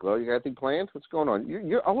for the week, Lo? You got anything planned? What's going on?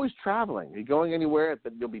 You're always traveling. Are you going anywhere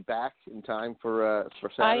that you'll be back in time for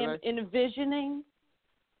Saturday? I am envisioning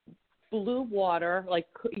blue water,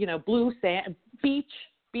 blue sand, beach.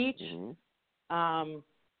 Mm-hmm.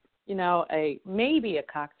 Maybe a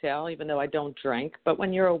cocktail, even though I don't drink. But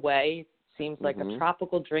when you're away, it seems like a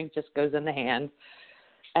tropical drink just goes in the hand.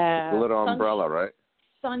 A little umbrella, right?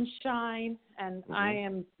 Sunshine, and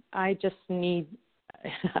I just need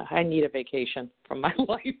I need a vacation from my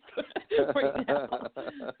life right now.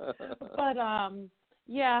 But I'd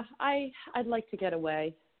like to get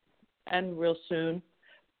away, and real soon.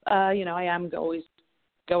 I am always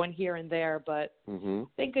going here and there, but I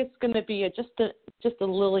think it's going to be just a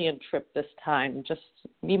Lillian trip this time, just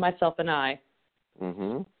me, myself, and I.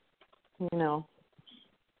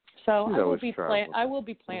 So I will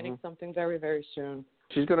be planning something very, very soon.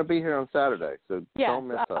 She's going to be here on Saturday, so don't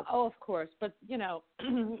miss us. Oh, of course. But,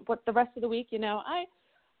 what the rest of the week, I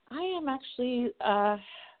am actually, I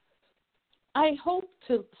hope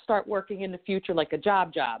to start working in the future like a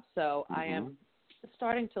job. So I am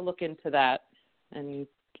starting to look into that and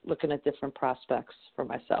looking at different prospects for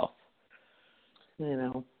myself.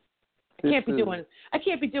 I can't be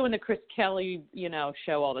doing the Chris Kelly,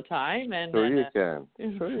 show all the time. And Sure you can.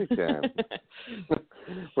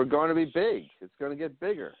 We're going to be big. It's going to get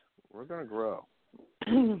bigger. We're going to grow.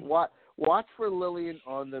 Watch for Lillian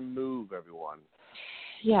on the move, everyone.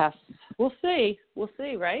 Yes, we'll see. We'll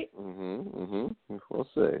see, right? We'll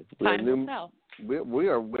see. Time will tell. We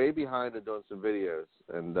are way behind in doing some videos,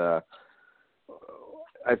 and I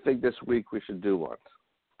think this week we should do one.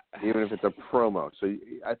 Even if it's a promo. So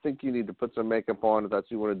I think you need to put some makeup on if that's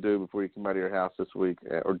what you want to do before you come out of your house this week.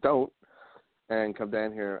 Or don't. And come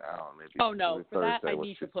down here. Maybe for Thursday, that I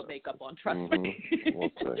need to put makeup on. Trust me.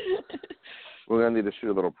 We'll see. We're going to need to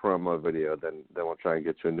shoot a little promo video. Then we'll try and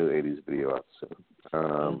get you a new 80s video out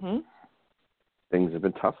soon. Things have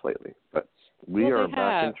been tough lately. But we are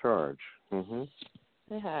back in charge.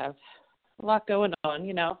 They have. A lot going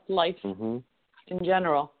on, life in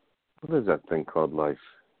general. What is that thing called life?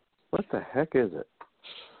 What the heck is it?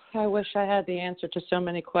 I wish I had the answer to so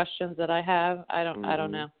many questions that I have. I don't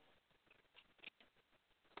know.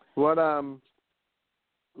 What else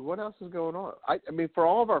is going on? I mean, for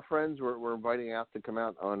all of our friends, we're inviting out to come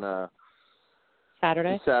out on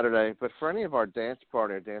Saturday. But for any of our dance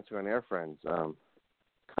party or Dancing on Air friends,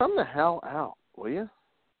 come the hell out, will you?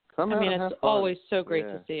 It's always so great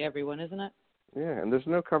to see everyone, isn't it? Yeah, and there's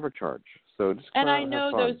no cover charge. So just and I know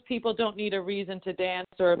those people don't need a reason to dance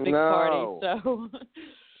or a big party, so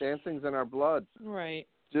dancing's in our blood. Right.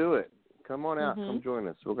 Do it. Come on out. Come join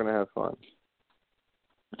us. We're gonna have fun.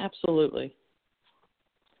 Absolutely.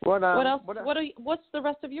 What else? What's the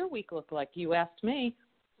rest of your week look like? You asked me.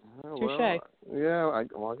 Touché. Yeah, I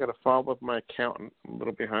got to follow up with my accountant. I'm a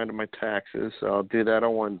little behind on my taxes, so I'll do that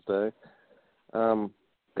on Wednesday.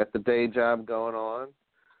 Got the day job going on.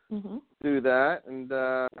 Mm-hmm. Do that, and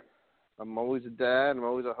I'm always a dad. I'm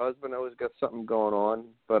always a husband. I always got something going on.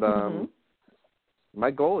 But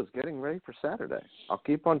my goal is getting ready for Saturday. I'll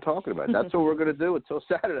keep on talking about it. That's what we're going to do until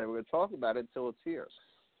Saturday. We're going to talk about it until it's here.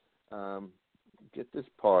 Get this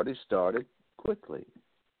party started quickly.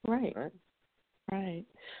 Right.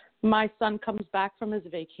 My son comes back from his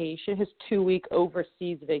vacation, his 2-week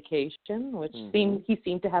overseas vacation, which he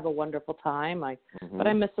seemed to have a wonderful time. But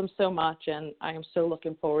I miss him so much, and I am so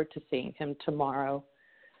looking forward to seeing him tomorrow.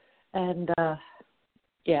 And I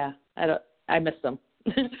miss him.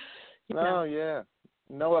 Oh yeah,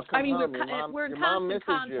 Noah, come home. We're in your mom constant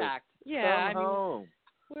contact. You. Yeah, come home.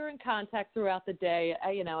 We're in contact throughout the day,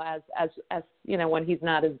 as when he's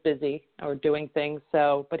not as busy or doing things.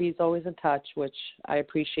 So, but he's always in touch, which I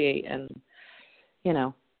appreciate, and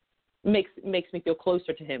makes me feel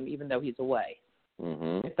closer to him, even though he's away.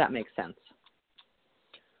 Mm-hmm. If that makes sense.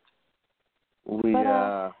 He'll be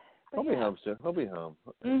home soon. He'll be home.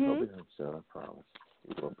 Mm-hmm. He'll be home soon. I promise.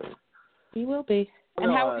 He will be.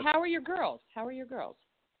 And No, how are your girls?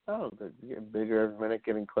 Oh, they're getting bigger every minute,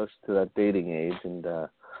 getting closer to that dating age, and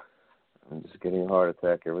I'm just getting a heart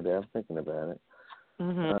attack every day. I'm thinking about it.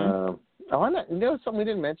 Mm-hmm. Something we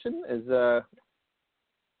didn't mention is a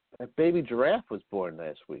baby giraffe was born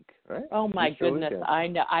last week, right? Oh my goodness! I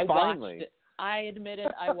know. I Finally. watched it. I admit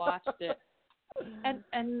it. I watched it, and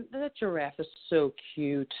the giraffe is so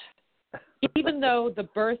cute. Even though the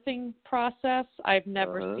birthing process, I've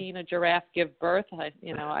never seen a giraffe give birth. I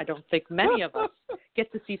don't think many of us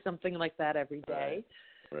get to see something like that every day.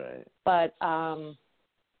 Right. But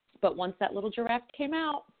once that little giraffe came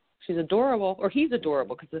out, she's adorable, or he's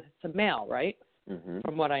adorable because it's a male, right? Mm-hmm.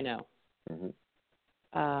 From what I know. Mm-hmm.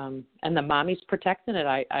 And the mommy's protecting it.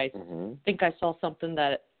 I think I saw something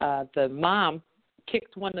that the mom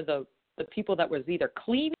kicked one of the people that was either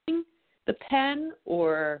cleaning the pen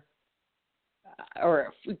or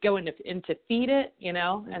going in to feed it,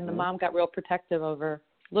 and the mom got real protective over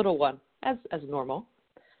little one, as normal.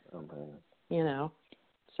 Oh, man.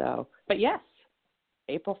 So, but yes,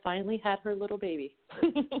 April finally had her little baby.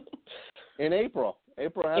 In April.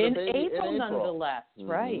 April had a baby. In April, nonetheless,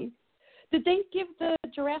 right. Did they give the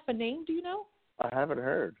giraffe a name, do you know? I haven't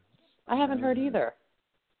heard. I haven't heard either.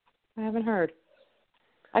 I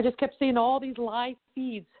just kept seeing all these live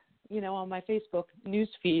feeds, on my Facebook news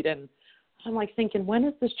feed, and I'm like thinking, when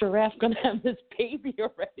is this giraffe going to have this baby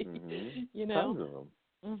already? Tons of them.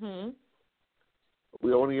 Mm-hmm.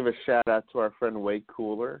 We want to give a shout out to our friend Wade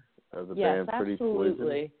Cooler of the band Pretty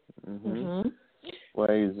absolutely. Poison. Mm-hmm. Well,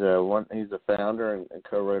 he's the founder and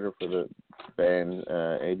co-writer for the band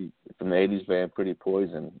from the 80's band Pretty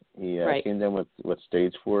Poison. He came down with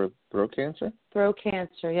stage 4 throat cancer. Throat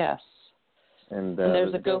cancer, yes. And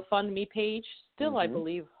there's a GoFundMe page still, I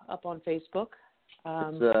believe, up on Facebook.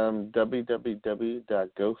 It's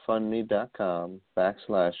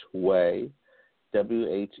www.gofundme.com/Way,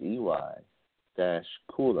 WHEY -Cooler,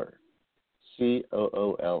 COOLER.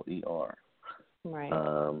 Right.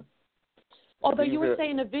 Although you were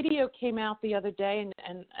saying a video came out the other day,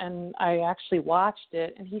 and I actually watched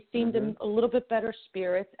it, and he seemed in a little bit better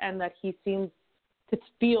spirits, and that he seemed to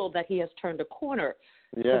feel that he has turned a corner.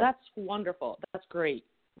 Yeah. So that's wonderful. That's great.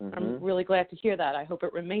 I'm really glad to hear that. I hope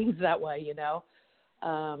it remains that way,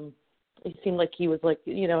 It seemed like he was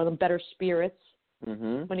in better spirits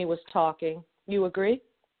when he was talking. You agree?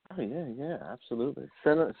 Oh yeah, absolutely.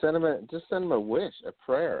 Send him a wish, a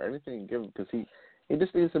prayer, anything you give him, because he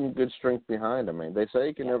just needs some good strength behind him. I mean, they say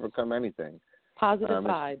he can overcome anything. Positive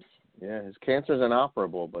vibes. His cancer is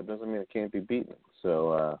inoperable, but it doesn't mean it can't be beaten.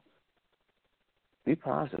 So be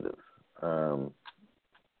positive, and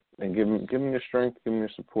give him your strength, give him your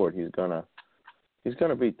support. He's gonna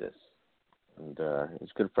beat this. And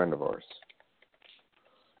he's a good friend of ours.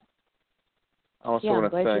 I'm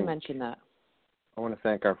glad you mentioned that. I want to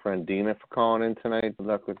thank our friend Dina for calling in tonight. Good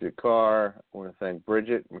luck with your car. I want to thank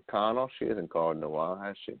Bridget McConnell. She hasn't called in a while,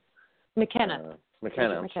 has she? McKenna.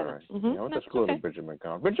 I'm sorry. I went to school with Bridget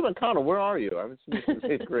McConnell. Bridget McConnell, where are you? I haven't seen you since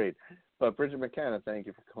 8th grade. But Bridget McKenna, thank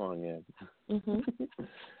you for calling in.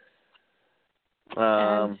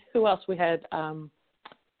 And who else? We had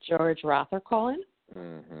George Rother calling.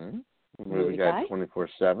 We got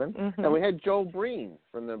 24/7. And we had Joel Breen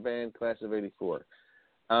from the band Class of 84.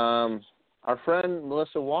 Our friend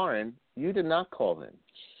Melissa Warren, you did not call in.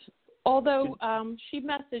 Although she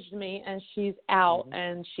messaged me and she's out,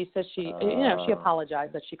 and she said she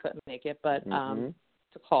apologized that she couldn't make it, but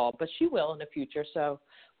to call. But she will in the future, so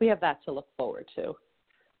we have that to look forward to.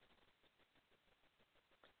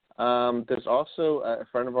 There's also a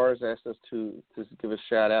friend of ours asked us to give a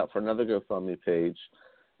shout out for another GoFundMe page.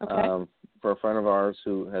 Okay. For a friend of ours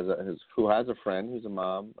who has a friend who's a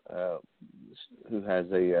mom who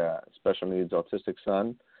has a special needs autistic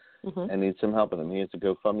son and needs some help with him. He has a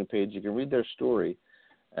GoFundMe page. You can read their story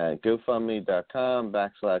at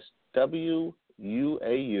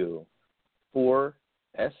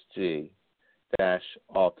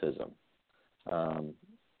GoFundMe.com/WUAU4SG-autism.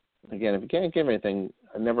 Again, if you can't give anything,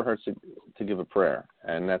 it never hurts to give a prayer,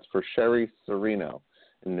 and that's for Sherry Serino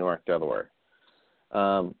in Newark, Delaware.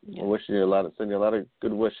 We're wishing you sending you a lot of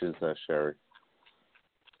good wishes, Sherry.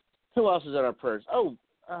 Who else is in our prayers? Oh,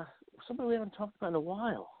 somebody we haven't talked about in a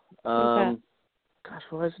while. Gosh,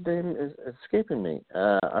 well, his name is escaping me.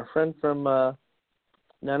 Our friend from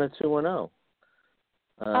 90210.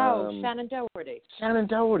 Shannon Doherty. Shannon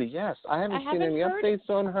Doherty, yes. I haven't seen any updates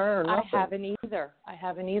on her. I haven't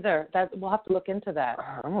either. That we'll have to look into that.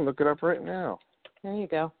 I'm gonna look it up right now. There you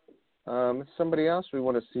go. It's somebody else we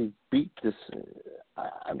want to see beat this.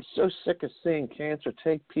 I'm so sick of seeing cancer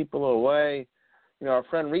take people away. You know, our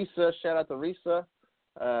friend Risa, shout out to Risa,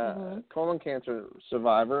 colon cancer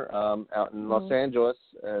survivor out in Los Angeles.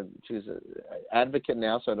 She's an advocate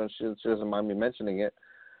now, so she doesn't mind me mentioning it.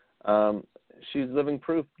 She's living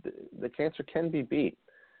proof the cancer can be beat.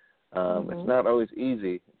 It's not always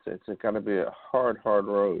easy. It's got to be a hard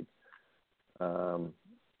road.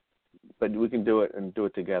 But we can do it and do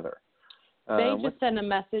it together. They just sent a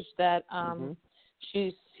message that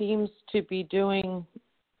she seems to be doing,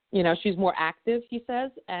 she's more active, he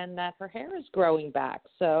says, and that her hair is growing back.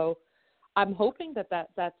 So I'm hoping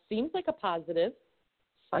that seems like a positive.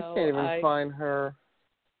 So I can't even find her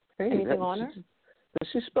page. Anything on her? Does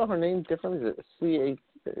she spell her name differently? Is it C-A?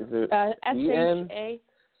 Is it S-H-A?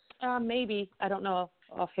 Maybe. I don't know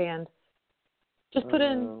offhand. Just put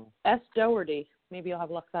in S. Doherty. Maybe you'll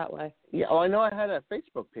have luck that way. Yeah. Oh, I know I had a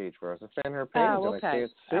Facebook page where I was a fan of her page, and I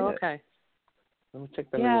can't see it. Okay. Let me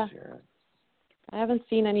check the news here. I haven't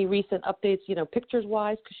seen any recent updates,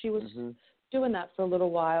 pictures-wise, because she was doing that for a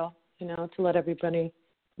little while, to let everybody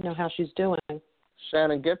know how she's doing.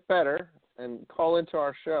 Shannon, get better and call into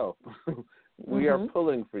our show. We are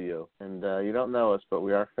pulling for you, and you don't know us, but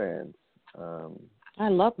we are fans. I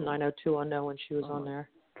loved 90210 when she was on there.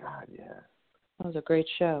 God, yeah. That was a great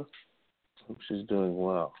show. Hope she's doing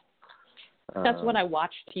well. That's when I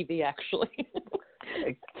watched TV, actually.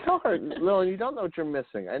 Tell her, Lillian, you don't know what you're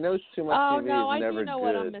missing. I know it's too much TV. No, I do know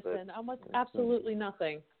what I'm missing. Absolutely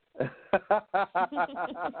nothing.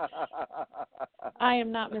 I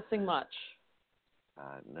am not missing much.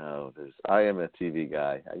 No, I am a TV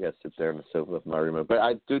guy. I got to sit there on the sofa with my remote. But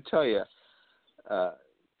I do tell you,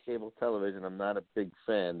 cable television, I'm not a big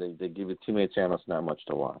fan. They give you too many channels, not much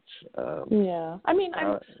to watch. Yeah. I mean,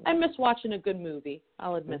 I miss watching a good movie.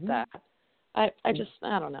 I'll admit that. I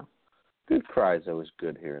don't know. Good cry is always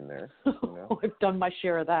good here and there. I've done my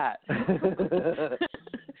share of that.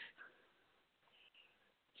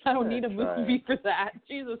 I don't need a movie for that.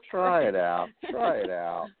 Jesus Try Christ. Try it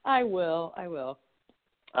out. I will.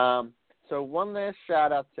 So one last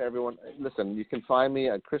shout out to everyone. Listen, you can find me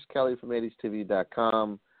at chriskelly from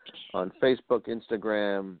 80stv.com, on Facebook,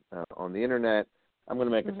 Instagram, on the internet. I'm going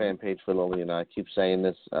to make a fan page for Lily, and I keep saying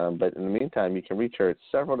this, but in the meantime, you can reach her at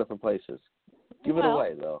several different places. Give it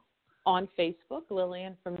away, though. On Facebook,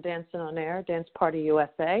 Lillian from Dancin on Air, Dance Party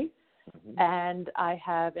USA. And I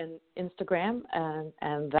have an Instagram,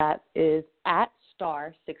 and that is at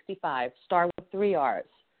star65, star with 3 R's.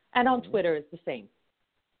 And on Twitter is the same.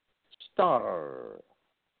 Star.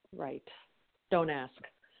 Right. Don't ask.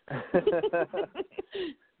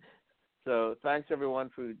 So thanks, everyone,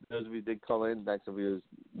 for those of you who did call in. Thanks to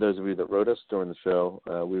those of you that wrote us during the show.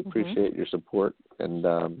 We appreciate your support,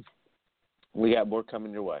 and we got more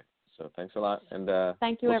coming your way. So thanks a lot. And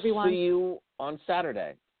thank you, everyone. See you on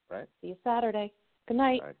Saturday, right? See you Saturday. Good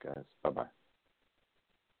night. All right, guys. Bye-bye.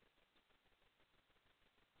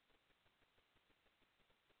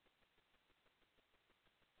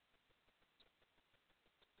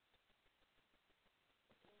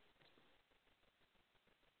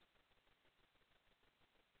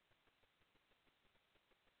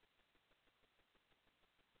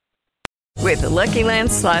 With the Lucky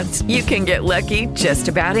Land Slots, you can get lucky just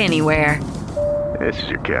about anywhere. This is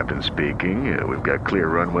your captain speaking. We've got clear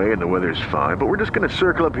runway and the weather's fine, but we're just going to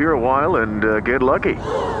circle up here a while and get lucky.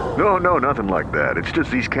 No, nothing like that. It's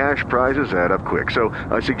just these cash prizes add up quick. So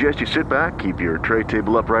I suggest you sit back, keep your tray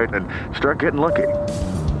table upright, and start getting lucky.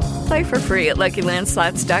 Play for free at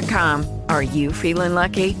LuckyLandSlots.com. Are you feeling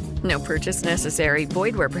lucky? No purchase necessary.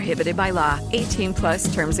 Void where prohibited by law.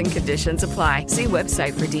 18+ terms and conditions apply. See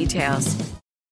website for details.